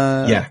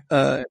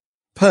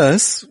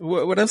purse.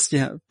 What else do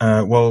you have?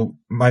 Well,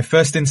 my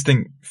first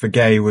instinct for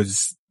gay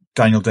was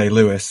Daniel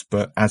Day-Lewis,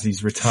 but as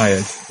he's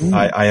retired,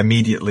 I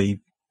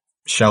immediately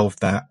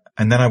shelved that.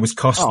 And then I was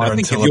Costner I think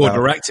until if you're about...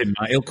 directing,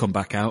 Matt, he'll come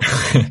back out.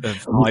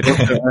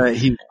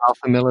 He's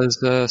Arthur Miller's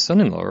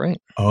son-in-law, right?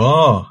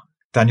 Oh,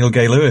 Daniel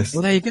Day-Lewis.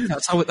 Well, there you go.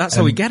 That's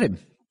how we get him.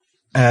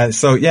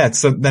 So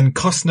then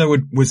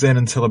Costner was in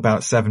until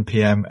about 7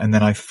 p.m. and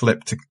then I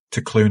flipped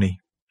to Clooney.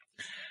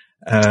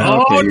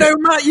 No,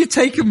 Matt, you've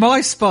taken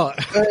my spot.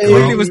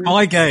 Clooney was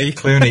my gay.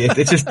 Clooney,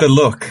 it's just the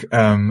look.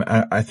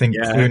 I think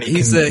Clooney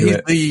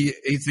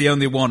he's the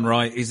only one,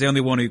 right? He's the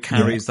only one who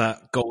carries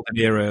that golden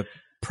era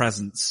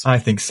presence. I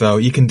think so.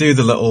 You can do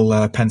the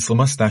little pencil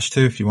mustache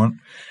too if you want.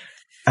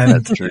 And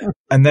that's true.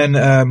 And then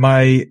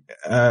my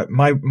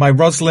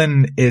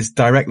Rosalind is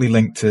directly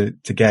linked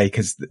to gay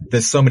because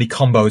there's so many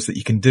combos that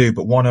you can do,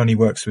 but one only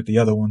works with the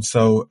other one.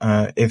 So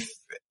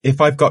if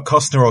I've got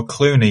Costner or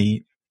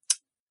Clooney,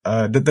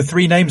 the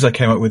three names I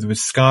came up with was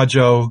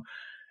ScarJo,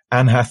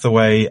 Anne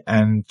Hathaway,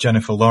 and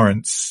Jennifer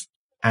Lawrence.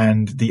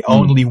 And the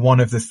only one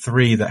of the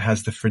three that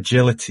has the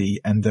fragility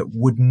and that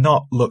would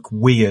not look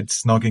weird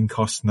snogging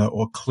Costner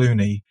or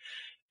Clooney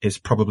is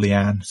probably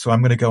Anne. So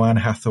I'm going to go Anne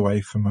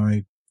Hathaway for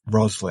my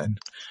Rosalind.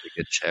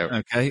 Good shout.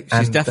 Okay,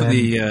 she's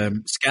definitely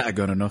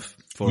scattergun enough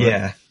for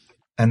it.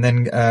 And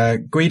then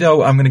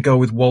Guido, I'm going to go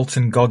with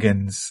Walton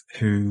Goggins,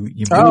 who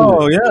you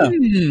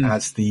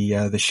as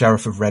the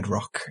sheriff of Red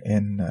Rock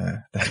in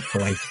The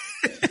Hateful Eight.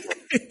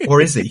 Or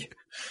is he?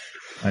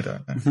 I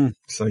don't know.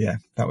 So yeah,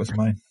 that was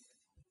mine.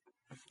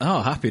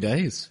 Oh, happy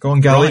days. Go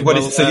on, Gally.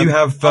 Right, so you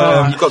have you've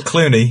got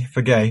Clooney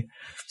for gay.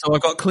 So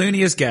I've got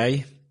Clooney as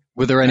gay.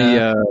 Were there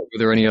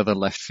any other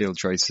left field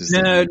choices?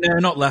 No,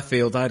 not left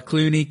field. I had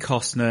Clooney,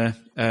 Costner.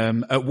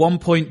 At one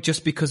point,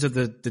 just because of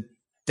the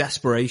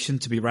desperation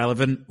to be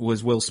relevant,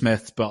 was Will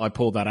Smith, but I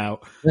pulled that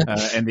out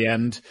in the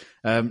end.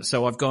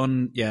 So I've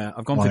gone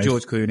for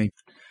George Clooney.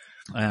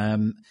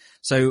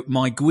 So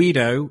my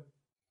Guido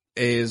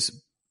is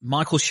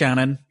Michael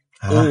Shannon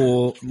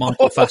or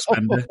Michael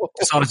Fassbender.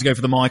 Decided to go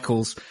for the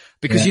Michaels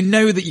because you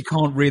know that you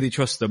can't really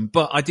trust them.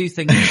 But I do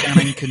think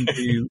Shannon can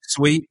do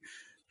sweet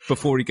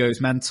before he goes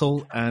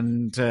mental,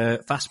 and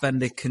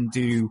Fassbender can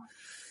do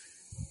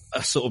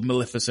a sort of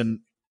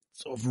Maleficent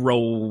sort of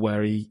role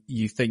where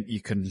you think you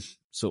can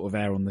sort of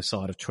err on the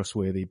side of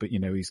trustworthy, but you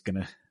know he's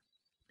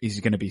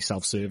gonna be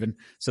self-serving.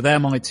 So they're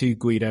my two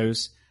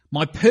Guidos.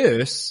 My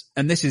purse,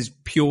 and this is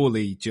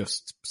purely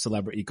just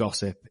celebrity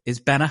gossip, is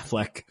Ben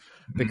Affleck,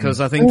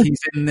 because I think he's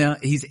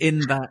in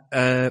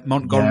that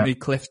Montgomery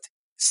Clift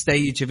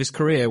stage of his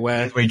career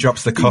where he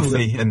drops the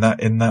coffee in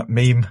that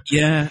meme.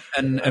 Yeah,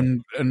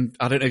 and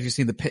I don't know if you've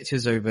seen the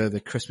pictures over the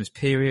Christmas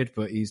period,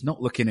 but he's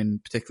not looking in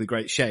particularly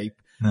great shape.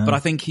 No. But I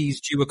think he's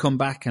due a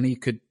comeback, and he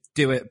could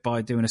do it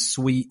by doing a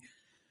sweet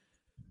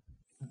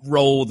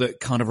role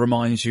that kind of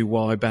reminds you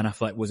why Ben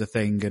Affleck was a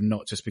thing, and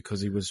not just because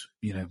he was,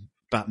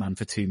 Batman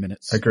for 2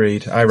 minutes.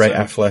 Agreed. I rate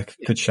Affleck.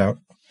 Good shout.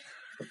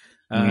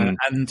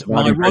 And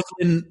my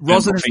Rosalind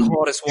is the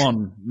hardest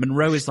one.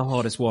 Monroe is the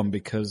hardest one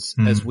because,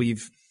 as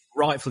we've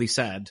rightfully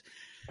said,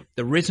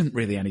 there isn't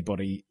really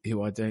anybody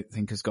who I don't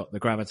think has got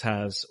the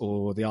gravitas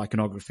or the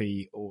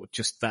iconography or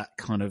just that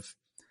kind of,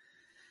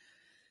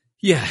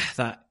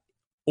 that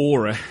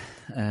aura.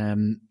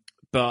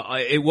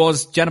 It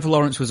was Jennifer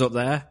Lawrence was up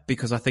there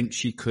because I think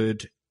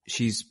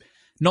she's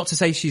not to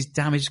say she's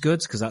damaged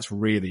goods because that's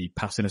really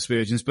passing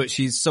aspersions, but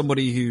she's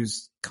somebody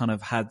who's kind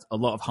of had a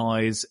lot of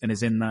highs and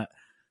is in that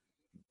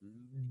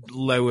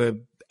lower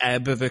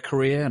ebb of her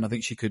career. And I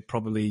think she could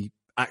probably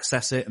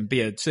access it and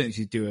certainly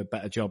she'd do a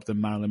better job than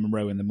Marilyn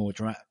Monroe in the more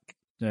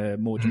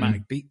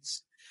dramatic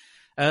beats.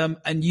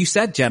 And you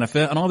said Jennifer,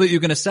 and I thought you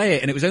were going to say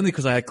it, and it was only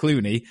because I had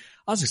Clooney.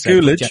 I was just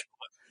saying,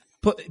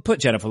 put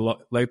Jennifer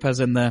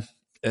Lopez in there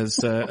as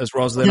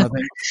Rosalind, I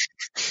think.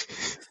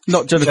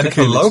 Not Jennifer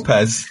Jennifer Coolidge.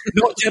 Lopez.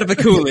 Not Jennifer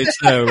Coolidge,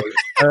 no.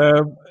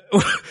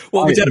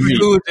 What would Jennifer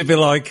Coolidge be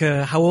like?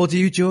 How old are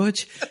you,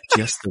 George?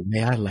 Just the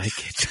way I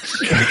like it.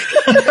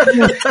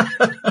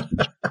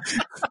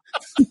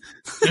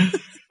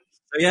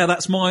 So yeah,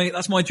 that's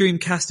my dream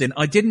casting.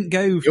 I didn't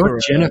go for Your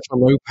Jennifer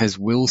Lopez,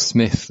 Will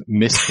Smith,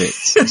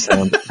 Misfits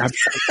sound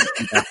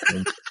absolutely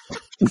baffling.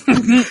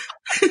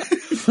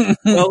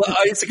 Well,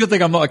 it's a good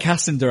thing I'm not a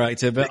casting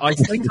director, but I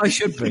think I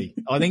should be.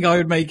 I think I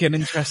would make an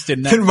interesting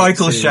Netflix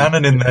Michael series.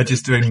 Shannon in there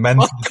just doing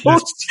mental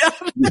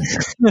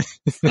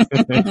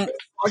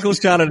Michael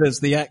Shannon is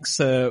the ex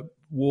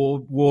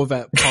war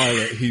vet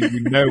pilot who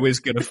you know is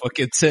going to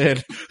fucking turn.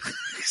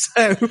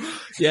 So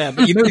yeah,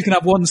 but you know you can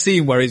have one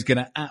scene where he's going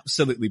to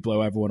absolutely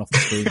blow everyone off the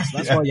screen. So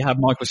that's why you have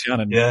Michael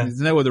Shannon. Yeah.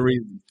 There's no other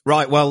reason.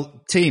 Right.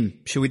 Well,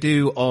 team, should we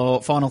do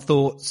our final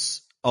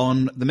thoughts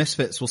on the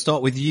Misfits? We'll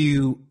start with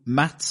you,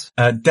 Matt.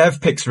 Dev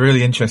picks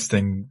really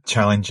interesting,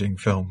 challenging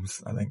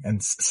films, I think,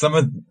 and some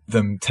of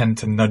them tend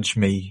to nudge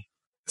me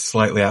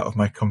slightly out of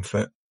my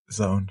comfort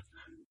zone.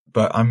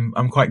 But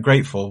I'm quite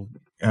grateful.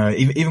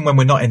 Even when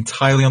we're not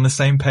entirely on the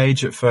same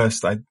page at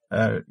first,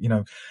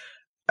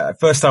 at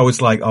first I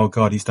was like, oh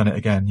God, he's done it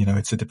again.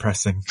 It's a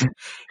depress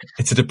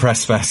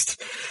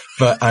fest.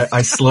 But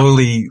I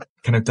slowly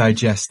kind of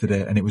digested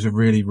it, and it was a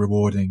really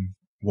rewarding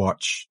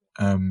watch.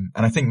 And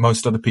I think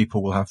most other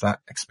people will have that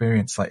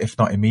experience. Like, if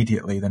not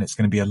immediately, then it's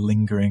going to be a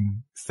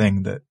lingering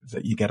thing that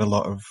you get a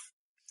lot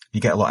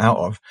out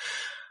of.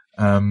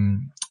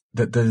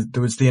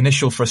 There was the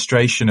initial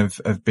frustration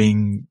of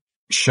being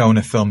shown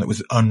a film that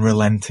was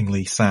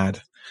unrelentingly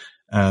sad.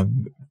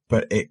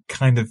 But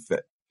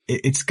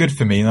it's good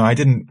for me.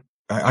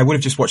 I would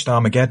have just watched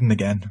Armageddon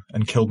again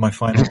and killed my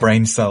final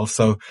brain cell.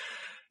 So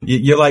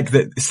you're like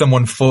that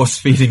someone force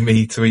feeding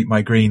me to eat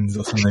my greens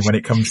or something when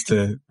it comes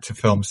to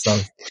film. So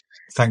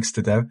thanks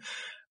to Dev.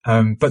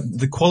 But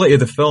the quality of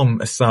the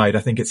film aside, I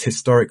think it's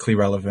historically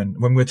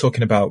relevant when we're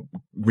talking about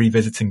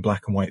revisiting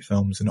black and white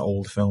films and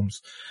old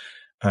films.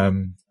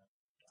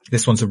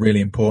 This one's a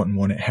really important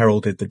one. It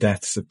heralded the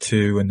deaths of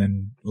 2 and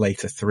then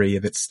later 3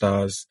 of its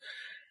stars.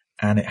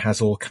 And it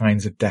has all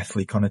kinds of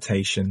deathly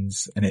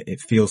connotations, and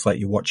it feels like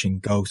you're watching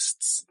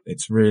ghosts.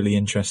 It's really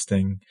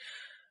interesting.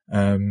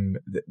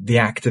 The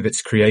act of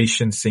its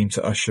creation seemed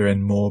to usher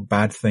in more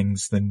bad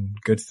things than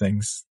good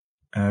things.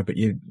 But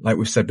like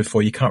we've said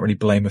before, you can't really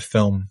blame a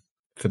film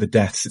for the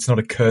deaths. It's not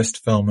a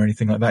cursed film or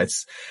anything like that.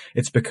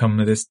 It's become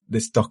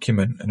this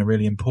document, and a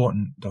really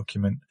important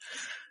document.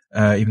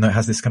 Even though it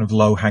has this kind of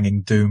low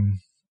hanging doom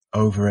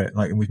over it.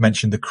 Like we've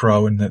mentioned The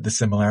Crow and the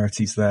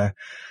similarities there.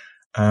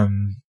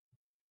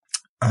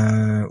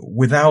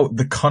 Without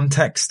the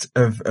context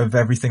of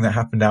everything that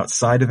happened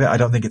outside of it, I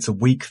don't think it's a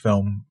weak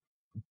film,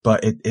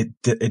 but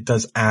it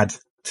does add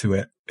to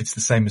it. It's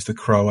the same as The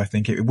Crow. I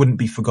think it wouldn't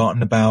be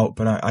forgotten about,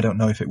 but I don't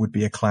know if it would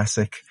be a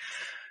classic.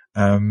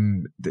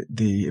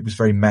 It was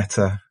very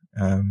meta.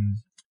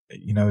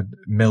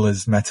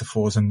 Miller's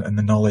metaphors and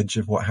the knowledge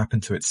of what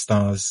happened to its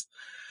stars.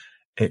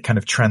 It kind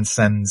of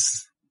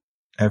transcends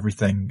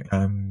everything.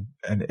 And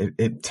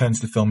it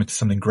turns the film into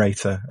something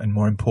greater and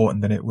more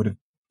important than it would have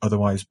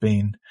otherwise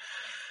been.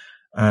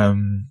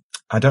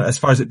 As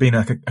far as it being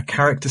like a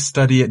character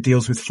study, it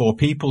deals with 4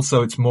 people.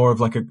 So it's more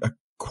of like a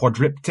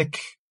quadriptych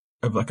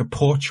of like a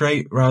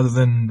portrait rather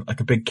than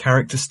like a big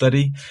character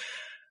study.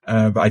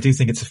 But I do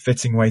think it's a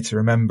fitting way to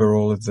remember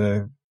all of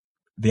the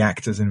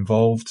actors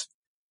involved.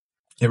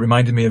 It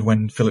reminded me of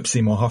when Philip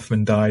Seymour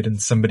Hoffman died, and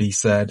somebody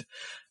said,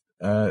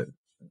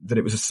 that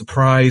it was a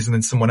surprise. And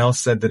then someone else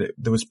said that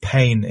there was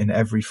pain in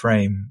every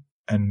frame.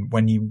 And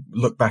when you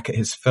look back at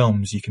his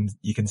films, you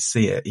can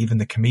see it, even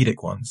the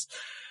comedic ones.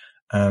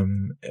 There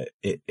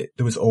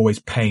was always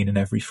pain in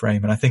every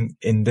frame. And I think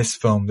in this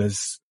film,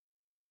 there's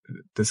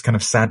kind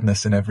of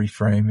sadness in every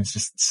frame. It's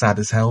just sad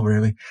as hell,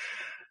 really.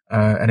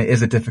 And it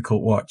is a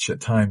difficult watch at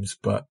times,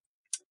 but,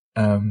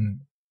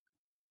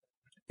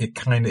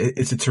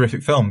 it's a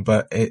terrific film,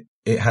 but it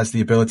has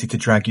the ability to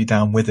drag you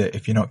down with it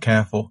if you're not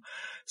careful.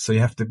 So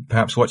you have to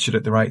perhaps watch it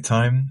at the right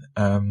time.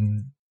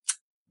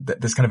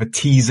 There's kind of a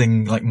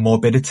teasing like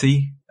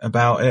morbidity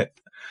about it,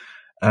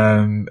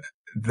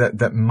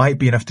 that might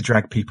be enough to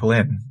drag people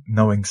in,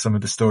 knowing some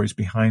of the stories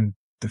behind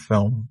the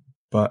film.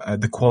 But,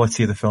 the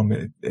quality of the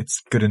film,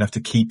 it's good enough to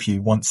keep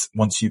you once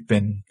you've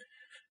been,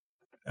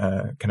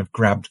 kind of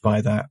grabbed by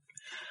that.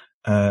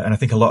 And I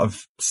think a lot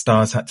of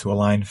stars had to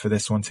align for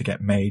this one to get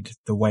made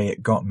the way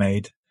it got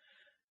made.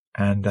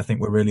 And I think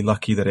we're really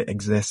lucky that it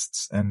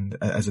exists, and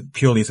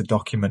purely as a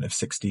document of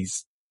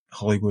 60s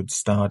Hollywood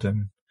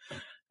stardom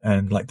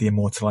and like the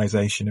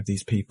immortalization of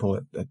these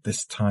people at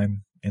this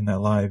time in their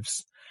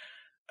lives.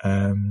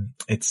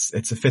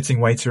 It's a fitting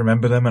way to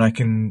remember them, and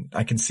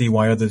I can see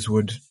why others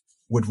would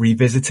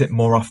revisit it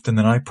more often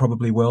than I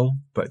probably will,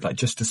 but like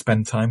just to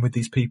spend time with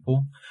these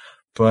people.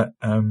 But,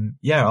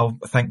 I'll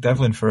thank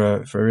Devlin for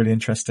a really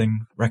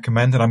interesting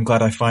recommend, and I'm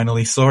glad I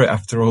finally saw it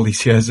after all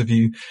these years of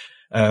you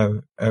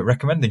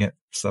recommending it.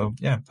 So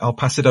yeah, I'll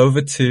pass it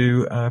over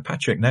to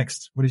Patrick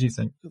next. What did you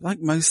think? Like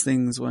most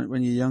things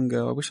when you're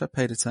younger, I wish I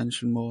paid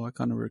attention more. I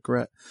kind of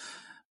regret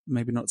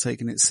maybe not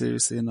taking it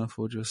seriously enough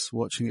or just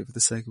watching it for the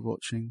sake of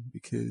watching,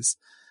 because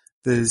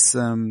there's,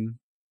 I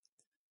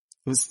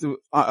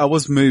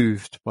was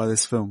moved by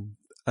this film,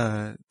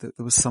 that there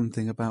was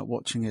something about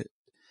watching it,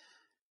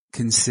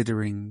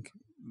 considering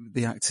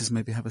the actors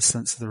maybe have a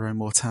sense of their own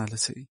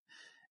mortality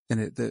in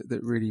it that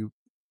really,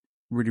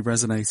 really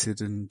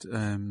resonated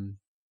and,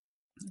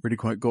 really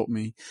quite got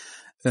me,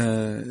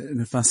 in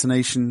a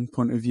fascination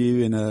point of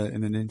view, in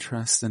an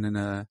interest, and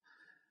in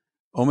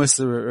almost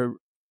a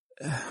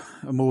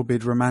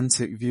morbid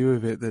romantic view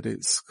of it, that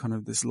it's kind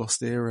of this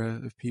lost era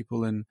of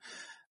people, and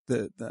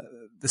the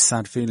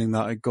sad feeling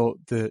that I got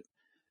that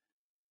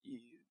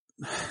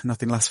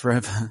nothing lasts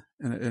forever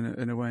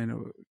in a way, and I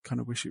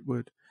kind of wish it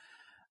would.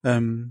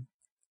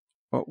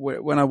 But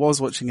when I was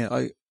watching it,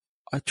 I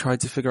tried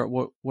to figure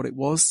out what it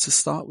was to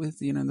start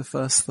with, in the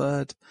first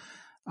third.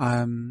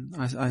 I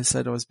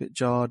said I was a bit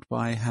jarred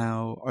by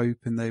how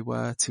open they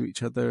were to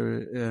each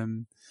other.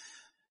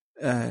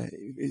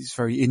 It's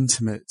very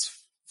intimate,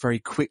 very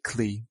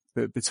quickly,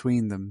 but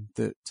between them,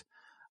 that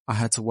I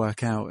had to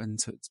work out and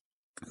to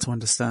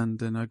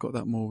understand. And I got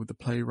that more with the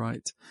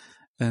playwright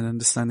and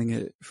understanding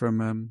it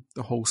from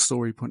the whole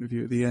story point of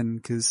view at the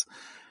end. Because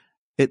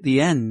at the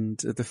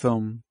end of the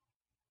film,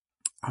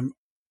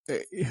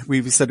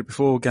 we've said it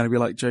before, Gary, we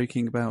like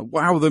joking about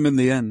wow them in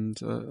the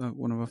end,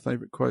 one of our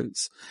favourite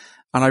quotes.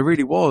 And I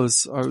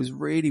was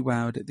really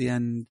wowed at the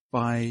end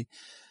by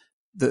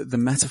the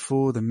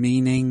metaphor, the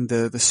meaning,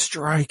 the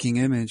striking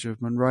image of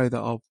Monroe that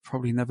I'll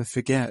probably never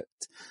forget,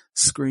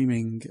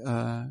 screaming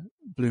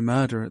blue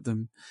murder at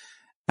them,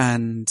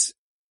 and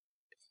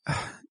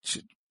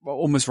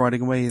almost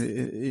riding away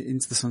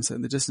into the sunset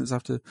in the distance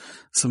after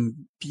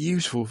some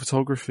beautiful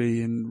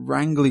photography, and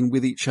wrangling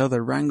with each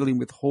other, wrangling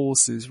with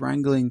horses,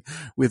 wrangling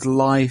with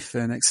life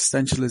and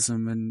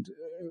existentialism and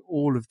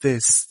all of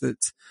this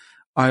that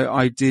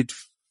I did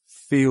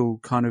feel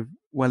kind of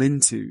well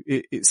into.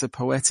 It's a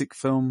poetic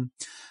film.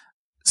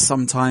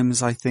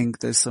 Sometimes I think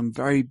there's some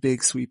very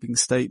big sweeping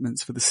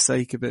statements for the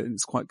sake of it, and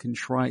it's quite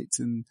contrite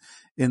in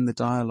the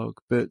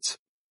dialogue. But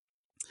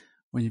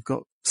when you've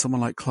got someone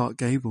like Clark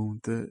Gable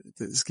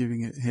that's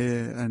giving it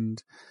here,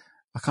 and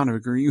I kind of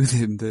agree with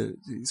him that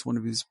it's one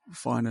of his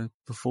finer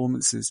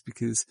performances,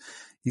 because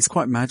he's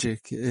quite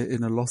magic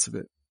in a lot of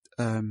it.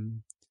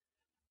 And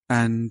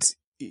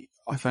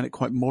I found it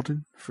quite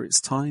modern for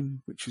its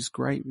time, which was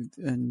great.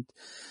 And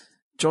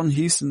John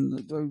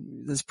Huston, though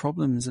there's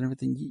problems and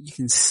everything, you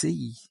can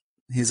see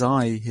his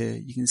eye here.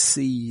 You can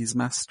see his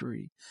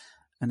mastery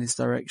and his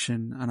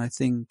direction. And I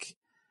think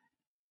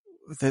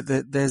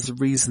that there's a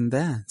reason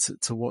there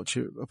to watch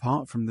it,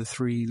 apart from the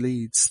three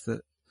leads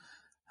that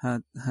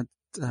had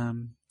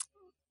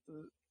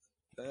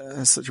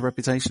such a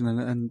reputation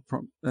and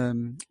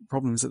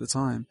problems at the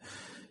time.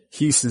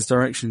 Huston's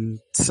direction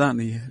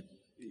certainly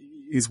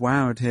is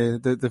wowed here.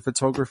 The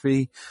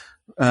photography,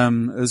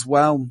 as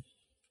well,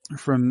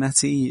 from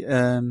Metty,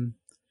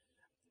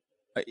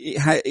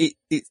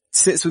 it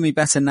sits with me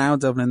better now,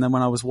 Dublin, than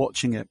when I was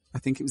watching it. I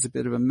think it was a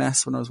bit of a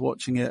mess when I was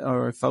watching it,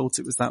 or I felt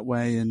it was that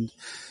way, and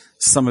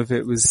some of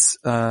it was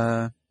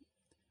a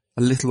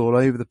little all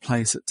over the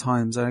place at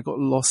times, and I got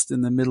lost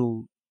in the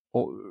middle,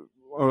 or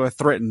I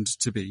threatened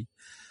to be.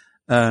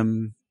 At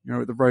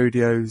the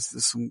rodeos,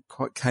 there's some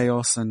quite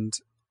chaos and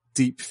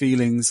deep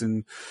feelings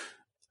and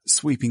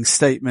sweeping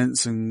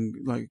statements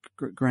and like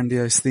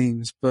grandiose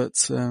themes,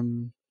 but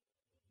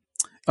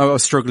I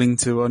was struggling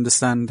to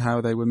understand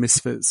how they were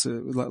misfits,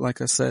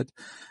 like I said,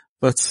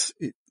 but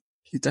it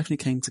definitely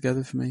came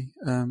together for me.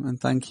 And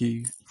thank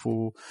you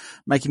for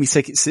making me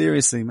take it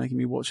seriously, making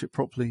me watch it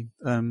properly,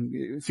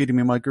 feeding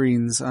me my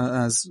greens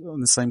as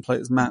on the same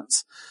plate as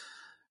Matt's.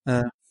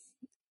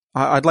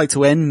 I'd like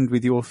to end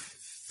with your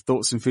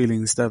thoughts and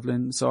feelings,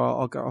 Devlin. So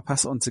I'll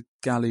pass it on to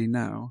Gally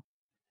now.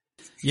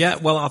 Yeah,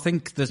 well, I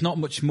think there's not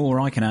much more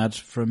I can add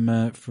from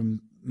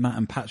Matt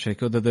and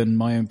Patrick, other than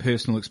my own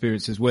personal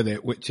experiences with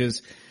it, which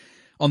is,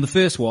 on the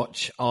first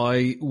watch,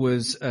 I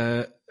was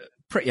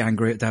pretty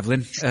angry at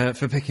Devlin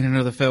for picking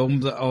another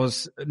film that I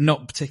was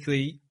not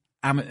particularly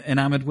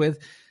enamored with.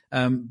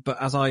 But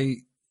as I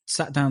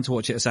sat down to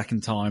watch it a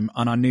second time,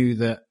 and I knew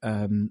that,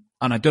 and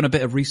I'd done a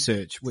bit of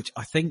research, which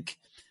I think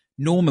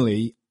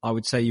normally I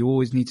would say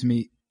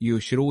you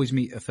should always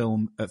meet a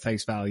film at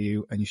face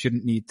value, and you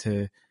shouldn't need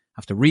to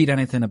have to read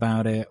anything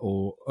about it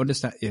or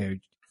understand,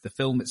 the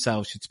film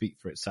itself should speak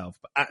for itself.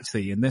 But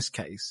actually, in this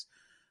case,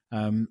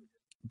 the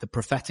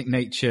prophetic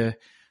nature,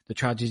 the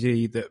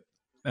tragedy that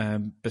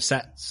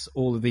besets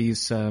all of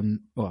these,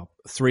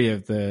 three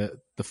of the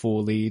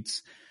four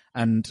leads,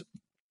 and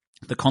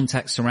the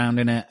context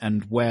surrounding it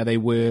and where they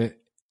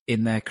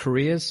in their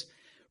careers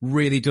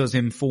really does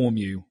inform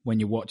you when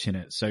you're watching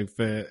it. So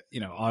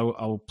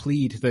I'll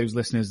plead those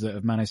listeners that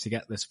have managed to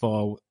get this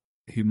far,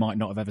 who might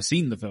not have ever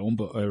seen the film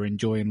but are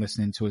enjoying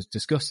listening to us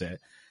discuss it,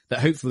 that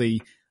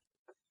hopefully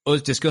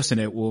us discussing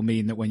it will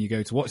mean that when you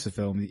go to watch the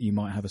film, you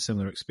might have a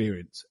similar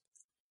experience.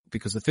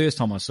 Because the first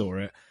time I saw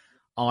it,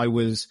 I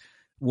was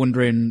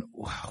wondering,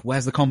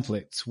 where's the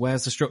conflict?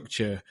 Where's the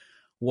structure?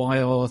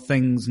 why are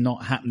things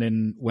not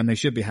happening when they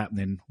should be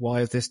happening? Why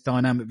is this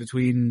dynamic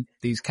between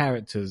these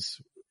characters?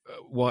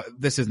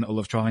 This isn't a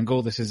love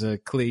triangle. This is a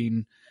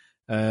clean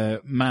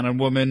man and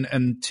woman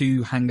and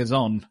two hangers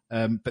on.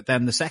 But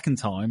then the second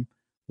time,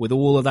 with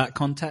all of that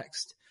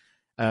context,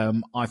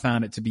 I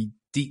found it to be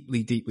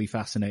deeply, deeply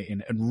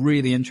fascinating and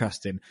really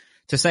interesting.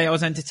 To say I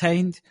was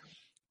entertained,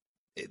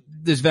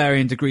 there's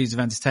varying degrees of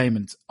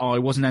entertainment. I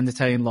wasn't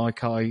entertained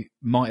like I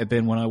might have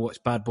been when I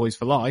watched Bad Boys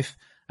for Life,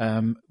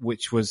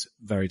 which was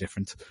very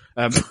different.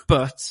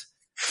 But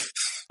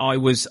I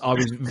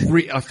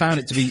found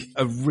it to be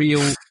a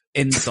real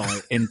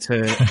insight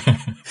into.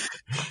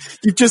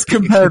 You've just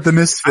compared the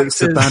Misfits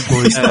to Bad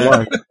Boys for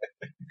Life.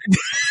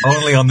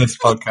 Only on this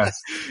podcast.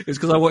 It's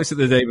because I watched it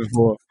the day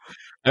before.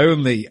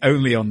 Only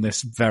on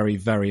this very,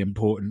 very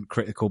important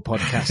critical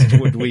podcast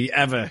would we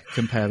ever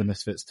compare the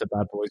Misfits to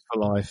Bad Boys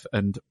for Life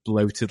and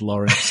bloated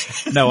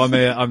Lawrence. No,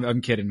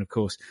 I'm kidding, of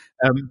course.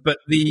 But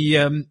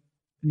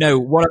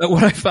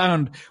what I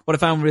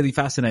found really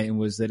fascinating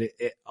was that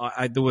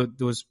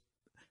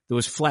there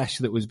was flesh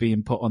that was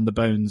being put on the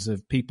bones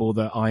of people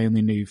that I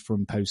only knew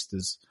from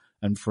posters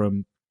and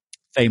from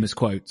famous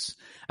quotes.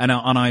 And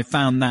I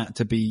found that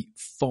to be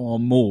far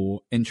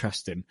more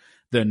interesting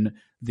than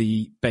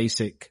the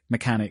basic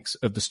mechanics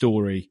of the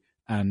story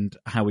and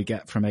how we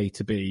get from A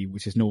to B,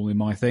 which is normally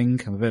my thing.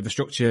 I'm a bit of a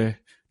structure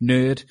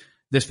nerd.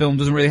 This film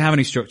doesn't really have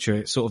any structure.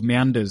 It sort of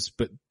meanders,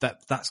 but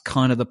that's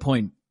kind of the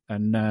point.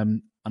 And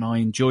I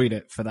enjoyed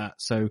it for that.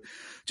 So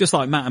just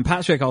like Matt and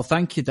Patrick, I'll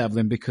thank you,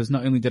 Devlin, because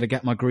not only did I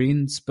get my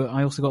greens, but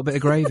I also got a bit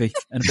of gravy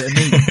and a bit of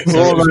meat. So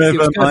all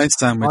over my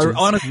sandwiches.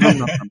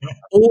 Honestly,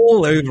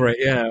 all over it.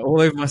 Yeah.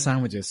 All over my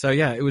sandwiches. So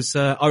yeah, it was,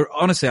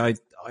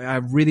 I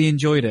really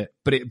enjoyed it,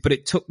 but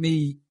it took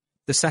me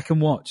the second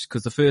watch,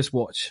 because the first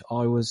watch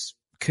I was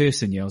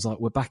cursing you. I was like,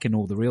 we're back in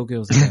All the Real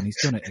Girls again.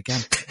 He's done it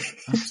again.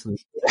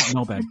 Absolutely.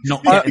 Not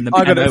getting the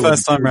I got it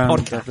first time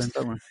round. Devlin,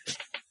 don't worry.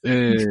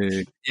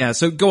 Yeah,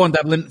 so go on,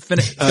 Devlin.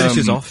 Finish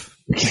us off.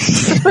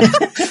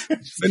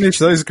 Finish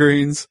those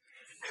greens.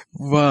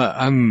 Well,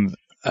 I'm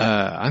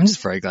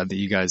just very glad that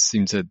you guys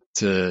seem to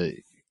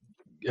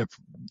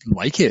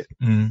like it.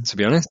 To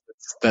be honest,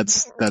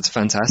 that's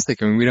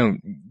fantastic. I mean, we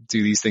don't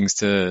do these things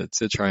to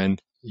try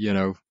and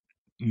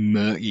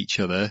murk each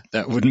other.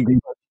 That wouldn't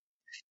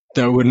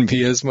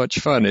be as much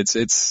fun.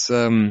 It's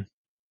I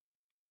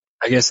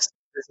guess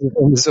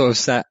this sort of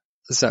sat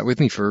with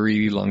me for a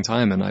really long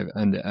time, and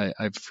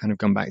I've kind of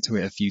gone back to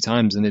it a few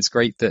times, and it's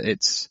great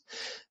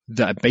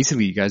that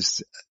basically you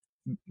guys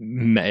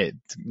met it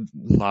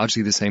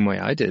largely the same way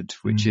I did,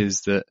 which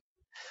is that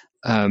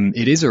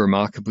it is a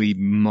remarkably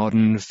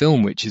modern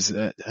film, which is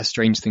a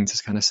strange thing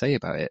to kind of say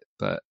about it,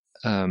 but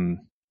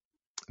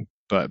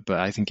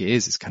I think it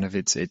is. It's kind of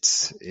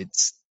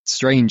it's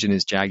strange and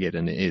it's jagged,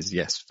 and it is,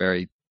 yes,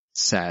 very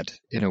sad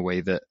in a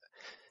way that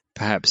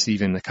perhaps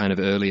even the kind of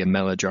earlier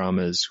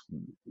melodramas,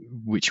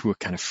 which were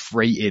kind of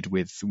freighted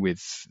with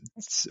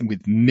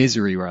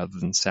misery rather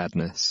than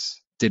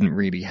sadness, didn't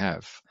really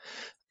have.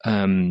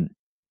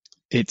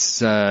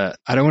 It's I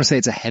don't want to say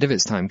it's ahead of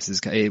its time,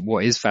 because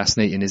what is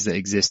fascinating is that it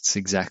exists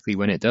exactly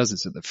when it does.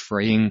 It's at the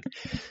fraying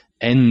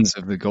ends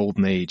of the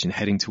golden age and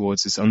heading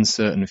towards this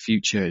uncertain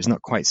future. It's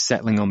not quite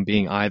settling on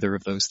being either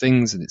of those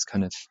things, and it's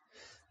kind of,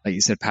 like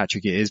you said,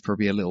 Patrick, it is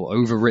probably a little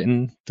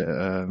overwritten,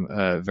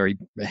 very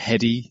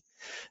heady.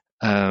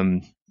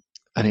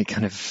 And it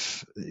kind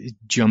of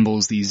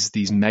jumbles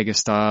these mega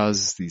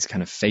stars, these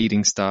kind of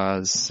fading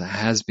stars,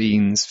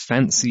 has-beens,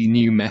 fancy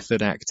new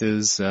method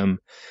actors.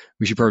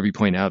 We should probably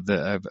point out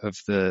that of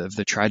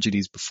the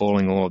tragedies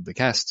befalling all of the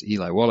cast,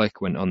 Eli Wallach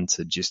went on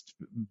to just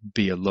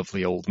be a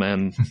lovely old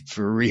man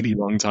for a really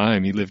long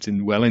time. He lived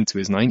well into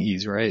his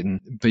 90s, right?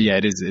 But yeah,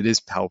 it is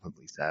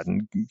palpably sad.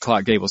 And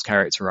Clark Gable's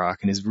character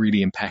arc and his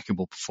really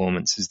impeccable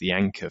performance is the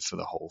anchor for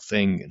the whole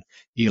thing. And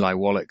Eli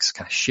Wallach's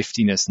kind of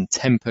shiftiness and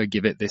temper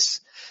give it this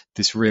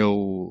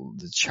real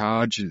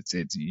charge.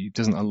 It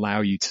doesn't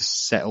allow you to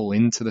settle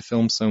into the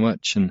film so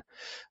much. And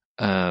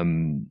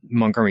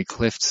Montgomery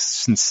Clift's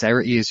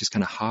sincerity is just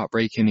kind of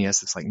heartbreaking. He has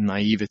this like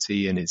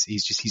naivety, and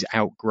he's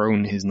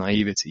outgrown his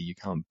naivety. You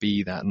can't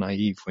be that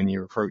naive when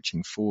you're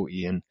approaching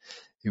 40. And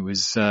it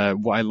was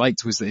what I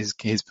liked was that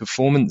his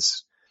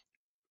performance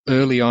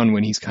early on,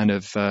 when he's kind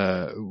of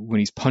when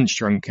he's punch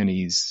drunk and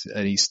he's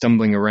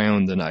stumbling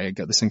around, and I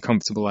got this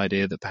uncomfortable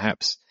idea that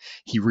perhaps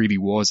he really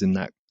was in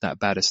that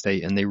bad a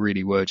state, and they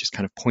really were just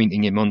kind of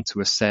pointing him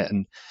onto a set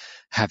and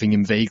having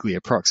him vaguely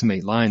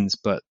approximate lines.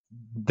 But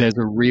there's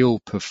a real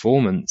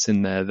performance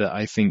in there that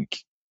I think,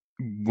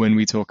 when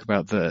we talk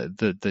about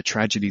the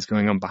tragedies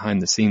going on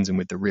behind the scenes and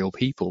with the real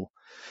people,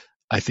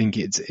 I think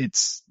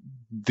it's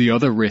the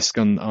other risk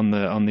on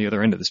the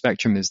other end of the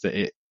spectrum is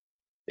that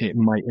it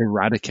might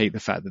eradicate the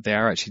fact that they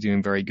are actually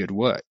doing very good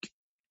work.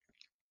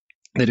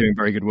 They're doing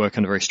very good work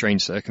under very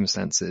strange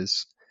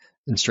circumstances.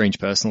 in strange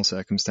personal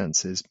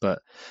circumstances, but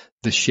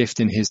the shift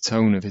in his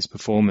tone of his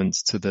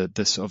performance to the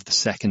sort of the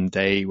second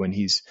day when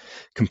he's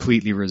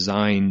completely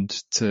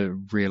resigned to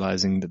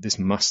realizing that this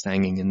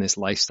Mustanging and this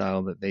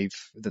lifestyle that they've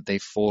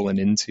fallen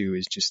into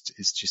is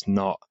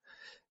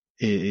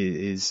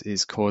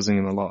causing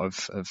him a lot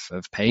of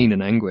pain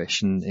and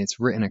anguish, and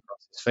it's written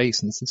across his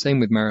face. And it's the same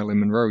with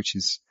Marilyn Monroe. She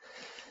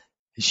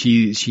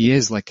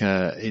is like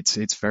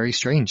it's very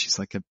strange. She's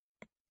like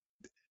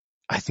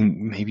I think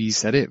maybe you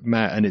said it,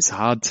 Matt, and it's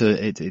hard to,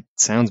 it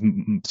sounds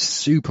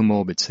super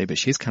morbid to say, but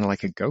she's kind of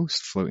like a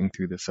ghost floating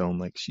through the film.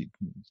 Like she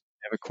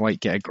never quite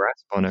get a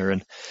grasp on her.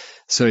 And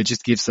so it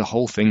just gives the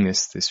whole thing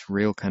this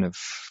real kind of,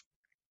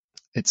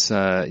 it's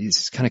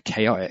kind of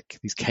chaotic.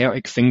 These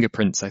chaotic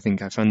fingerprints, I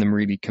think I found them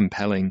really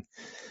compelling.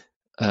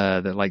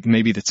 That like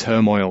maybe the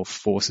turmoil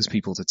forces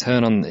people to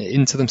turn on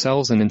into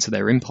themselves and into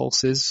their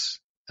impulses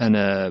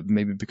and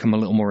maybe become a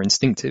little more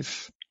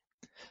instinctive.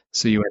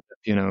 So you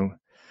end up,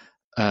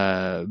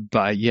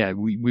 but yeah,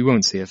 we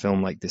won't see a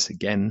film like this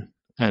again.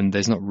 And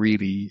there's not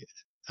really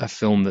a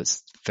film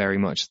that's very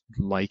much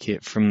like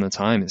it from the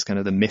time. It's kind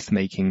of the myth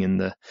making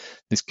and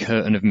this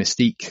curtain of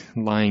mystique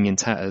lying in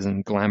tatters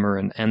and glamour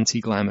and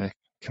anti-glamour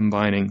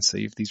combining. So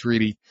you have these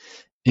really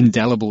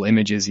indelible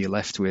images you're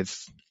left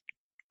with,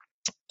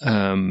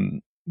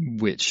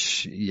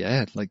 which,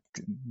 yeah, like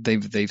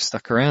they've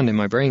stuck around in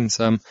my brain.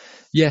 So,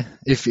 yeah,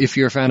 if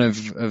you're a fan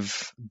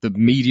of the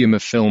medium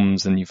of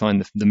films and you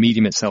find the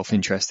medium itself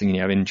interesting and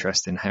you have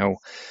interest in how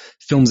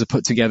films are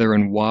put together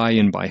and why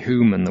and by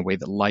whom and the way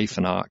that life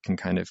and art can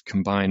kind of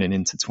combine and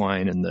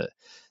intertwine and the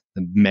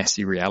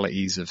messy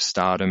realities of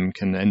stardom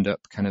can end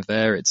up kind of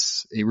there. It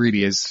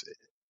really is.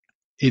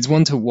 It's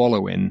one to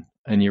wallow in,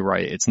 and you're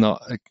right. It's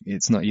not. You're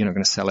not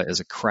going to sell it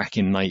as a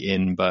cracking night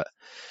in, but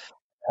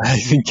I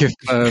think if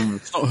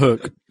it's not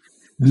Hook.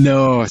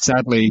 No,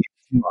 sadly,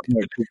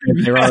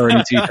 there are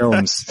only two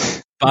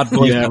films. Bad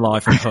Boys for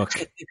Life and Hook,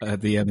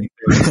 the only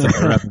things that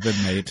have ever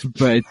been made.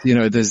 But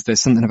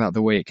there's something about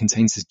the way it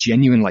contains this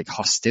genuine like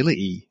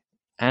hostility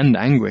and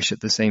anguish at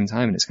the same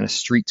time, and it's kind of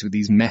streaked with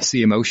these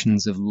messy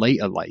emotions of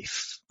later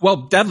life.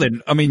 Well,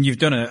 Devlin, I mean, you've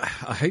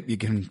I hope you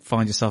can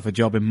find yourself a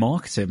job in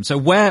marketing. So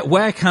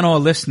where can our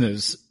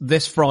listeners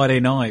this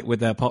Friday night with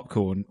their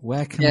popcorn,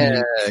 where can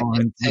they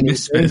find the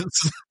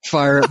Misfits?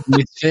 Fire up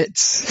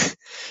Misfits.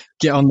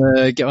 Get a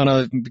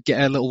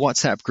little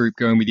WhatsApp group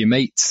going with your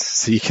mates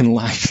so you can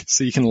live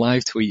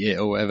tweet it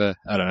or whatever.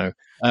 I don't know.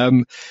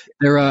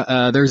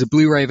 There is a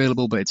Blu-ray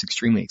available, but it's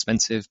extremely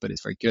expensive, but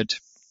it's very good.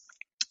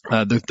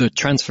 The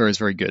transfer is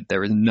very good.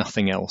 There is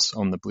nothing else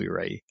on the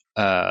Blu-ray.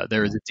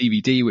 There is a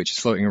DVD which is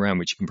floating around,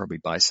 which you can probably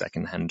buy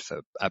secondhand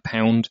for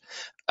 £1.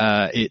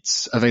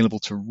 It's available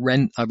to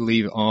rent, I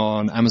believe,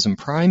 on Amazon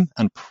Prime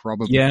and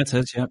probably it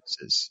is, yeah.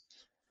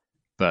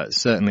 But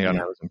certainly on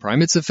Amazon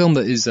Prime. It's a film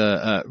that is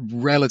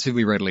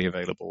relatively readily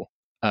available.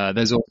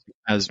 There's also,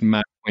 as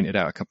Matt pointed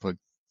out, a couple of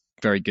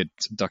very good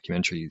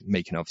documentary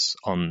making-ofs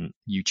on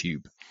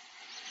YouTube.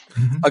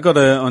 I got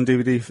it on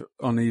DVD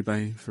on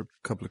eBay for a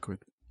couple of quid.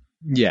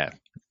 Yeah.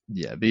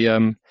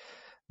 The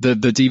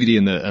DVD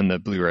and the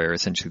Blu-ray are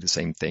essentially the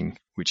same thing,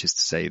 which is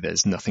to say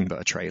there's nothing but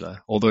a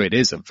trailer, although it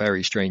is a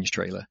very strange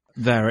trailer.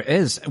 There it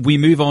is. We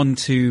move on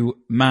to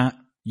Matt,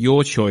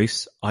 your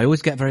choice. I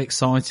always get very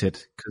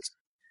excited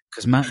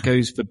because Matt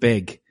goes for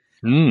big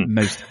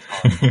most of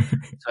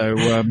the time. So,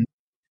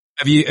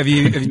 have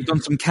you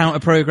done some counter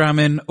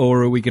programming,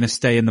 or are we going to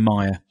stay in the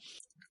mire?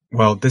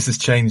 Well, this has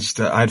changed.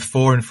 I had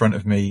 4 in front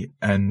of me,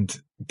 and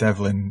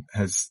Devlin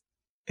has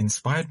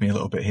inspired me a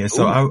little bit here.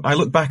 So I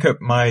look back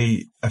at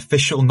my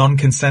official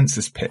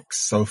non-consensus picks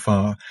so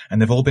far,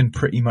 and they've all been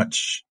pretty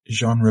much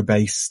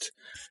genre-based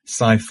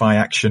sci-fi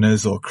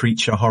actioners or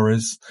creature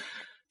horrors.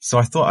 So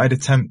I thought I'd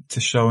attempt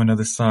to show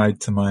another side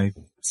to my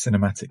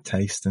cinematic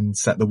taste and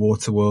set the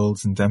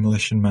Waterworlds and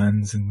Demolition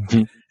Mans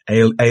and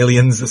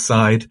Aliens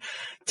aside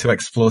to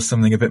explore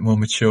something a bit more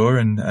mature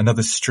and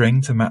another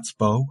string to Matt's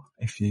bow,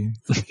 if you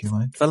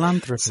like.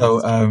 Philanthropist.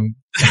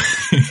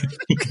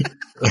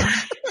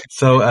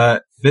 So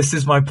this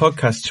is my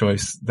podcast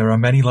choice. There are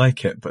many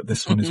like it, but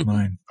this one is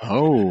mine.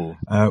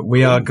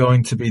 We are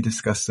going to be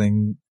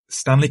discussing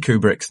Stanley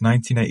Kubrick's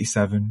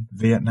 1987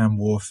 Vietnam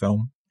War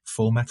film,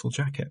 Full Metal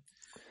Jacket.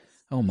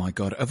 Oh my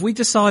God. Have we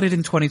decided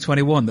in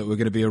 2021 that we're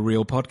going to be a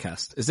real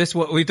podcast? Is this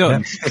what we've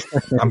done? Yeah.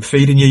 I'm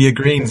feeding you your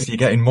greens. You're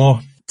getting more.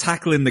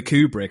 Tackling the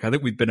Kubrick. I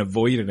think we've been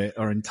avoiding it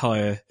our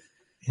entire...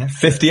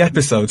 50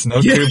 episodes,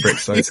 no Kubrick,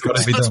 so it's got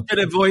to be done. Been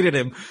avoiding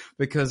him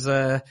because,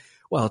 to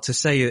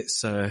say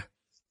it's, there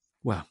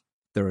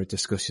are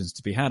discussions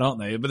to be had, aren't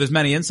there? But there's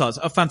many insights.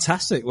 Oh,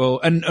 fantastic. Well,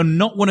 and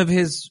not one of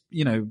his,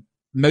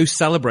 most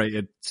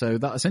celebrated. So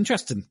that's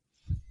interesting.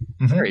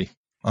 Very.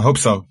 I hope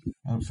so.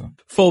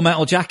 Full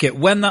Metal Jacket.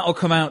 When that'll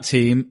come out,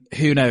 team,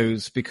 who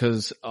knows?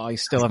 Because I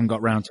still haven't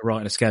got round to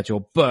writing a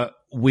schedule, but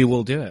we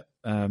will do it.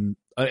 In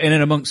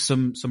and amongst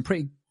some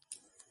pretty,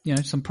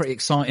 some pretty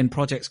exciting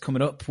projects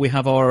coming up. We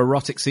have our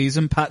erotic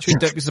season. Patrick,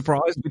 don't be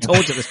surprised. We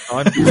told you this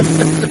time.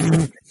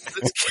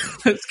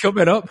 It's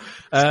coming up.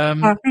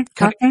 Can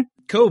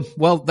Cool.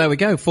 Well, there we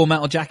go. Full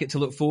Metal Jacket to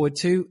look forward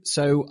to.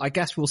 So I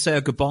guess we'll say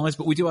our goodbyes,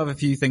 but we do have a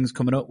few things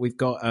coming up. We've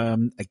got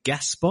a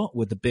guest spot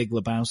with the Big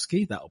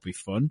Lebowski. That'll be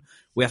fun.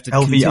 We have to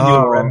continue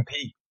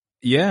LVRMP.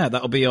 Yeah,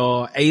 that'll be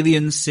our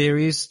Aliens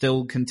series,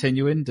 still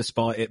continuing,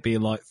 despite it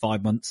being like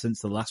 5 months since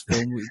the last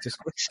film we just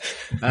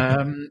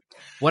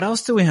what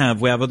else do we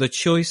have? We have other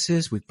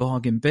choices with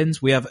bargain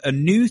bins. We have a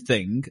new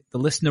thing, the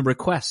listener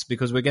requests,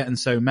 because we're getting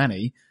so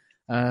many.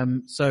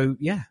 So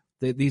yeah,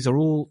 these are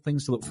all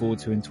things to look forward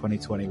to in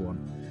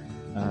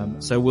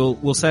 2021. So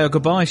we'll say our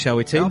goodbye, shall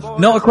we, T?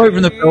 Not a quote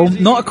from the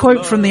film, not a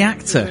quote from the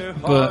actor,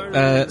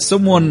 but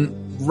someone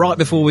right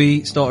before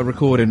we started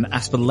recording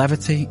asked for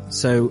levity.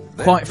 So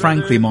quite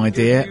frankly, my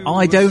dear,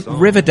 I don't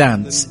river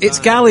dance. It's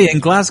Gally in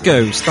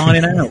Glasgow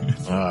signing out.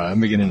 I'm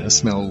beginning to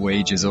smell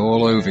wages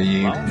all over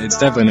you. It's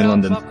Devlin in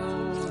London.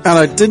 And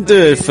I didn't do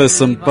it for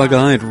some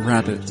bug-eyed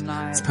rabbit.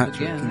 It's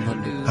Patrick in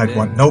London. I'd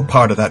want no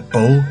part of that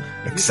bull,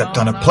 except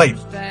on a plate.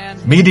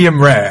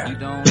 Medium rare.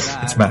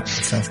 It's Matt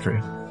in South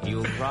Korea.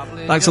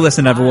 Thanks for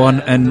listening,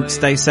 everyone, and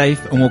stay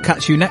safe, and we'll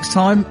catch you next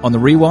time on the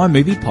Rewind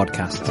Movie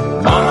Podcast.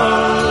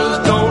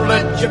 Mamas, don't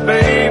let your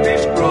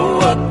babies grow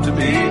up to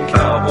be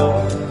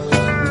cowboys.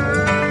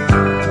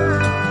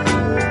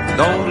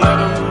 Don't let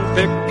them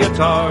pick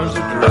guitars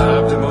or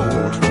drive them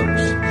old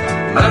trucks.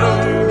 Let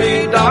them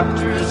be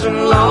doctors and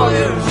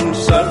lawyers and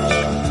such.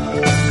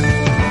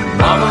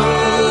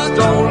 Mamas,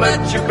 don't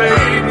let your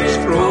babies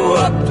grow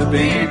up to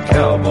be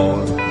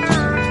cowboys.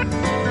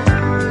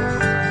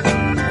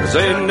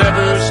 They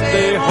never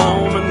stay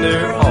home and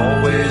they're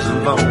always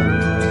alone,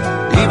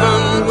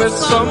 even with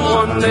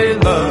someone they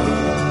love.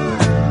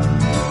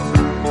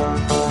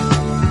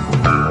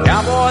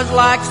 Cowboys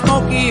like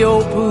smoky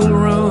old pool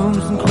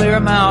rooms and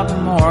clear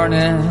mountain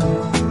mornings.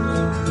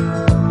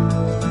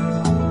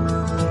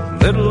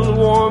 Little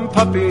warm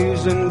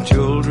puppies and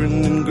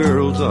children and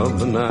girls of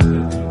the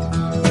night.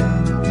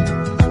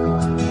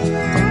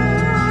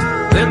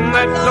 Them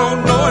that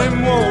don't know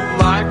him won't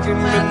like him,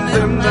 and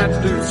them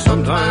that do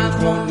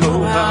sometimes won't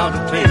know how to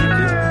take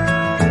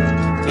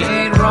him. He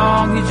ain't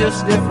wrong, he's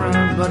just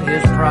different, but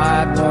his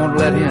pride won't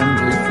let him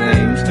do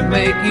things to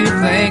make you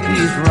think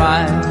he's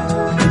right.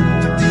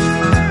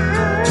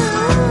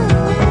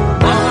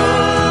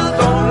 Mama,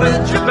 don't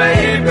let your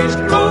babies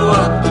grow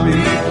up to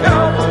be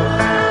cowboys.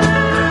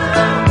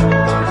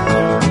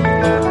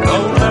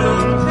 Don't let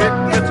them pick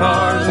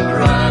guitars and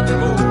drive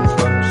them old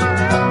trucks.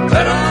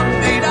 Let them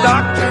be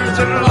doctors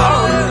and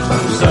lawyers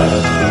and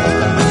such.